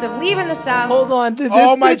dreamt of leaving the South. Hold on. Did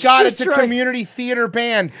Oh this my bitch God! just It's a try- community theater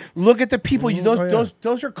band. Look at the people.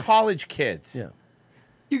 Those are college kids. Yeah.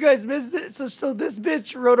 You guys missed it. So this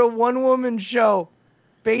bitch wrote a one-woman show,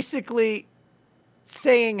 basically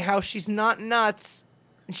saying how she's not nuts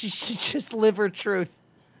and she should just live her truth.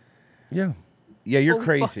 Yeah. Yeah, you're Oh,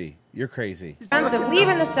 crazy. You're crazy. Dreamt of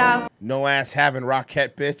leaving the South, No ass having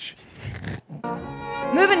Rockette, bitch.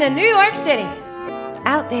 moving to New York City.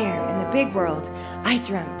 Out there in the big world, I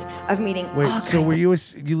dreamt of meeting all Wait, kinds so were you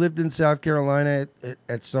lived in South Carolina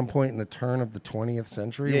at some point in the turn of the 20th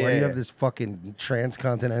century? Yeah, Why do you yeah. have this fucking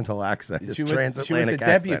transcontinental accent? This She was transatlantic the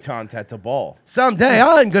accent? debutante at the ball. Someday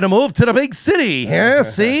I'm gonna move to the big city. Yeah,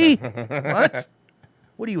 see? What?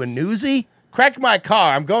 What are you, a newsie? Crack my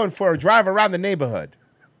car. I'm going for a drive around the neighborhood.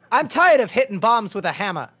 I'm tired of hitting bombs with a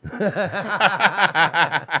hammer.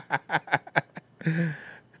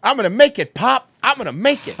 I'm gonna make it, Pop. I'm gonna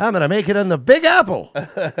make it. I'm gonna make it in the Big Apple.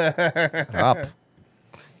 Up.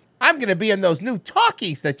 I'm gonna be in those new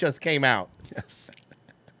talkies that just came out. Yes.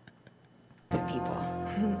 people.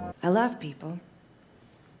 I love people.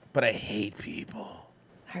 But I hate people.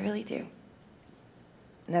 I really do.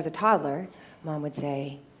 And as a toddler, Mom would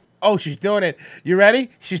say, Oh, she's doing it. You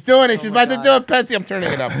ready? She's doing it. She's about to do it, Patsy. I'm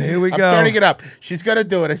turning it up. Here we I'm go. turning it up. She's gonna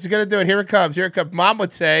do it. She's gonna do it. Here it comes. Here it comes. Mom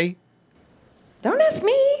would say, "Don't ask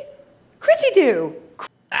me. Chrissy do."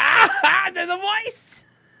 There's a voice.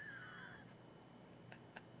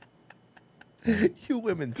 You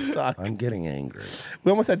women suck. I'm getting angry.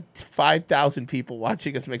 We almost had 5,000 people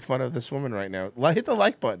watching us make fun of this woman right now. Hit the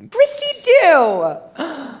like button. Chrissy do.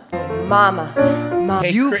 Mama. Mom.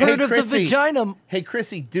 You've heard of the Chrissy. vagina. Hey,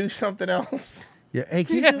 Chrissy, do something else. Yeah. Hey,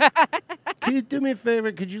 can you do me a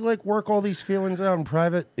favor? Could you like work all these feelings out in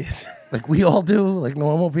private, like we all do, like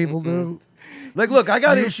normal people do? Like, look, I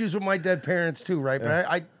got issues with my dead parents too, right? But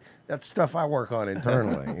I that's stuff I work on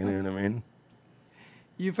internally. You know what I mean?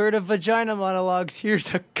 You've heard of vagina monologues.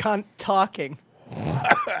 Here's a cunt talking.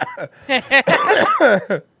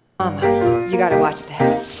 Mama, you gotta watch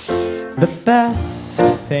this. The best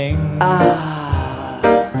things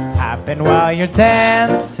happen while you're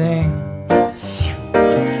dancing.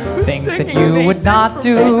 Things that you would not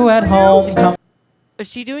do at home come Is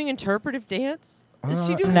she doing interpretive dance? Is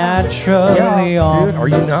she doing naturally on. Dude, are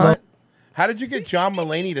you not? How did you get John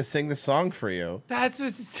Mulaney to sing the song for you? That's what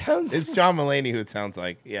it sounds It's John Mulaney who it sounds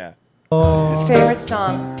like. Yeah. Favorite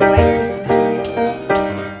song, White Christmas.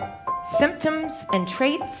 Symptoms and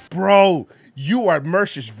traits. Bro, you are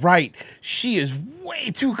Mercer's right. She is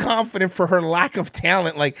way too confident for her lack of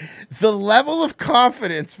talent. Like the level of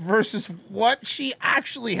confidence versus what she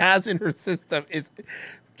actually has in her system is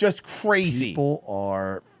just crazy. People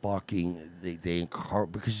are fucking they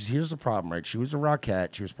because here's the problem, right? She was a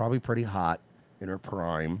Rockette. She was probably pretty hot in her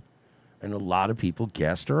prime, and a lot of people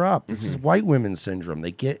gassed her up. This is white women syndrome.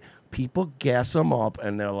 People gas them up,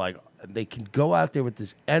 and they're like, they can go out there with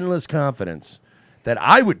this endless confidence that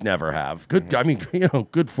I would never have. Good, I mean,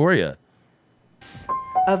 good for you.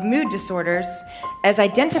 Of mood disorders as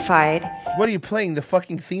identified. What are you playing? The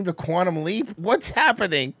fucking theme to Quantum Leap? What's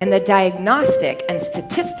happening? In the Diagnostic and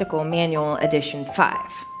Statistical Manual Edition 5.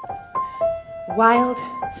 Wild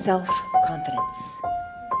self-confidence.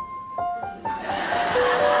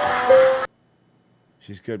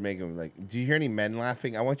 She's good making like. Do you hear any men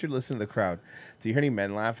laughing? I want you to listen to the crowd. Do you hear any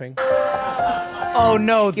men laughing? Oh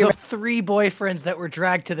no, the 3 boyfriends that were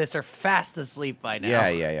dragged to this are fast asleep by now.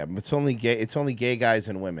 Yeah. It's only gay. It's only gay guys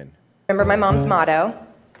and women. Remember my mom's motto?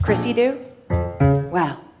 Chrissy do?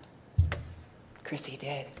 Well, Chrissy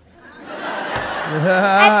did.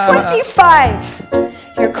 At 25,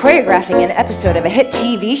 you're choreographing an episode of a hit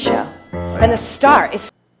TV show, and the star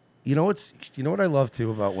is. You know what I love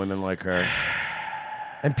too about women like her,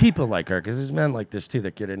 and people like her, because there's men like this too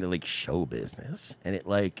that get into like show business, and it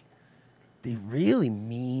like. They really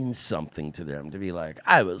mean something to them to be like,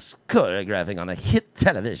 I was choreographing on a hit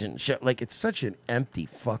television show. Like, it's such an empty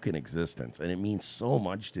fucking existence, and it means so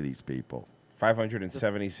much to these people.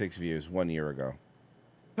 576 views 1 year ago.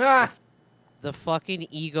 Ah, the fucking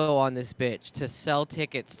ego on this bitch to sell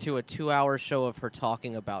tickets to a 2-hour show of her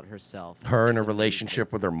talking about herself. Her in a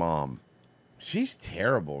relationship with her mom. She's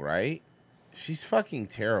terrible, right? She's fucking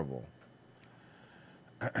terrible.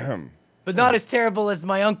 But not as terrible as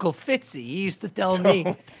my Uncle Fitzy. He used to tell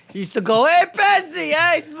me, he used to go, hey, Pezzy,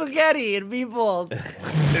 hey, spaghetti and meatballs.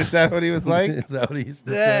 Is that what he was like? Is that what he used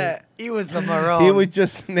to Yeah, say? he was a maroon. He would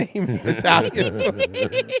just name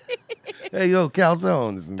Italian. Hey, yo,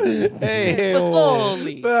 calzones. Hey,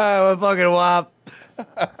 Holy. What fucking wop.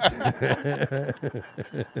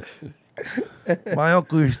 My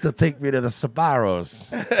uncle used to take me to the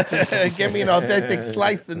Sbarro's. Give me an authentic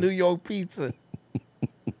slice of New York pizza.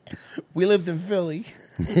 We lived in Philly.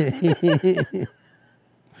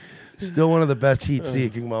 Still one of the best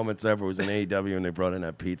heat-seeking moments ever was in AEW when they brought in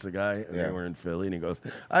that pizza guy, and they were in Philly, and he goes,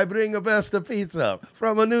 I bring the best of pizza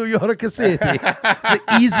from a New York City. The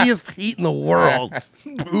easiest heat in the world.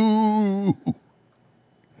 Ooh.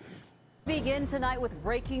 Begin tonight with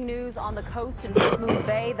breaking news on the coast in Half Moon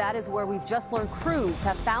Bay. That is where we've just learned crews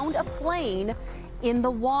have found a plane in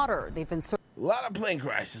the water. They've been A lot of plane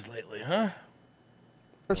crashes lately, huh?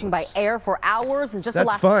 searching by air for hours and just the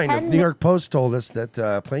That's last fine. 10 The New York Post told us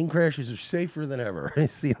that plane crashes are safer than ever. I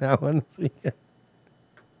see that one. Plane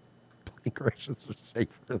crashes are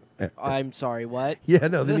safer than ever. I'm sorry, what? Yeah,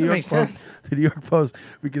 no, the Doesn't New York make Post. sense. The New York Post,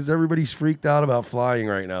 because everybody's freaked out about flying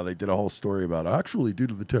right now. They did a whole story about actually due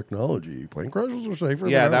to the technology, plane crashes are safer.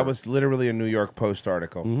 Yeah, than that ever. was literally a New York Post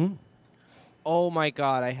article. Mm-hmm. Oh my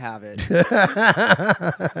god, I have it.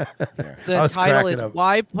 I The was title cracking is up.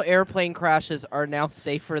 Why Airplane Crashes Are Now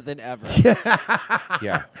Safer Than Ever.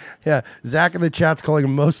 Yeah. Yeah, Zach in the chat's calling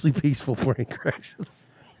them mostly peaceful plane crashes.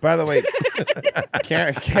 By the way,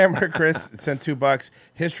 Camera Chris sent $2.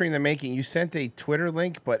 History in the making. You sent a Twitter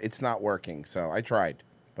link, but it's not working. So I tried,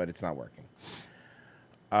 but it's not working.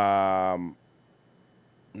 Now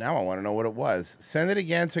I want to know what it was. Send it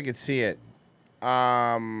again so I can see it.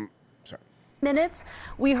 Sorry. minutes.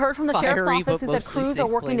 We heard from the sheriff's Fiery, office who but said mostly crews are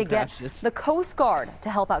safe working to plane get crashes. the Coast Guard to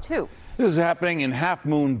help out too. This is happening in Half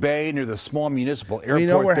Moon Bay near the small municipal airport. We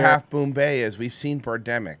know where there. Half Moon Bay is. We've seen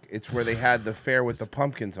Birdemic. It's where they had the fair with the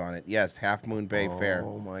pumpkins on it. Yes, Half Moon Bay Fair.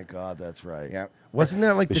 Oh my God, that's right. Yeah. Wasn't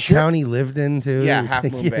that like the, sheriff- town he lived in too? Yeah, He was Half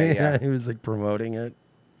like- Moon Bay, yeah. He was like promoting it.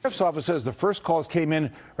 Sheriff's office says the first calls came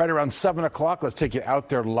in right around 7 o'clock. Let's take you out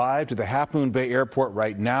there live to the Half Moon Bay Airport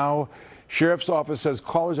right now. Sheriff's office says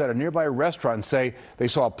callers at a nearby restaurant say they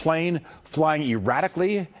saw a plane flying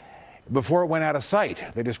erratically before it went out of sight.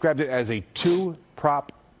 They described it as a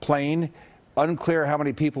two-prop plane. Unclear how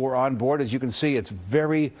many people were on board. As you can see, it's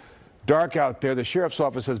very dark out there. The sheriff's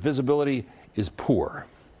office says visibility is poor.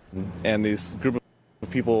 And this group of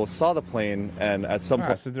people saw the plane, and at some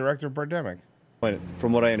That's the director of Birdemic. point,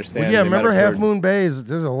 from what I understand, Well, yeah, they might remember have Half heard- Moon Bay?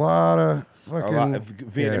 There's a lot of fucking lot of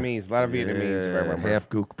Vietnamese, a lot of Vietnamese, if I remember. Half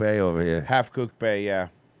Gook Bay over here. Half Cook Bay, yeah.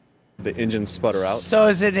 The engine sputter out. So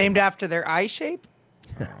is it named after their eye shape?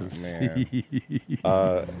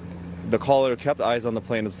 The caller kept eyes on the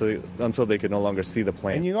plane until they could no longer see the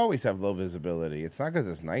plane. And you always have low visibility. It's not because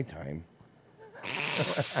it's nighttime.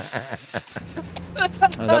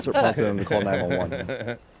 And that's what prompted them to call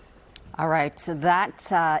 911. All right, so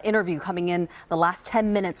that interview coming in the last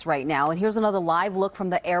 10 minutes right now. And here's another live look from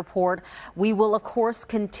the airport. We will, of course,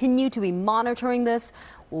 continue to be monitoring this.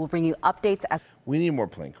 We'll bring you updates as We need more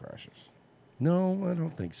plane crashes. No, I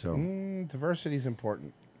don't think so. Diversity is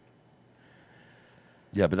important.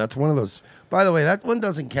 Yeah, but that's one of those. By the way, that one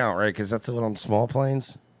doesn't count, right? Because that's on small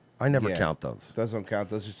planes. I never Yeah, count those. Doesn't count.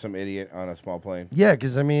 Those are some idiot on a small plane. Yeah,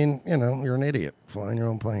 because I mean, you know, you're an idiot flying your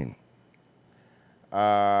own plane.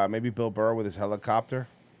 Maybe Bill Burr with his helicopter,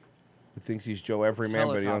 who thinks he's Joe Everyman,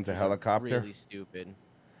 but he owns a Helicopters are helicopter. Really stupid.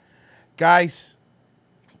 Guys,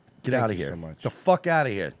 Get thank out of you here. So much. The fuck out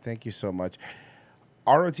of here. Thank you so much.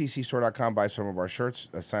 ROTCstore.com, buy some of our shirts,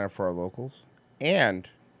 sign up for our locals, and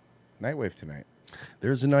Nightwave tonight.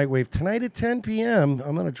 There's a Nightwave tonight at 10 p.m.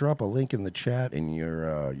 I'm going to drop a link in the chat, and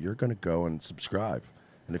you're going to go and subscribe.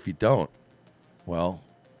 And if you don't, well,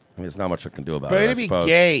 I mean, there's not much I can do about But it. I to be suppose.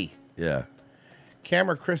 gay. Yeah.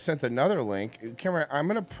 Camera Chris sent another link. Camera, I'm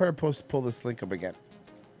gonna pull this link up again.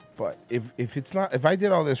 But if it's not, if I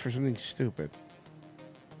did all this for something stupid,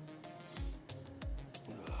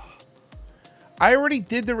 I already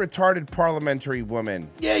did the retarded parliamentary woman.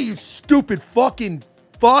 Yeah, you stupid fucking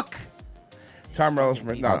fuck. Tom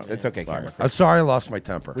Rollinsman. No, it's okay, Camera. I'm sorry I lost my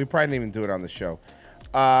temper. We probably didn't even do it on the show.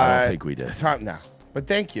 I don't think we did. Tom, no. But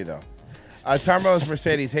thank you, though. Tom Rose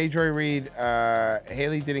Mercedes. Hey, Joy Reid.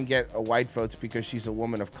 Haley didn't get white votes because she's a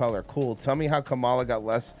woman of color. Cool. Tell me how Kamala got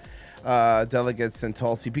less delegates than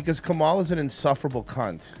Tulsi because Kamal is an insufferable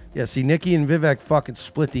cunt. Yeah, see, Nikki and Vivek fucking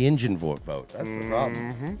split the engine vote. That's the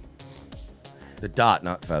problem. The dot,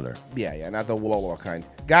 not feather. Yeah, not the wah kind.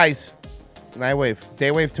 Guys, Nightwave,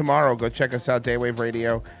 Daywave tomorrow. Go check us out, Daywave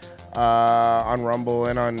Radio, on Rumble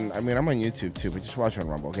and on. I'm on YouTube too, but just watch on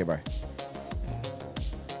Rumble. Okay, bye.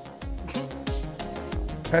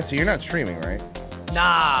 Pessy, you're not streaming, right?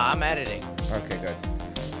 Nah, I'm editing. Okay, good.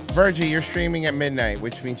 Virgie, you're streaming at midnight,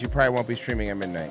 which means you probably won't be streaming at midnight.